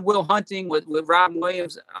 Good Will Hunting with Robin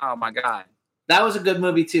Williams. Oh my God. That was a good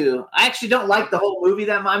movie too. I actually don't like the whole movie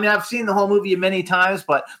that much. I mean, I've seen the whole movie many times,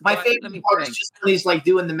 but my favorite part is just when he's like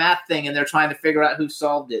doing the math thing and they're trying to figure out who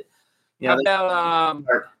solved it. You know,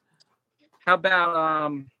 how about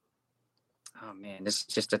oh man, this is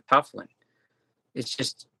just a tough one. It's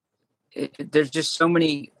just there's just so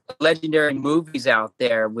many legendary movies out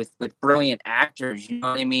there with brilliant actors. You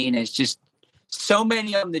know what I mean? It's just so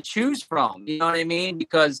many of them to choose from. You know what I mean?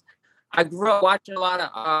 Because I grew up watching a lot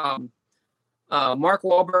of Mark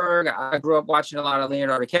Wahlberg. I grew up watching a lot of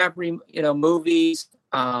Leonardo DiCaprio, movies.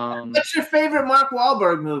 What's your favorite Mark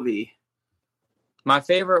Wahlberg movie? My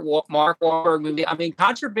favorite Mark Wahlberg movie. I mean,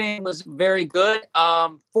 Contraband was very good.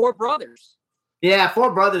 Four Brothers. Yeah,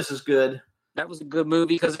 Four Brothers is good. That was a good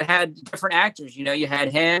movie because it had different actors. You know, you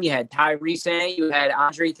had him, you had Tyrese, you had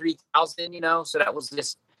Andre 3000. So that was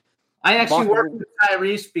just. I actually worked with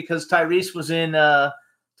Tyrese because Tyrese was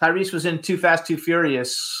in Too Fast, Too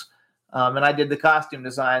Furious, and I did the costume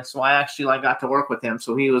design. So I actually got to work with him.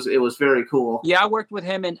 So it was very cool. Yeah, I worked with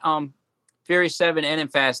him in Furious 7 and in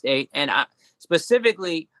Fast 8, and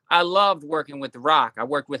specifically, I loved working with The Rock. I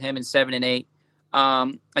worked with him in 7 and 8.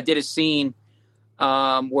 I did a scene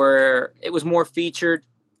where it was more featured,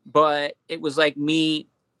 but it was like me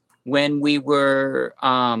when we were,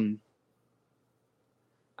 I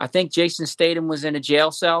think Jason Statham was in a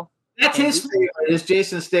jail cell. That's his favorite, is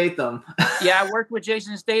Jason Statham. Yeah, I worked with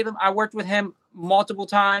Jason Statham. I worked with him multiple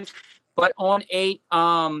times, but on 8,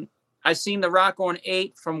 I seen The Rock on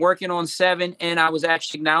 8 from working on 7, and I was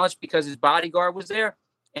actually acknowledged because his bodyguard was there.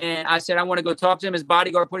 And I said, I want to go talk to him. His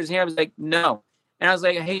bodyguard put his hand. I was like, no. And I was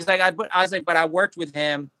like, but I worked with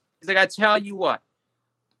him. He's like, I tell you what,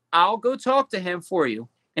 I'll go talk to him for you.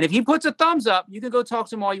 And if he puts a thumbs up, you can go talk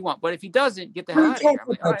to him all you want. But if he doesn't, get the hell out of here. I'm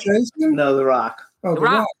like, all right. Jason? No, The Rock. Oh, The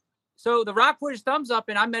Rock. So The Rock put his thumbs up,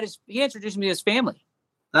 and he introduced me to his family.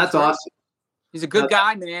 That's awesome. He's a good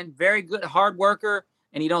guy, man. Very good, hard worker.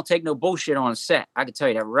 And he don't take no bullshit on a set. I can tell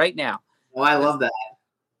you that right now. Well, I love that.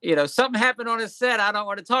 Something happened on a set I don't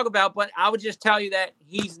want to talk about, but I would just tell you that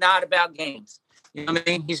he's not about games. You know what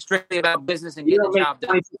I mean? He's strictly about business and getting the job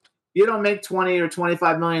done. You don't make $20 or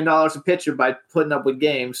 $25 million a picture by putting up with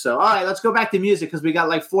games. So, all right, let's go back to music because we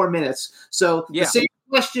got 4 minutes. So, The same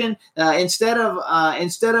question, instead of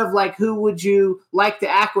who would you like to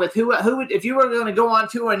act with? Who would, if you were going to go on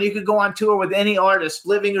tour and you could go on tour with any artist,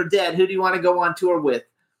 living or dead, who do you want to go on tour with?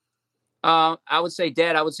 I would say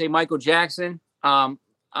dead. I would say Michael Jackson, and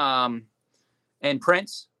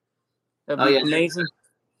Prince. That'd be amazing.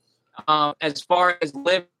 As far as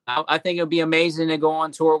living, I think it would be amazing to go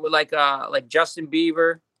on tour with like Justin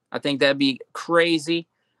Bieber. I think that'd be crazy.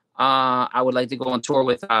 I would like to go on tour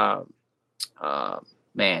with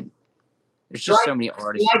man. There's just so many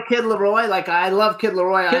artists. Like Kid Laroi. I love Kid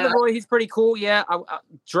Laroi. Kid Laroi, he's pretty cool. Yeah.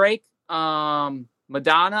 Drake, Madonna.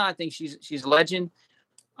 I think she's a legend.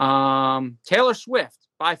 Taylor Swift,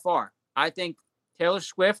 by far. I think Taylor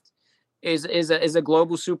Swift is a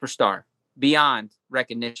global superstar beyond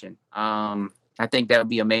recognition. I think that would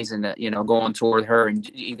be amazing to go on tour with her and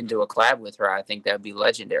even do a collab with her. I think that would be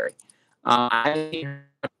legendary.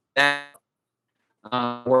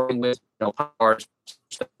 Working with pop artists,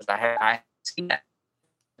 I seen that.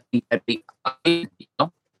 That'd be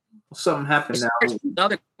something happened now.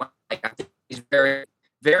 Another one, I think he's very,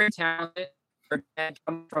 very talented.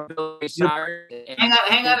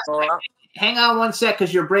 Hang on 1 sec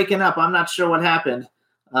because you're breaking up. I'm not sure what happened.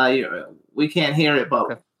 We can't hear it,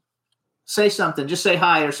 but say something. Just say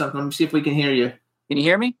hi or something. Let me see if we can hear you. Can you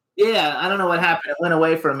hear me? Yeah, I don't know what happened. It went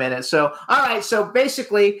away for a minute. So, all right. So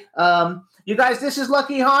basically, you guys, this is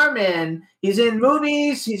Lucky Harmon. He's in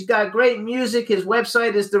movies. He's got great music. His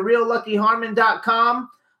website is therealluckyharmon.com.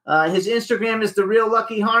 His Instagram is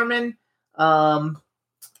therealluckyharmon.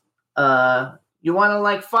 You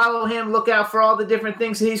want to follow him, look out for all the different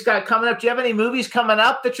things that he's got coming up. Do you have any movies coming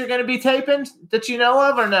up that you're going to be taping that you know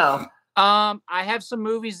of or no? I have some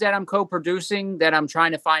movies that I'm co-producing that I'm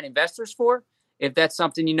trying to find investors for. If that's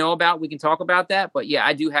something you know about, we can talk about that. But yeah,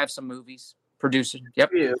 I do have some movies producing.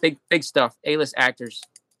 Yep. Big stuff. A-list actors.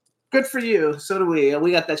 Good for you. So do we.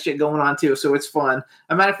 We got that shit going on too, so it's fun. As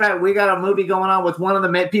a matter of fact, we got a movie going on with one of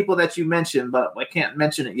the people that you mentioned, but I can't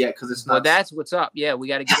mention it yet because it's not. Well, that's what's up. Yeah, we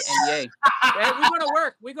got to get an NDA. Yeah, we're gonna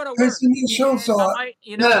work.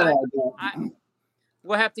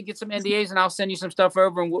 We'll have to get some NDAs, and I'll send you some stuff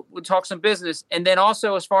over, and we'll talk some business. And then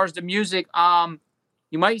also, as far as the music,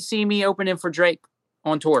 you might see me opening for Drake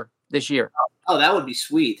on tour this year. Oh, that would be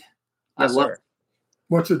sweet. Yes, I love sir. it.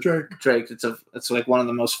 What's a Drake? Drake. It's one of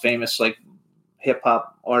the most famous hip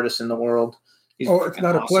hop artists in the world. It's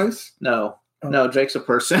not awesome. A place? No. Oh. No, Drake's a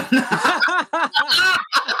person.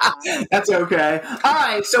 That's okay. All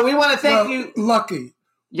right, so we want to thank you. Lucky.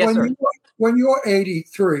 Yes, sir. When you're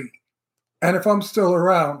 83, and if I'm still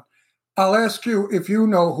around, I'll ask you if you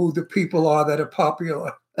know who the people are that are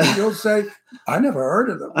popular. And you'll say, I never heard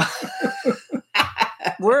of them.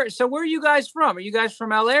 Where are you guys from? Are you guys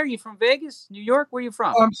from LA? Are you from Vegas, New York? Where are you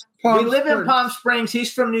from? We live in Palm Springs.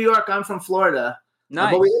 He's from New York. I'm from Florida.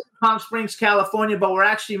 Nice. But we live in Palm Springs, California, but we're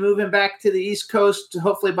actually moving back to the East Coast,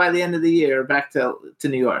 hopefully by the end of the year, back to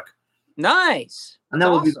New York. Nice. And then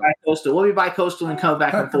we'll be bi-coastal. We'll be bi-coastal and come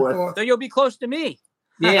back and forth. So you'll be close to me.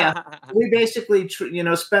 Yeah. We basically,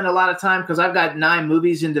 spend a lot of time because I've got 9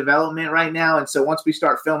 movies in development right now. And so once we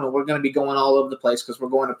start filming, we're going to be going all over the place because we're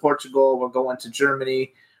going to Portugal, we're going to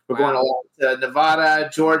Germany, we're going all to Nevada,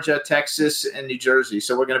 Georgia, Texas, and New Jersey.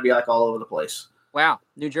 So we're going to be like all over the place. Wow.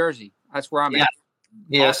 New Jersey. That's where I'm at.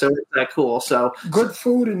 Yeah, so it's cool. So good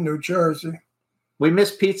food in New Jersey. We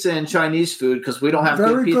miss pizza and Chinese food because we don't have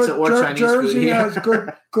good pizza or Chinese Jersey food here. has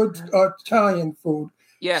good Italian food.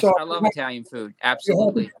 Yes, so I love Italian food.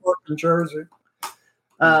 Absolutely. In Jersey. It's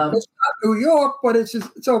not New York, but it's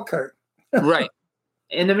okay. Right.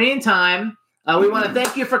 In the meantime, we want to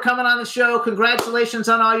thank you for coming on the show. Congratulations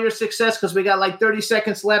on all your success because we got like 30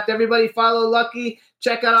 seconds left. Everybody follow Lucky.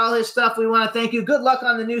 Check out all his stuff. We want to thank you. Good luck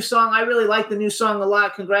on the new song. I really like the new song a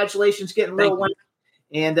lot. Congratulations getting Lil Wayne.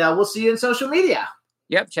 And we'll see you in social media.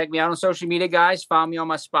 Yep. Check me out on social media, guys. Follow me on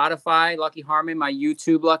my Spotify, Lucky Harmon, my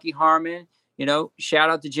YouTube, Lucky Harmon. Shout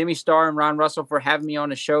out to Jimmy Starr and Ron Russell for having me on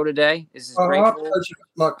the show today. This is great.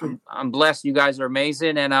 I'm blessed. You guys are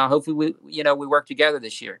amazing. And hopefully we work together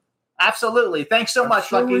this year. Absolutely. Thanks so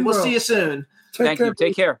much, Lucky. We'll see you soon. Thank you.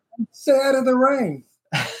 Take care. Stay out of the rain.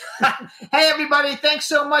 Hey, everybody. Thanks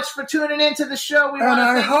so much for tuning into the show.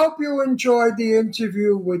 I hope you enjoyed the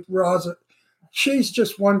interview with Rosa. She's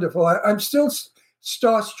just wonderful. I'm still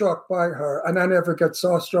starstruck by her, and I never get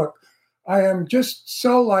starstruck. I am just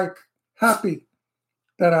so happy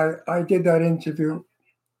that I did that interview.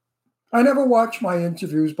 I never watch my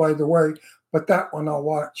interviews, by the way, but that one I'll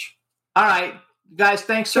watch. All right. Guys,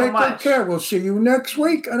 thanks so much. Take good care. We'll see you next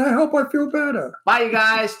week, and I hope I feel better. Bye, you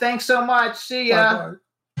guys. Thanks so much. See ya.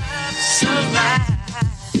 Bye-bye.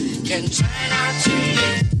 Can turn out to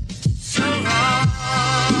be so wrong.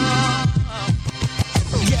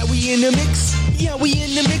 Yeah, we in the mix. Yeah, we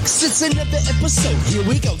in the mix. It's another episode. Here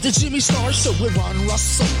we go. The Jimmy Star Show with Ron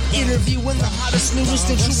Russell. Interviewing the hottest, newest,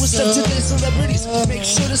 and truest of today's celebrities. Make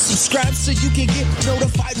sure to subscribe so you can get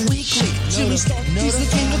notified weekly. Jimmy Star, he's the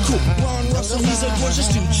king of cool. Ron Russell, he's a gorgeous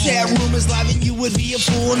dude. Chat room is live and you would be a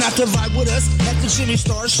fool not to vibe with us at the Jimmy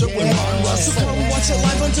Star Show with Ron Russell. Come watch it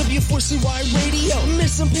live on W4CY Radio.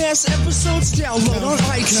 Miss some past episodes? Download on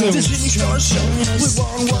iTunes. The Jimmy Star Show with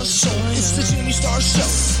Ron Russell. It's the Jimmy Star Show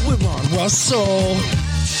with Ron Russell.